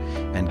here,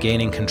 and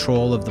gaining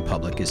control of the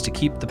public is to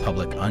keep the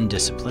public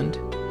undisciplined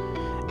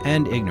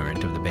and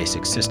ignorant of the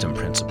basic system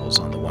principles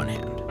on the one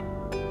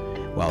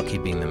hand, while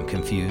keeping them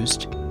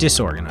confused,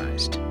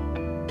 disorganized,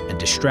 and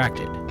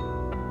distracted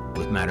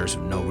with matters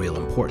of no real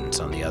importance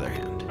on the other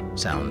hand.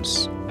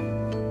 Sounds,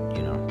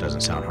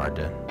 doesn't sound hard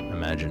to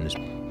imagine is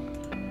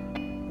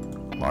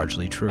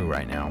largely true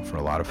right now for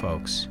a lot of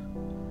folks.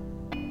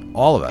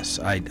 All of us.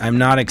 I'm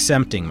not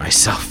exempting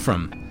myself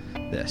from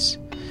this.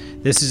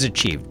 This is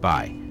achieved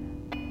by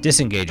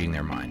disengaging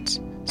their minds,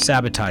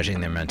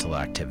 sabotaging their mental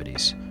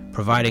activities,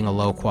 providing a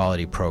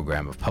low-quality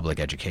program of public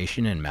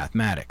education in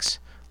mathematics,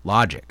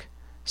 logic,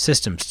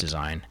 systems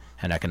design,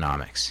 and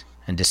economics,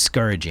 and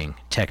discouraging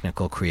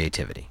technical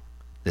creativity.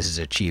 This is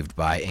achieved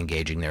by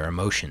engaging their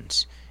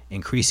emotions,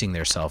 increasing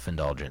their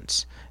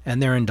self-indulgence,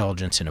 and their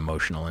indulgence in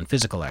emotional and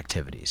physical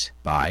activities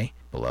by,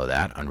 below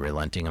that,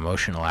 unrelenting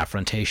emotional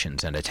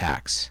affrontations and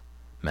attacks,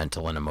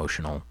 mental and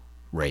emotional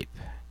rape,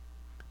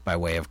 by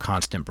way of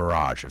constant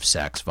barrage of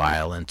sex,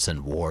 violence,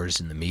 and wars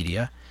in the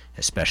media,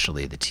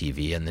 especially the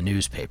TV and the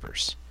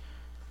newspapers,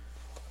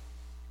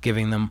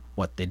 giving them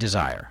what they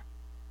desire,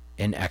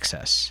 in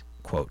excess,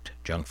 quote,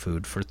 junk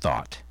food for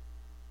thought,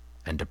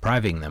 and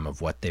depriving them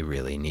of what they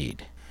really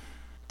need.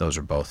 Those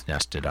are both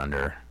nested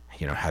under,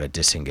 how to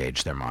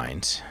disengage their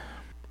minds.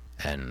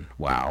 And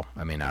wow,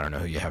 I don't know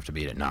who you have to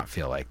be to not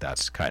feel like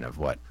that's kind of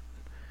what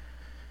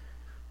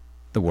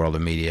the world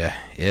of media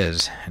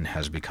is and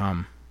has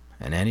become.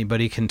 And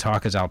anybody can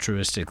talk as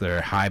altruistically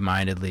or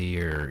high-mindedly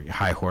or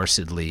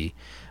high-horsedly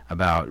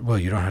about, well,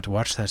 you don't have to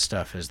watch that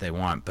stuff as they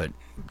want, but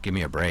give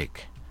me a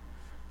break.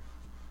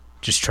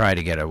 Just try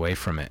to get away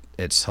from it.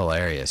 It's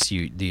hilarious.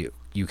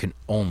 You can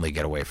only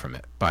get away from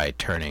it by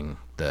turning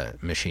the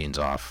machines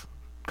off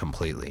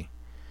completely.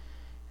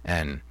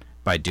 And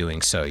by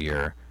doing so,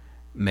 you're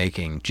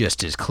making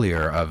just as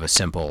clear of a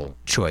simple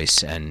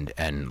choice and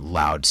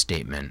loud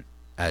statement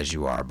as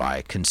you are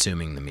by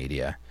consuming the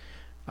media.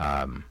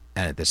 And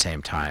at the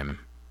same time,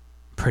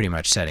 pretty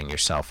much setting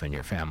yourself and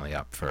your family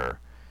up for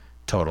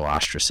total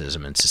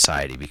ostracism in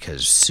society,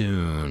 because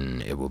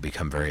soon it will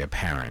become very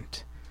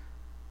apparent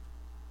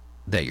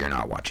that you're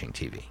not watching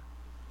TV,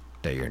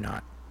 that you're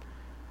not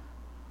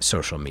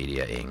social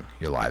media-ing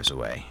your lives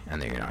away,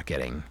 and that you're not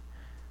getting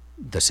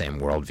the same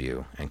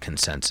worldview and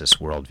consensus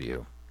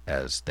worldview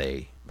as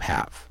they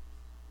have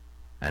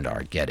and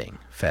are getting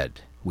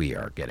fed. We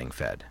are getting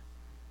fed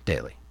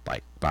daily,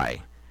 like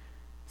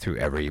through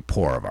every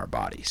pore of our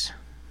bodies.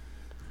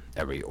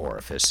 Every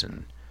orifice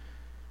and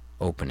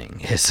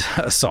opening is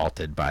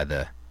assaulted by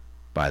the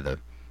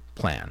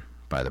plan,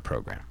 by the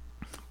program,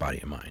 body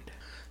and mind.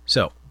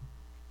 So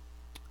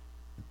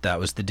that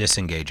was the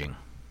disengaging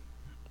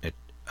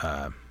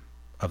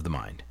of the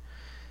mind.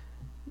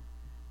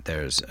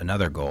 There's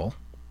another goal,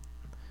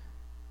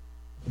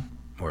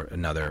 or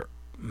another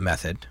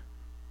method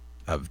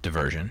of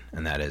diversion,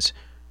 and that is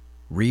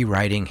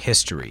rewriting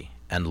history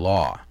and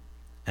law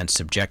and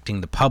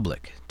subjecting the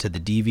public to the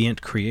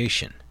deviant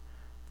creation,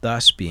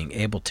 thus being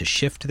able to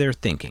shift their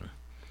thinking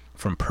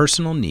from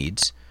personal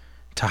needs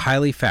to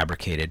highly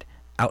fabricated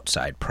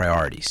outside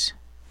priorities.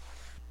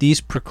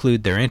 These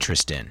preclude their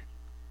interest in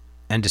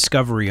and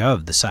discovery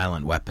of the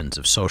silent weapons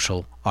of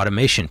social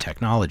automation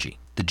technology.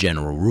 The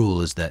general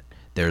rule is that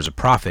there is a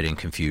profit in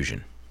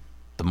confusion.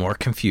 The more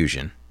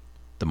confusion,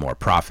 the more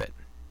profit.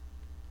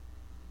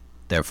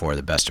 Therefore,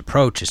 the best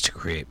approach is to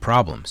create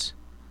problems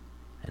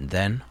and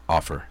then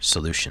offer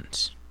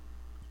solutions.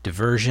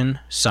 Diversion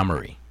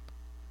summary.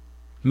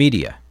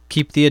 Media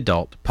keep the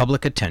adult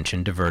public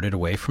attention diverted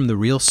away from the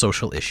real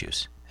social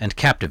issues and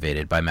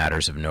captivated by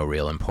matters of no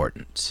real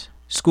importance.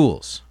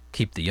 Schools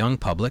keep the young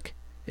public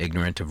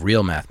ignorant of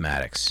real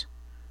mathematics,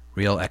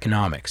 real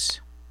economics,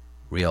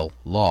 real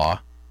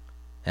law,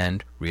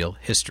 and real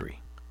history.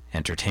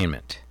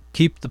 Entertainment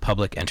keep the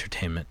public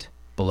entertainment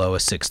below a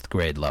 6th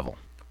grade level.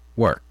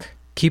 Work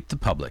keep the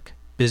public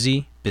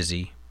busy,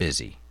 busy,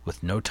 busy,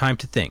 with no time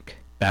to think,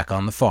 back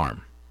on the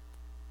farm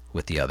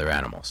with the other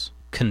animals.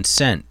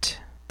 Consent,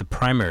 the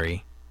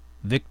primary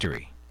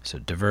victory. So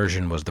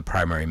diversion was the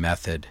primary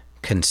method.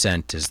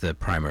 Consent is the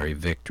primary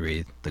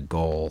victory, the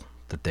goal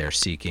that they're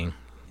seeking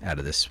out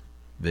of this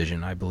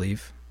vision, I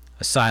believe.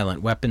 A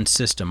silent weapons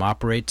system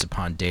operates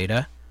upon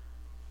data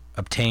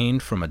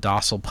obtained from a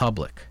docile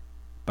public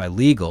by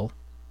legal,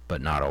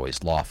 but not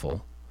always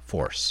lawful,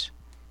 force.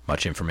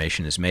 Much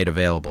information is made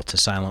available to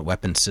silent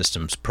weapons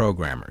systems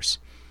programmers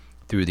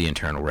through the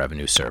Internal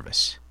Revenue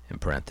Service. In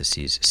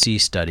parentheses, see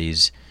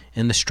studies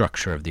in the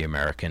structure of the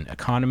American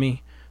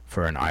economy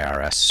for an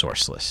IRS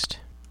source list.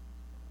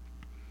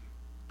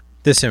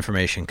 This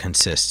information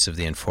consists of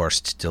the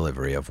enforced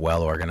delivery of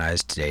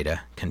well-organized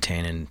data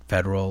contained in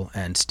federal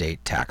and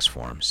state tax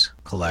forms,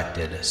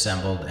 collected,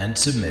 assembled, and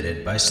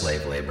submitted by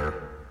slave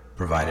labor,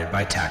 provided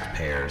by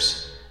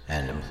taxpayers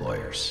and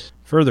employers.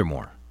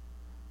 Furthermore,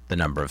 the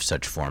number of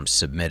such forms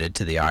submitted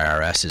to the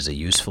IRS is a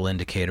useful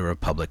indicator of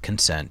public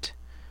consent,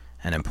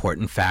 an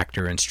important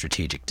factor in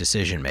strategic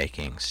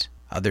decision-makings.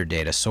 Other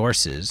data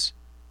sources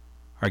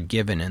are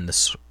given in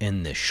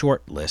the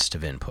short list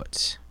of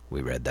inputs.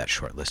 We read that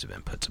short list of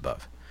inputs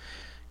above.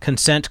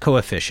 Consent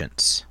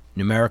coefficients,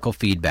 numerical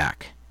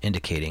feedback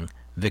indicating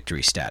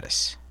victory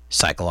status.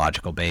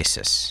 Psychological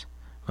basis,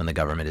 when the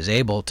government is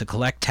able to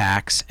collect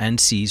tax and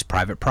seize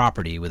private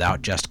property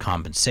without just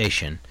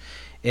compensation,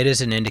 it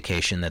is an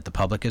indication that the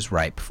public is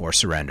ripe for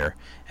surrender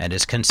and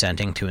is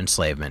consenting to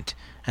enslavement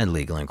and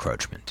legal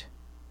encroachment.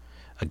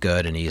 A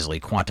good and easily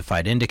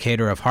quantified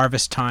indicator of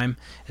harvest time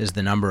is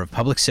the number of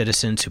public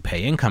citizens who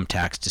pay income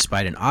tax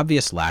despite an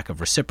obvious lack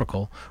of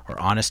reciprocal or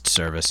honest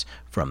service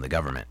from the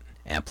government.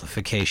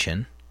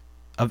 Amplification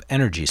of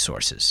energy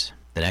sources.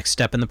 The next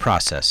step in the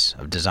process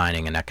of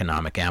designing an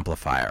economic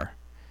amplifier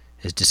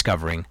is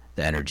discovering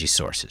the energy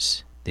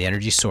sources. The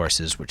energy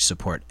sources which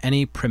support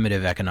any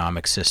primitive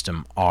economic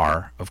system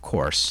are, of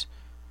course,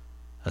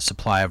 a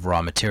supply of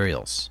raw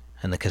materials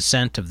and the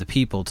consent of the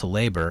people to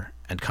labor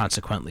and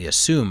consequently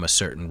assume a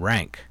certain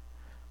rank,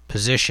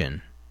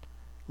 position,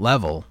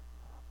 level,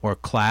 or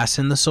class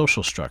in the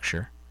social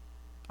structure,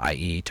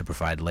 i.e., to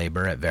provide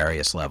labor at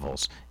various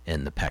levels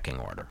in the pecking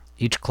order.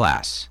 Each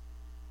class,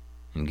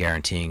 in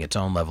guaranteeing its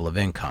own level of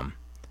income,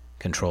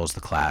 controls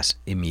the class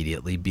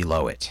immediately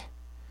below it,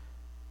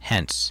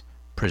 hence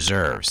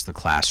preserves the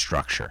class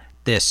structure.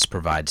 This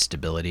provides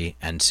stability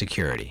and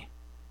security,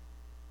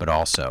 but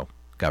also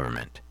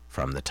government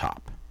from the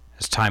top.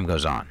 As time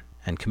goes on,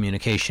 and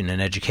communication and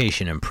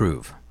education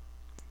improve,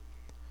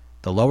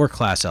 The lower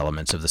class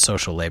elements of the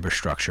social labor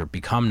structure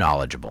become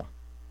knowledgeable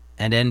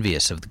and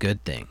envious of the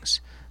good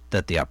things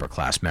that the upper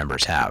class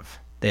members have.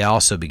 They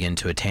also begin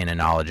to attain a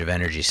knowledge of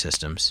energy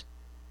systems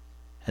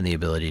and the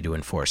ability to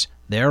enforce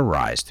their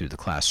rise through the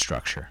class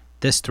structure.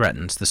 This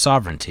threatens the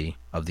sovereignty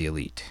of the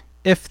elite.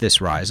 If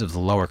this rise of the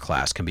lower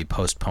class can be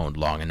postponed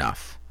long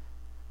enough,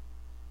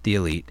 the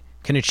elite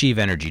can achieve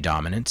energy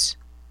dominance,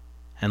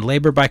 and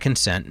labor by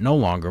consent no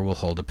longer will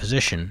hold a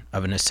position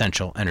of an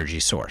essential energy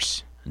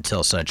source.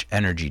 Until such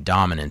energy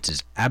dominance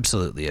is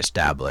absolutely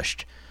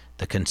established,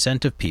 the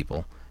consent of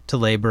people to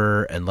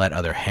labor and let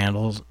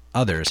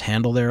others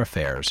handle their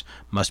affairs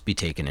must be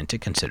taken into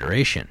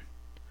consideration,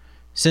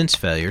 since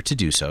failure to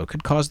do so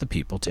could cause the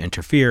people to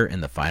interfere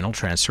in the final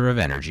transfer of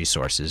energy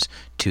sources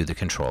to the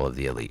control of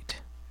the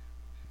elite.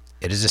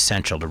 It is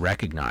essential to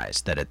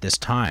recognize that at this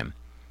time,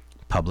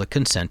 public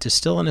consent is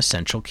still an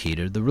essential key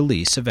to the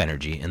release of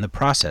energy in the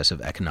process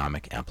of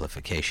economic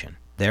amplification.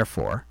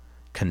 Therefore,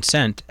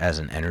 consent as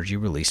an energy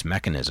release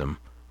mechanism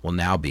will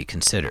now be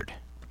considered.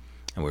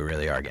 And we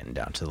really are getting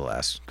down to the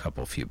last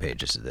few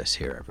pages of this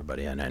here,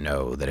 everybody. And I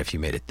know that if you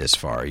made it this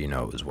far, you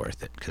know it was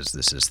worth it, because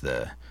this is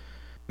the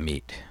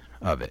meat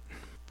of it.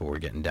 But we're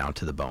getting down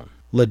to the bone.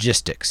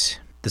 Logistics.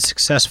 The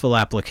successful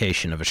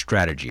application of a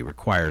strategy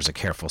requires a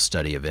careful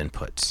study of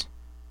inputs,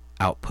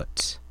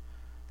 outputs,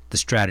 the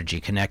strategy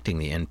connecting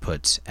the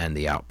inputs and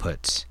the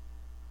outputs,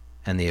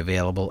 and the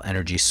available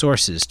energy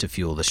sources to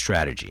fuel the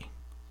strategy.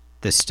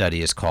 This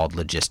study is called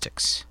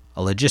logistics.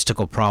 A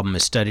logistical problem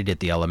is studied at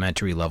the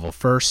elementary level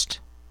first,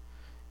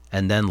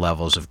 and then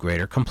levels of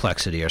greater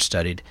complexity are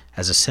studied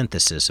as a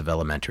synthesis of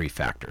elementary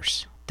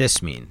factors.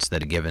 This means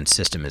that a given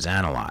system is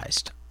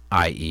analyzed,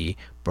 i.e.,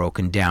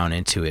 broken down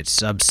into its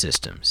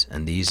subsystems,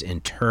 and these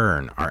in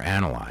turn are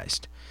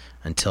analyzed,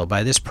 until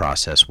by this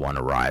process one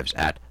arrives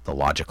at the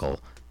logical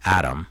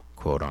atom,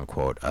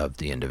 quote-unquote, of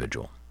the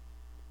individual,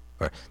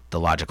 or the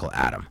logical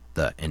atom,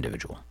 the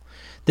individual.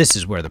 This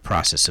is where the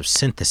process of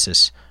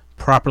synthesis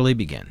properly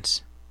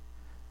begins,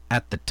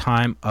 at the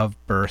time of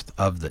birth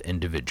of the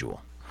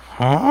individual.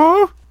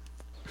 Huh?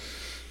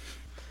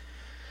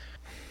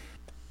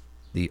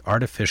 The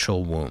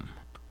artificial womb.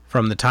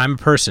 From the time a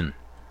person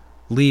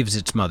leaves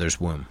its mother's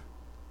womb,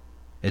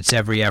 its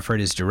every effort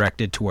is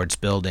directed towards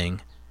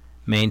building,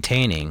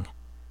 maintaining,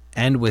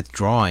 and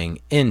withdrawing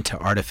into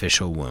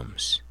artificial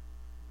wombs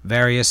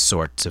various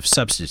sorts of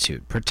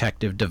substitute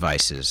protective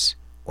devices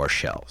or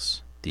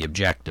shells. The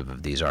objective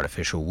of these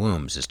artificial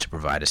wombs is to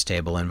provide a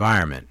stable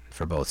environment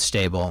for both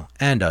stable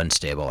and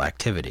unstable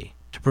activity,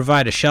 to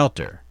provide a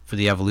shelter for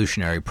the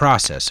evolutionary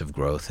process of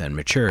growth and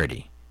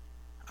maturity,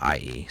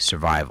 i.e.,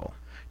 survival,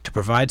 to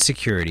provide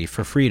security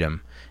for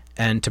freedom,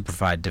 and to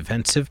provide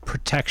defensive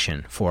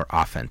protection for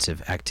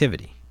offensive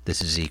activity.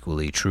 This is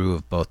equally true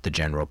of both the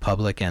general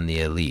public and the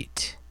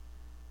elite.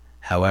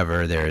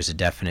 However, there is a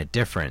definite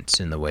difference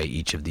in the way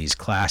each of these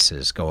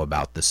classes go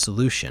about the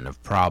solution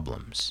of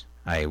problems.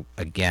 I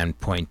again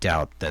point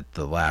out that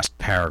the last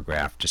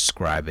paragraph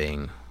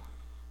describing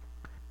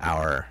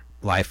our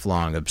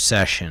lifelong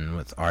obsession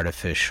with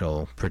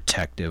artificial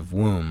protective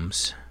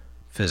wombs,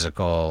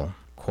 physical,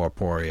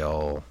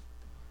 corporeal,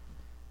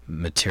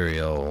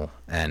 material,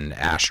 and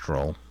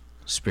astral,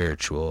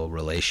 spiritual,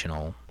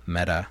 relational,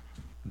 meta,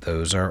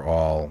 those are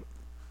all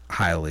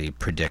highly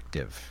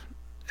predictive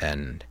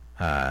and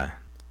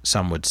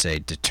some would say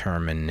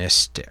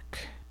deterministic.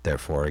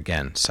 Therefore,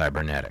 again,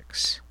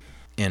 cybernetics.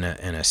 In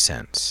a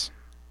sense.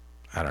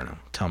 I don't know.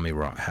 Tell me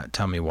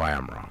why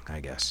I'm wrong, I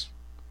guess.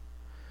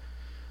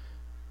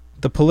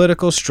 The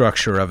political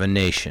structure of a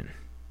nation.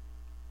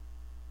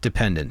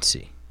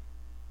 Dependency.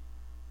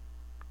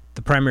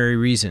 The primary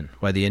reason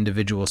why the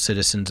individual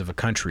citizens of a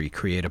country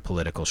create a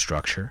political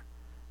structure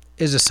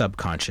is a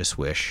subconscious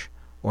wish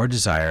or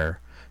desire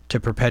to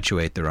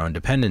perpetuate their own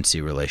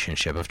dependency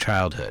relationship of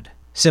childhood.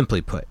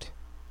 Simply put,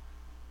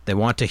 they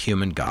want a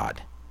human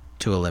god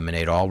to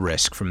eliminate all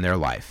risk from their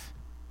life,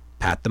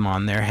 pat them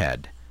on their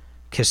head,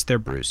 kiss their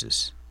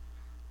bruises,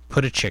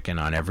 put a chicken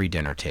on every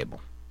dinner table,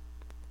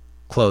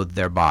 clothe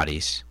their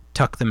bodies,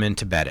 tuck them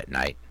into bed at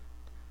night,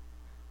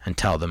 and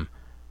tell them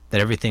that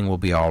everything will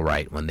be all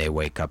right when they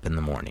wake up in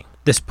the morning.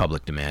 This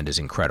public demand is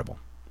incredible.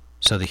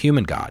 So the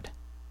human god,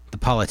 the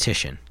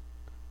politician,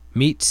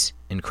 meets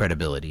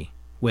incredibility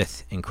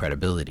with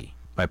incredibility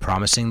by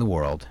promising the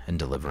world and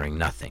delivering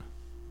nothing.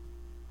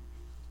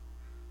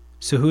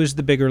 So who is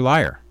the bigger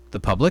liar, the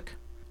public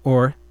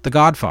or the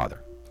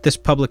Godfather? This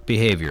public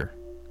behavior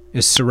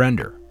is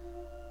surrender,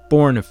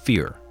 born of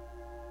fear,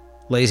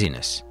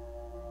 laziness,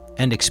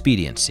 and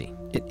expediency.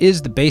 It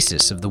is the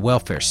basis of the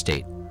welfare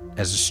state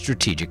as a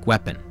strategic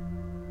weapon,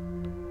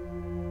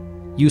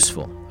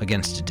 useful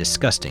against a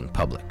disgusting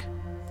public.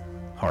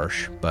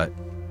 Harsh, but,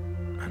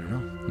 I don't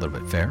know, a little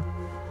bit fair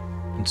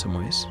in some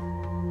ways.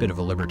 Bit of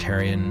a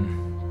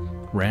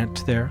libertarian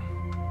rant there.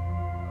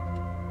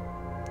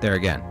 There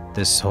again,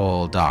 this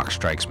whole doc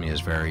strikes me as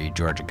very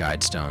Georgia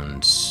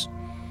Guidestone's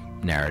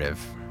narrative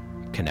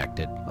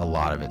connected. A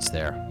lot of it's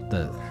there.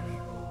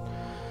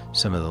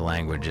 Some of the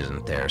language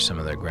isn't there. Some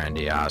of the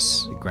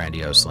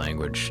grandiose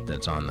language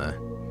that's on the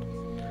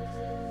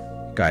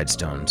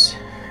guidestones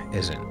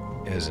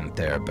isn't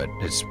there, but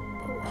it's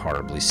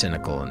horribly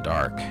cynical and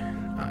dark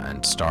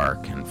and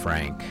stark and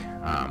frank.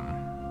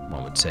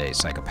 One would say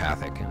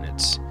psychopathic in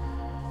its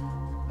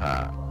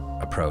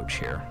approach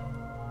here.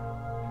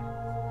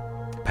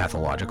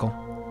 Pathological,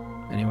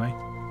 anyway.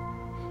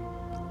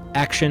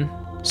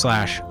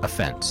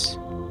 Action/offense.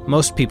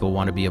 Most people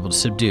want to be able to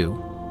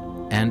subdue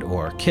and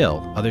or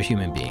kill other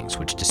human beings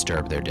which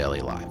disturb their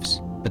daily lives.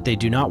 But they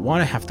do not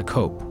want to have to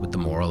cope with the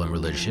moral and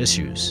religious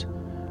issues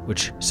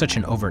which such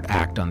an overt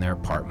act on their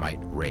part might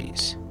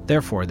raise.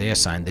 Therefore, they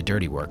assign the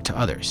dirty work to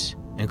others,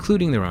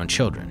 including their own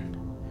children,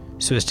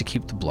 so as to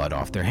keep the blood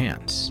off their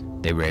hands.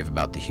 They rave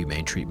about the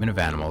humane treatment of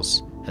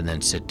animals and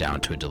then sit down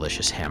to a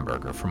delicious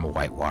hamburger from a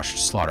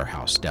whitewashed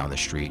slaughterhouse down the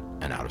street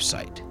and out of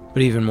sight.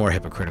 But even more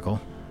hypocritical,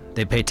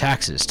 they pay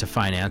taxes to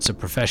finance a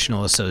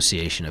professional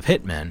association of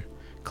hitmen,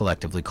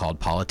 collectively called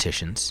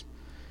politicians,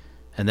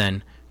 and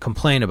then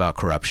complain about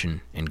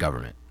corruption in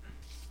government.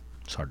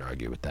 It's hard to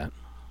argue with that.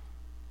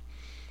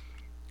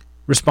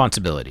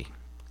 Responsibility.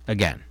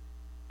 Again,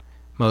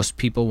 most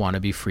people want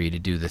to be free to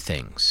do the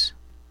things,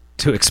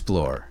 to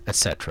explore,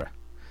 etc.,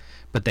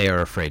 but they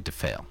are afraid to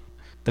fail.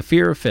 The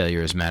fear of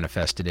failure is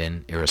manifested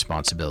in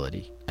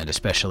irresponsibility, and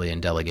especially in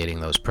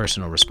delegating those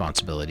personal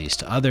responsibilities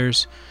to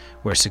others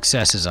where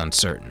success is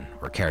uncertain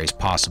or carries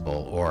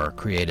possible or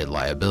created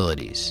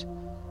liabilities.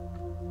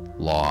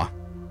 Law,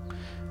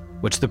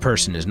 which the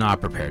person is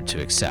not prepared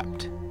to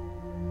accept.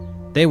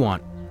 They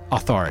want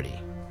authority,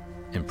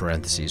 in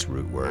parentheses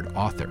root word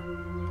author,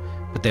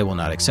 but they will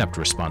not accept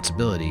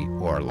responsibility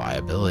or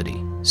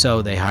liability,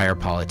 so they hire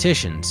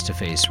politicians to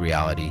face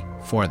reality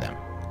for them.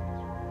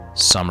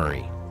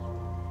 Summary.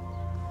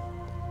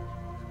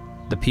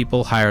 The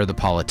people hire the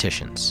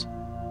politicians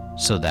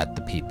so that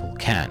the people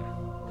can.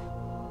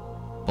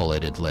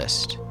 Bulleted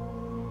list.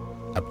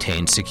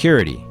 Obtain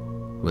security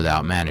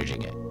without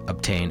managing it.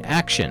 Obtain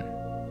action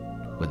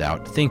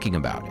without thinking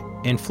about it.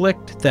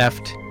 Inflict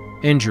theft,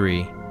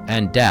 injury,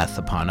 and death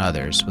upon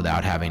others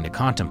without having to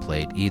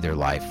contemplate either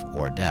life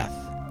or death.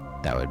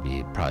 That would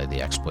be probably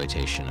the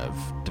exploitation of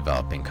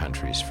developing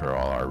countries for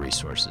all our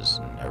resources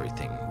and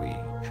everything we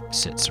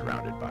sit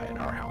surrounded by in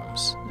our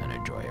homes and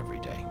enjoy every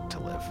day to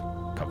live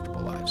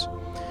comfortable lives.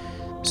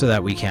 So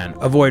that we can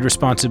avoid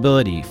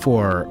responsibility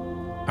for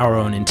our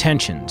own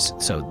intentions,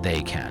 so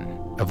they can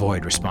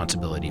avoid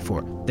responsibility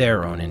for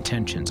their own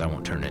intentions. I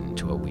won't turn it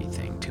into a we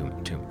thing too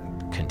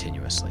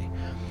continuously.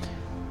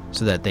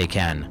 So that they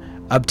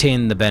can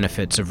obtain the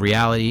benefits of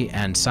reality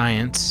and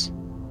science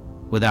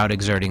without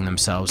exerting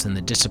themselves in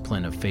the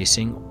discipline of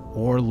facing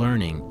or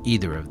learning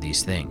either of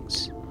these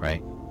things,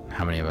 right?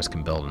 How many of us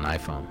can build an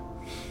iPhone?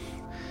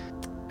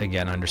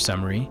 Again, under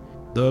summary,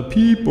 the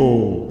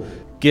people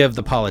give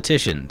the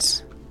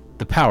politicians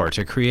the power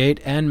to create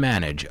and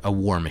manage a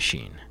war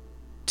machine.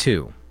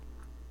 2.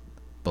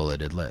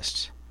 Bulleted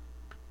list.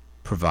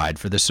 Provide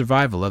for the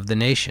survival of the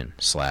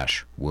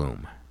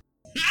nation/womb.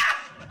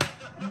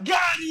 Got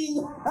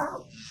him!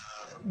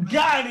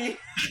 Got him!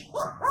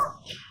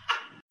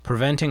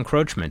 Prevent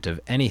encroachment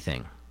of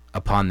anything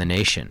upon the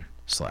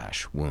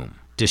nation/womb.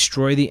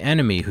 Destroy the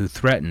enemy who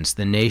threatens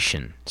the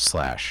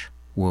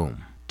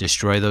nation/womb.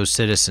 Destroy those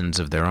citizens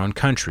of their own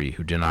country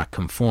who do not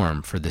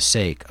conform for the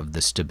sake of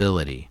the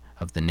stability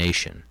of the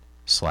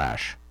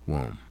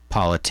nation/womb.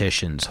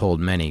 Politicians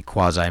hold many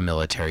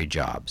quasi-military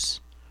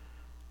jobs,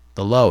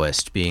 the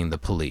lowest being the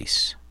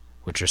police,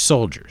 which are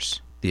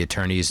soldiers, the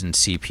attorneys and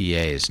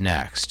CPAs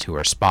next, who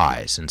are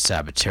spies and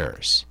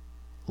saboteurs,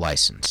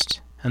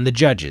 licensed, and the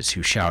judges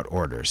who shout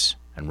orders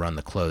and run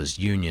the closed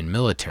union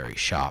military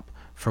shop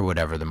for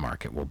whatever the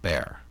market will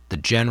bear. The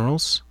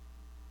generals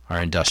are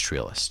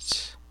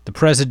industrialists. The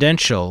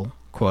presidential,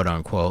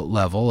 quote-unquote,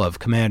 level of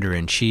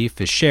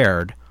commander-in-chief is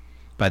shared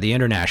by the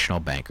international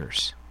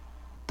bankers.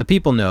 The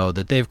people know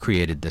that they've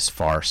created this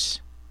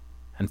farce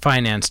and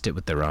financed it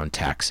with their own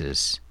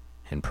taxes,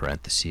 in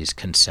parentheses,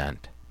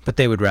 consent, but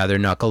they would rather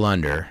knuckle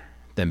under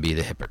than be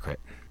the hypocrite.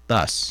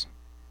 Thus,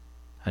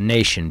 a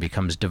nation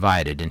becomes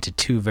divided into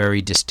two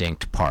very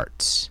distinct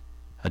parts.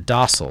 A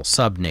docile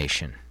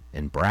sub-nation,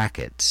 in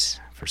brackets,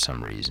 for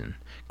some reason,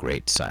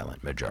 great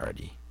silent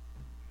majority,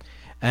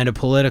 and a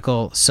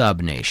political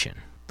sub-nation.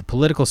 The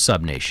political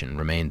sub-nation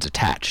remains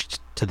attached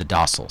to the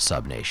docile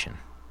sub-nation,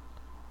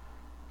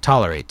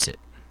 tolerates it,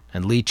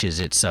 and leeches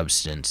its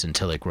substance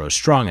until it grows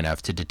strong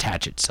enough to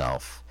detach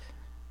itself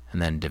and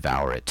then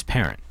devour its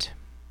parent.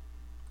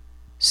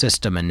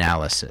 System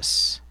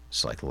analysis.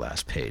 It's like the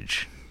last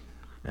page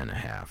and a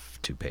half,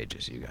 2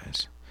 pages, you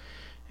guys.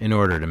 In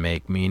order to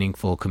make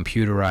meaningful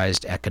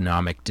computerized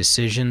economic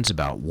decisions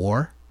about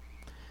war,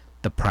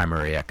 the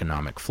primary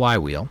economic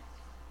flywheel,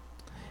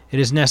 it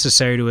is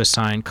necessary to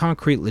assign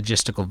concrete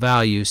logistical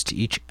values to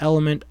each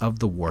element of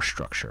the war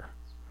structure,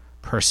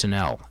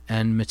 personnel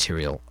and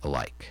material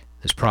alike.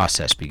 This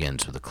process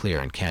begins with a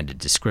clear and candid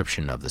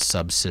description of the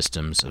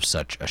subsystems of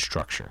such a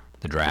structure.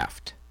 The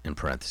draft, in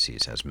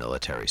parentheses, has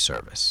military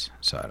service.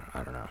 So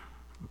I don't know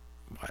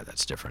why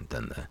that's different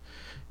than the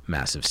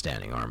massive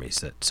standing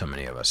armies that so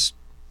many of us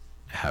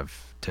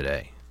have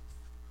today.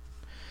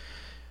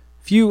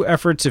 Few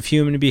efforts of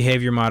human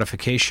behavior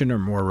modification are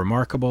more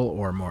remarkable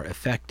or more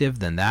effective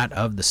than that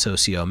of the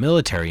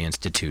socio-military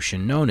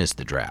institution known as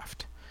the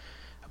draft.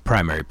 A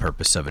primary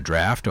purpose of a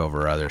draft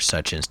over other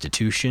such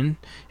institution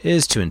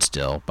is to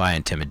instill, by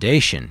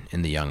intimidation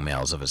in the young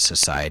males of a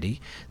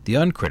society, the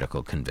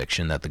uncritical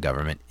conviction that the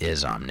government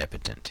is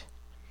omnipotent.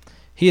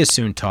 He is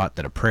soon taught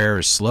that a prayer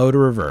is slow to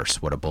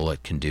reverse what a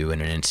bullet can do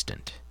in an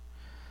instant.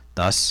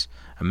 Thus,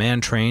 a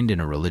man trained in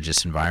a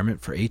religious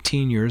environment for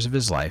 18 years of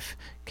his life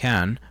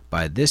can,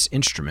 by this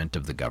instrument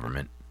of the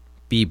government,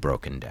 be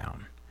broken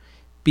down,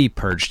 be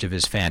purged of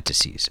his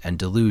fantasies and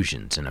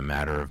delusions in a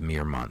matter of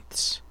mere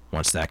months.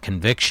 Once that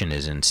conviction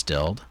is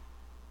instilled,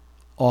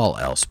 all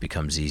else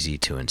becomes easy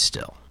to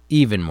instill.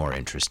 Even more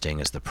interesting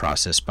is the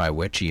process by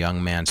which a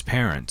young man's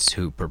parents,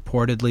 who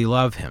purportedly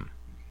love him,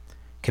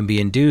 can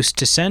be induced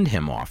to send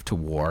him off to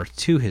war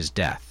to his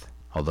death.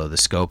 Although the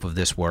scope of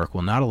this work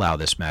will not allow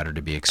this matter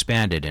to be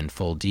expanded in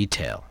full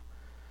detail,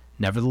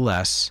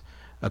 nevertheless,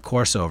 a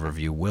coarse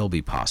overview will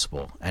be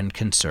possible and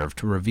can serve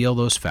to reveal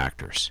those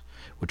factors,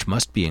 which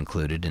must be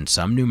included in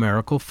some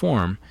numerical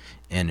form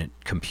in a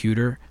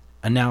computer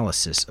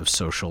analysis of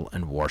social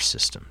and war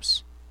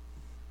systems.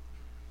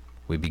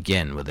 We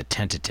begin with a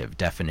tentative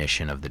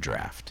definition of the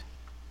draft.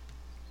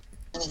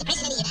 The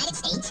President of the United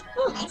States,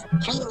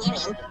 that's training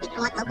therein,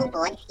 report local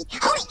board, holy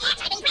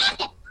cats, I've been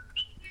drafted!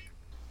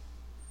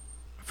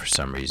 For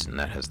some reason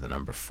that has the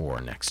number 4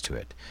 next to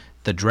it.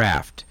 The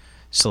draft,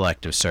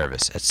 selective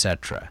service,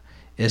 etc.,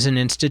 is an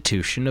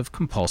institution of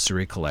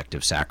compulsory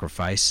collective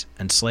sacrifice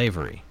and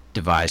slavery,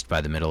 devised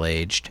by the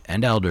middle-aged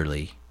and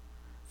elderly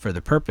for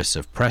the purpose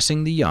of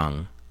pressing the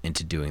young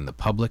into doing the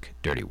public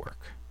dirty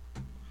work.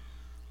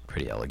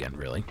 Pretty elegant,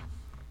 really.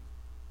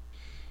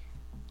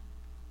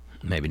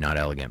 Maybe not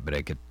elegant, but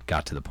it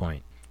got to the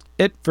point.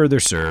 It further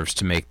serves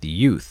to make the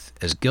youth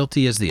as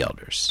guilty as the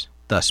elders,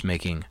 thus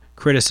making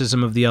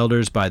criticism of the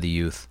elders by the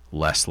youth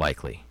less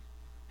likely.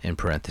 In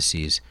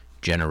parentheses,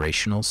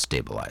 generational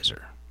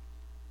stabilizer.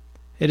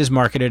 It is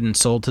marketed and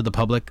sold to the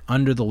public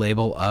under the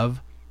label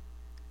of,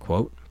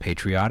 quote,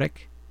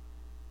 patriotic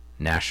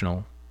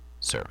national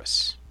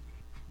service.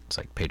 It's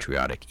like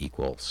patriotic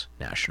equals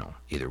national,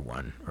 either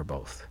one or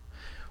both.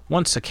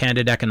 Once a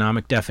candid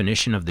economic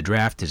definition of the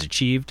draft is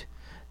achieved,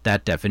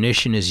 that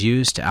definition is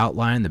used to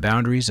outline the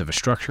boundaries of a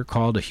structure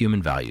called a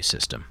human value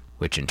system,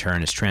 which in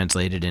turn is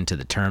translated into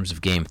the terms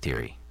of game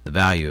theory. The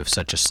value of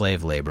such a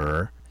slave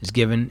laborer is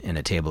given in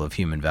a table of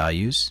human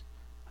values,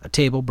 a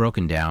table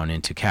broken down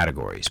into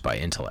categories by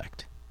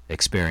intellect,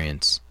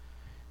 experience,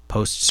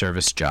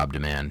 post-service job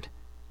demand,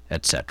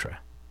 etc.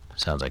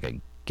 Sounds like a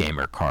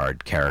gamer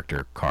card,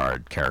 character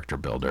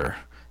builder,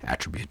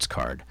 attributes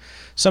card.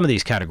 Some of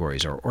these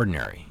categories are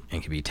ordinary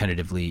and can be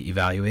tentatively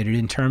evaluated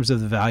in terms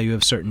of the value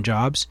of certain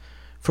jobs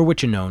for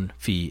which a known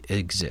fee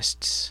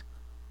exists.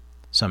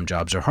 Some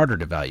jobs are harder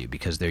to value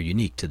because they're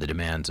unique to the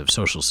demands of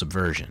social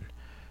subversion.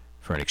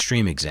 For an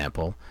extreme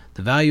example,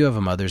 the value of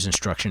a mother's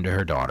instruction to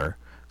her daughter,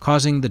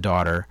 causing the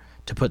daughter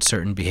to put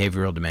certain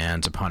behavioral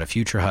demands upon a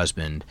future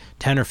husband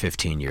 10 or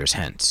 15 years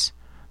hence.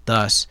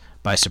 Thus,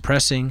 by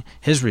suppressing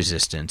his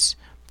resistance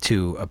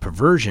to a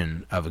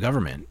perversion of a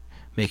government,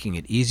 making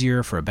it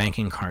easier for a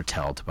banking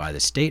cartel to buy the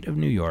state of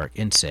New York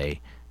in,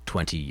 say,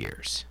 20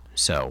 years.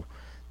 So,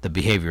 the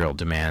behavioral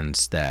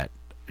demands that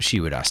she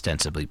would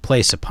ostensibly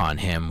place upon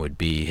him would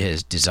be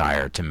his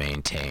desire to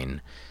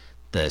maintain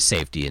the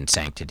safety and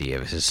sanctity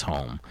of his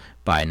home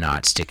by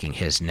not sticking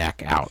his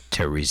neck out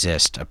to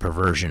resist a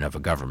perversion of a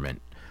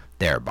government,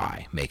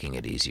 thereby making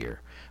it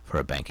easier for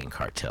a banking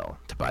cartel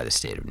to buy the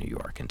state of New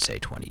York in, say,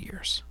 20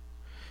 years.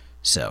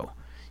 So,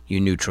 you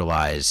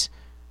neutralize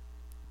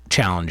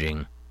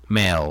challenging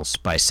males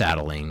by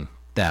saddling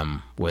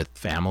them with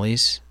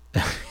families.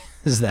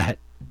 Is that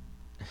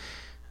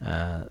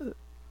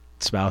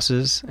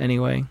spouses,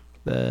 anyway,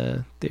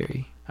 the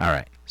theory? All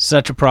right.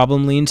 Such a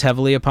problem leans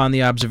heavily upon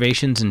the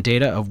observations and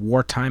data of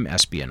wartime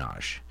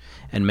espionage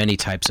and many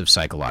types of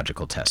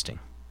psychological testing.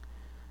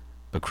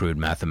 But crude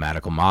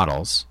mathematical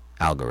models,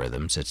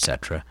 algorithms,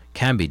 etc.,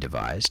 can be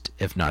devised,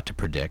 if not to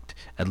predict,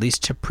 at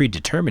least to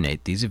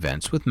predeterminate these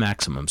events with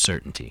maximum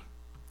certainty.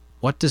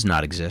 What does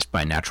not exist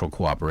by natural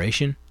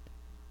cooperation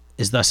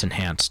is thus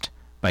enhanced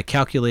by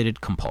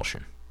calculated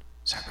compulsion.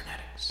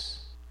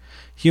 Cybernetics.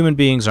 Human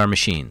beings are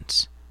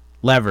machines,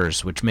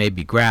 levers which may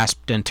be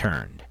grasped and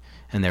turned,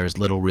 and there is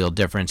little real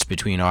difference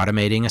between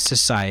automating a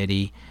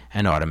society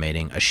and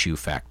automating a shoe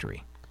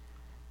factory.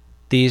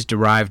 These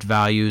derived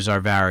values are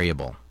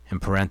variable. In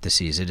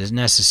parentheses, it is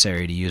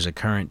necessary to use a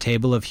current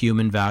table of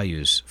human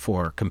values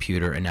for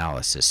computer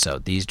analysis. So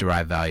these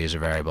derived values are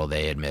variable.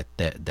 They admit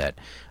that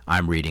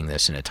I'm reading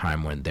this in a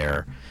time when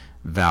their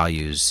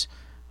values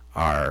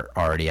are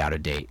already out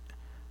of date.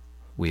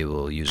 We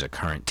will use a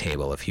current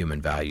table of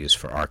human values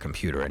for our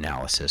computer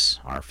analysis,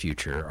 our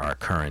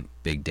current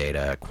big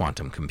data,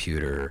 quantum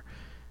computer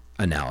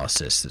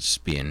analysis that's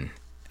being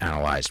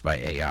analyzed by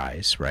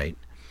AIs, right?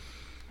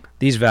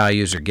 These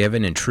values are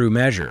given in true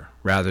measure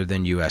rather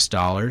than US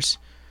dollars,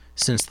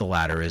 since the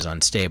latter is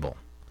unstable,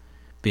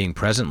 being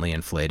presently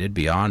inflated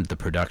beyond the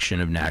production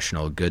of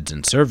national goods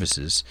and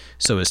services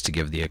so as to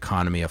give the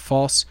economy a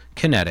false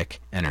kinetic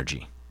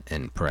energy,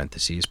 in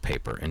parentheses,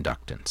 paper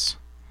inductance.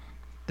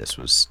 This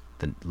was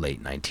the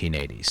late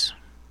 1980s.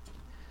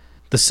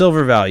 The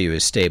silver value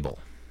is stable,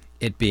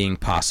 it being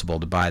possible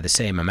to buy the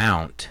same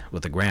amount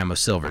with a gram of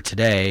silver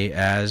today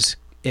as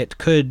it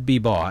could be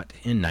bought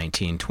in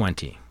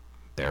 1920.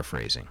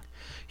 Paraphrasing.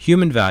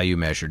 Human value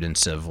measured in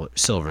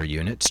silver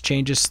units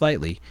changes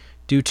slightly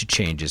due to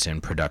changes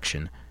in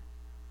production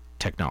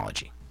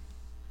technology.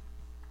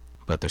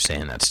 But they're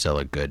saying that's still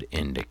a good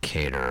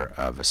indicator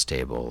of a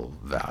stable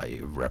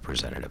value,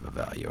 representative of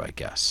value, I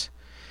guess.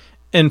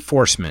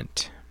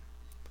 Enforcement.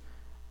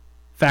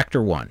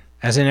 Factor 1.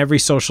 As in every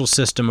social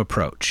system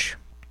approach,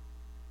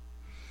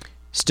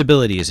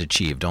 stability is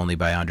achieved only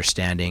by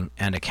understanding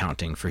and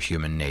accounting for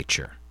human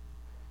nature,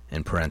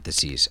 in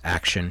parentheses,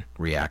 action,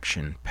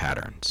 reaction,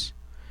 patterns.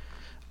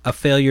 A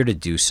failure to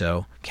do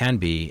so can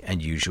be,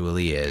 and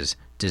usually is,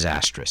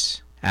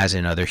 disastrous. As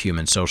in other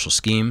human social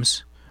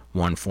schemes,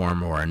 one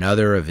form or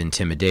another of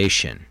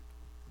intimidation,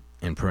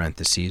 in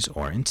parentheses,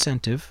 or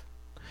incentive,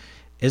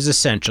 is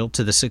essential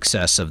to the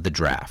success of the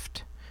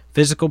draft.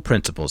 Physical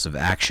principles of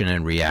action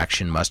and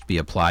reaction must be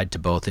applied to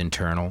both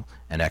internal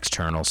and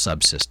external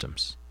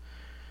subsystems.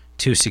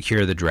 To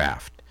secure the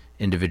draft,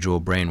 individual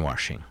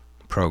brainwashing,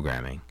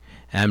 programming,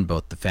 and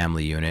both the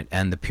family unit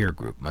and the peer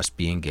group must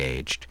be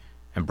engaged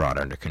and brought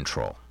under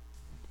control.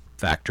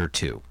 Factor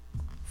 2.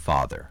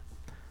 Father.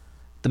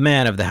 The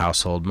man of the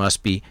household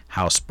must be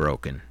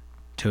housebroken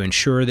to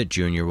ensure that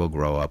Junior will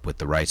grow up with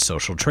the right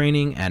social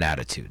training and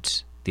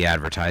attitudes. The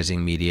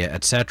advertising media,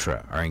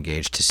 etc. are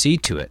engaged to see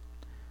to it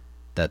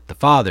that the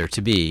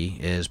father-to-be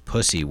is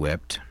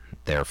pussy-whipped,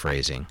 their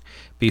phrasing,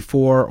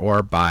 before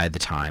or by the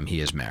time he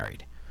is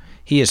married.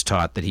 He is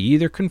taught that he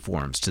either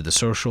conforms to the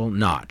social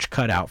notch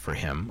cut out for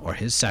him or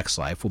his sex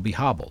life will be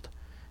hobbled,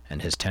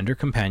 and his tender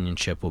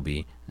companionship will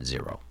be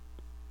zero.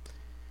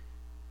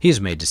 He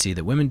is made to see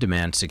that women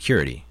demand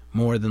security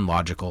more than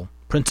logical,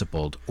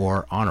 principled,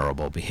 or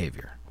honorable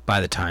behavior. By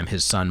the time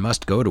his son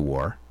must go to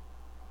war,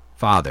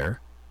 father,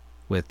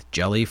 with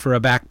jelly for a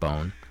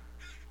backbone,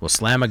 will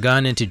slam a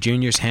gun into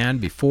Junior's hand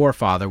before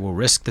father will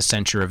risk the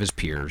censure of his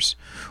peers,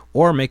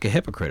 or make a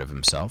hypocrite of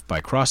himself by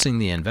crossing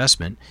the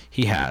investment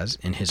he has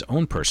in his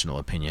own personal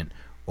opinion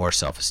or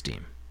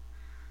self-esteem.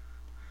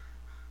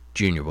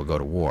 Junior will go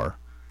to war,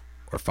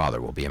 or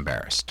father will be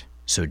embarrassed.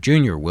 So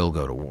Junior will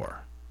go to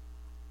war,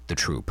 the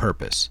true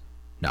purpose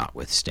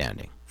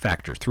notwithstanding.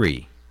 Factor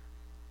 3.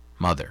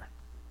 Mother.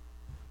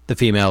 The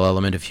female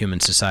element of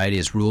human society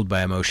is ruled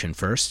by emotion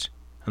first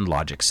and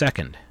logic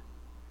second.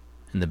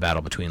 In the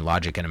battle between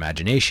logic and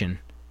imagination,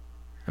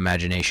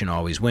 imagination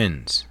always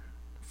wins.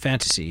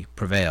 Fantasy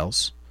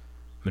prevails.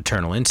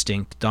 Maternal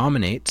instinct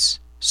dominates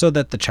so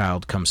that the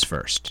child comes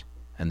first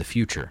and the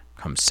future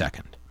comes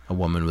second. A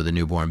woman with a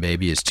newborn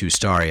baby is too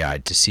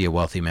starry-eyed to see a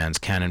wealthy man's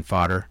cannon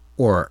fodder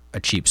or a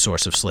cheap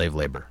source of slave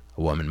labor.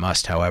 A woman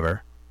must,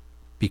 however,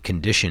 be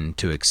conditioned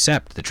to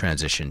accept the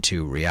transition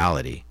to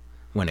reality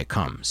when it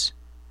comes,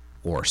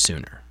 or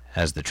sooner.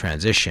 As the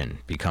transition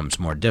becomes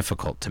more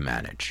difficult to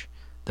manage,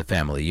 the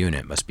family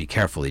unit must be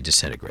carefully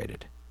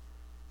disintegrated,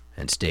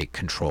 and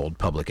state-controlled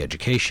public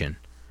education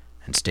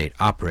and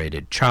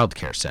state-operated child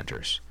care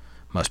centers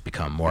must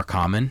become more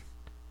common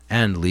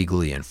and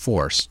legally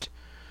enforced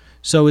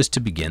so as to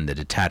begin the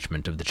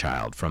detachment of the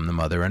child from the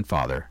mother and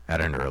father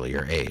at an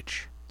earlier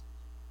age.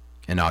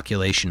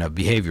 Inoculation of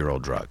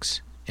behavioral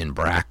drugs, in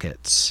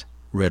brackets,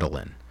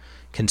 Ritalin,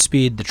 can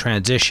speed the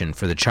transition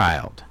for the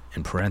child,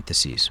 in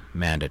parentheses,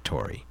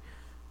 mandatory.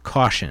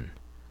 Caution.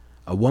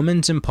 A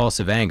woman's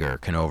impulsive anger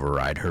can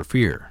override her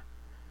fear.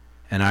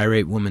 An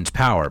irate woman's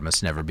power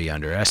must never be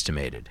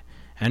underestimated,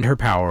 and her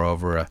power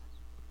over a,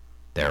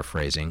 their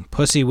phrasing,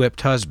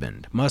 pussy-whipped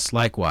husband must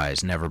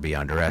likewise never be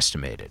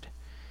underestimated.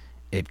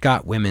 It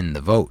got women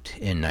the vote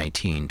in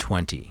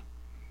 1920.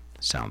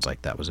 Sounds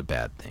like that was a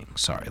bad thing.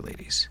 Sorry,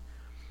 ladies.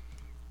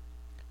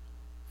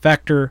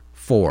 Factor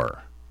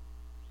 4.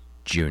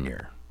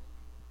 Junior.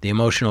 The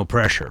emotional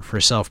pressure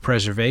for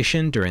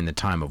self-preservation during the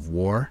time of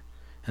war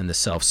and the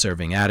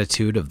self-serving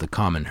attitude of the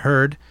common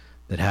herd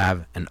that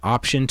have an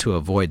option to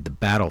avoid the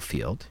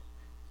battlefield,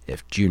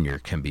 if Junior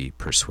can be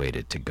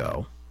persuaded to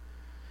go,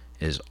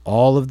 is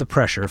all of the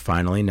pressure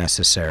finally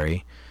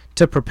necessary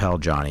to propel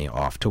Johnny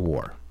off to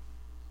war.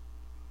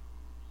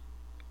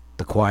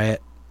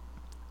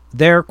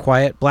 Their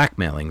quiet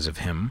blackmailings of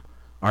him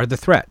are the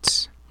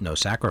threats: no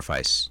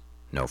sacrifice,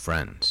 no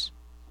friends,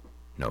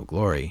 no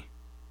glory,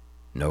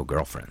 no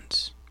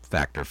girlfriends.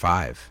 Factor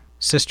 5.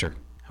 Sister.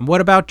 And what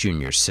about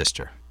Junior's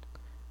sister?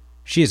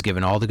 She is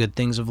given all the good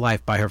things of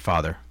life by her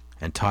father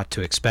and taught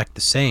to expect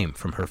the same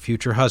from her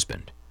future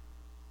husband,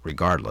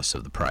 regardless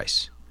of the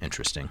price.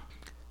 Interesting.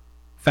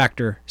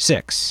 Factor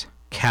 6.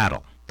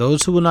 Cattle.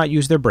 Those who will not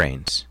use their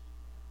brains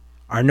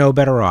are no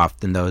better off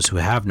than those who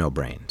have no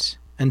brains.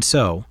 And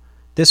so,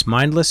 this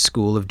mindless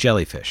school of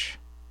jellyfish.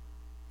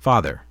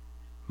 Father,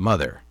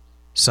 mother,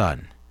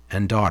 son,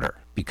 and daughter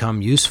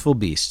become useful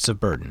beasts of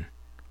burden,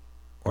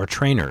 or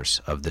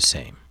trainers of the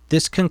same.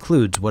 This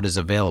concludes what is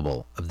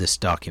available of this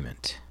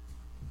document.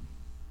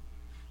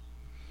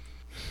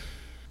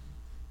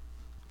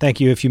 Thank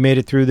you if you made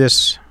it through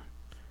this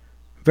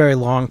very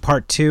long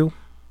part 2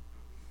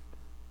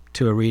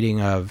 to a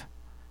reading of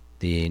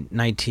the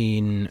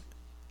 1990s,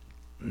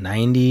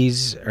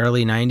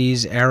 early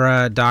 90s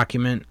era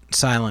document,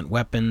 Silent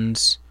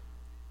Weapons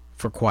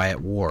for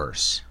Quiet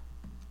Wars.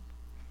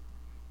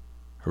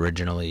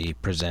 Originally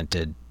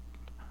presented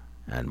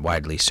and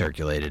widely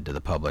circulated to the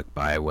public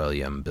by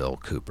William Bill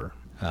Cooper.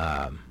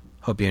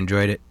 Hope you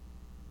enjoyed it.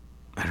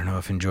 I don't know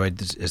if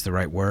enjoyed is the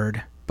right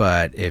word,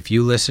 but if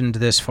you listened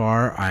this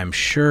far, I'm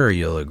sure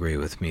you'll agree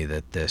with me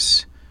that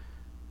this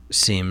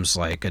seems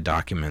like a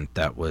document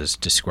that was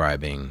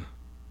describing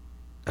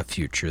a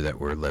future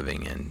that we're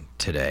living in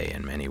today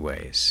in many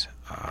ways.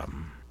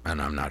 And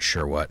I'm not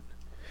sure what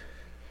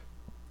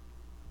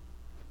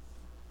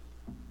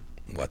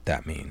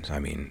that means. I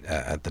mean,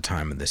 at the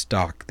time of this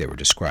doc, they were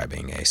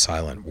describing a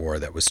silent war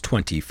that was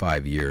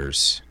 25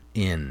 years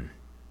in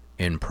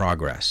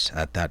progress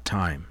at that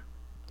time.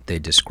 They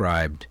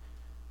described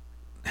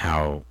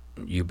how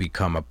you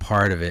become a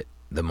part of it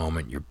the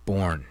moment you're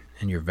born,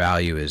 and your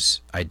value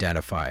is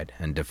identified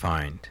and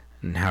defined,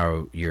 and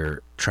how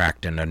you're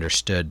tracked and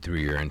understood through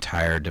your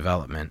entire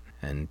development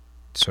and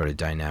sort of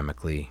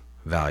dynamically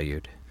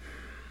valued.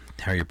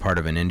 How you're part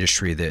of an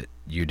industry that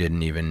you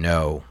didn't even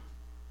know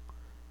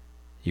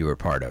you were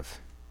part of,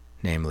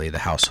 namely the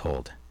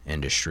household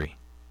industry.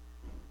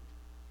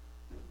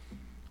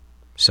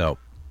 So,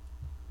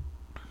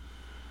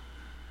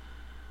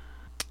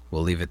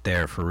 we'll leave it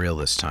there for real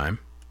this time.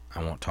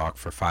 I won't talk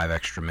for 5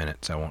 extra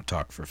minutes. I won't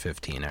talk for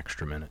 15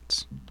 extra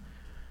minutes.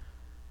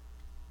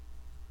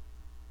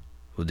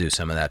 We'll do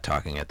some of that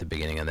talking at the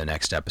beginning of the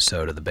next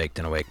episode of the Baked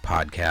and Awake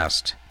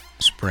podcast.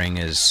 Spring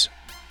is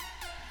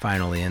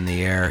finally in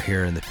the air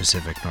here in the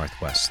Pacific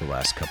Northwest the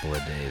last couple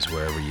of days.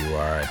 Wherever you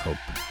are, I hope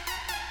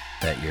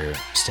that you're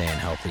staying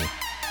healthy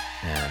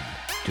and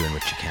doing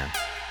what you can.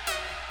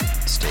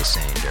 Stay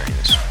sane during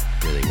this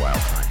really wild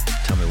time.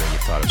 Tell me what you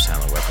thought of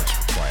Silent Weapons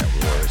for Quiet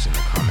Wars in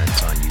the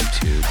comments on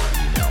YouTube, or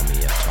email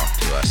me at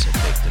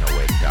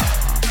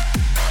talktous@bakedandawake.com.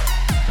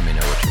 Let me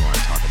know what you want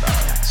to talk about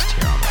next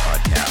here on the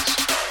podcast.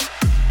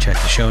 Check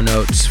the show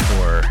notes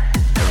for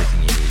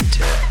everything you need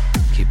to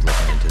keep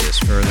looking into this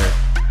further,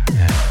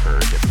 and for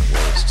different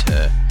ways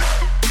to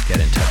get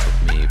in touch with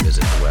me.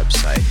 Visit the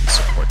website and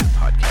support the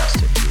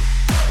podcast if you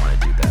want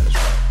to do that as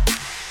well.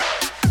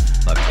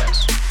 Love you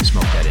guys.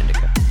 Smoke that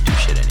indica. Do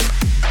shit anyway.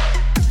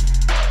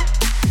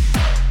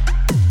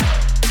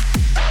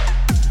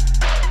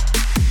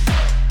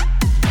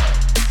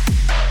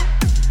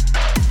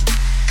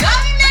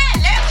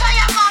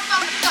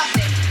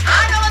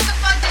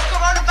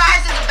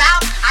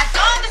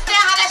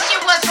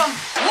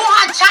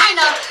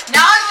 China,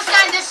 now all of a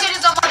sudden this shit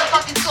is on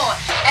motherfucking tour.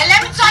 And let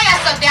me tell y'all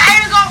something,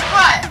 I ain't gonna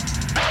front.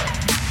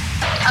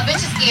 A bitch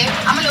is scared,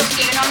 I'm a little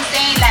scared, you know what I'm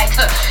saying? Like,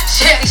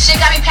 shit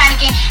got me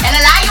panicking. And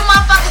a lot of you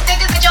motherfuckers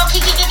think it's a joke,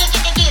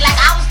 like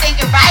I was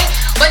thinking, right?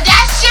 But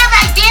that shit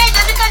right there,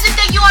 just because you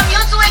think you're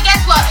immune to it,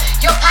 guess what?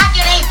 Your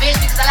pocket ain't, bitch,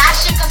 because a lot of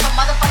shit comes from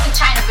motherfucking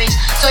China, bitch.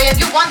 So if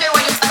you wonder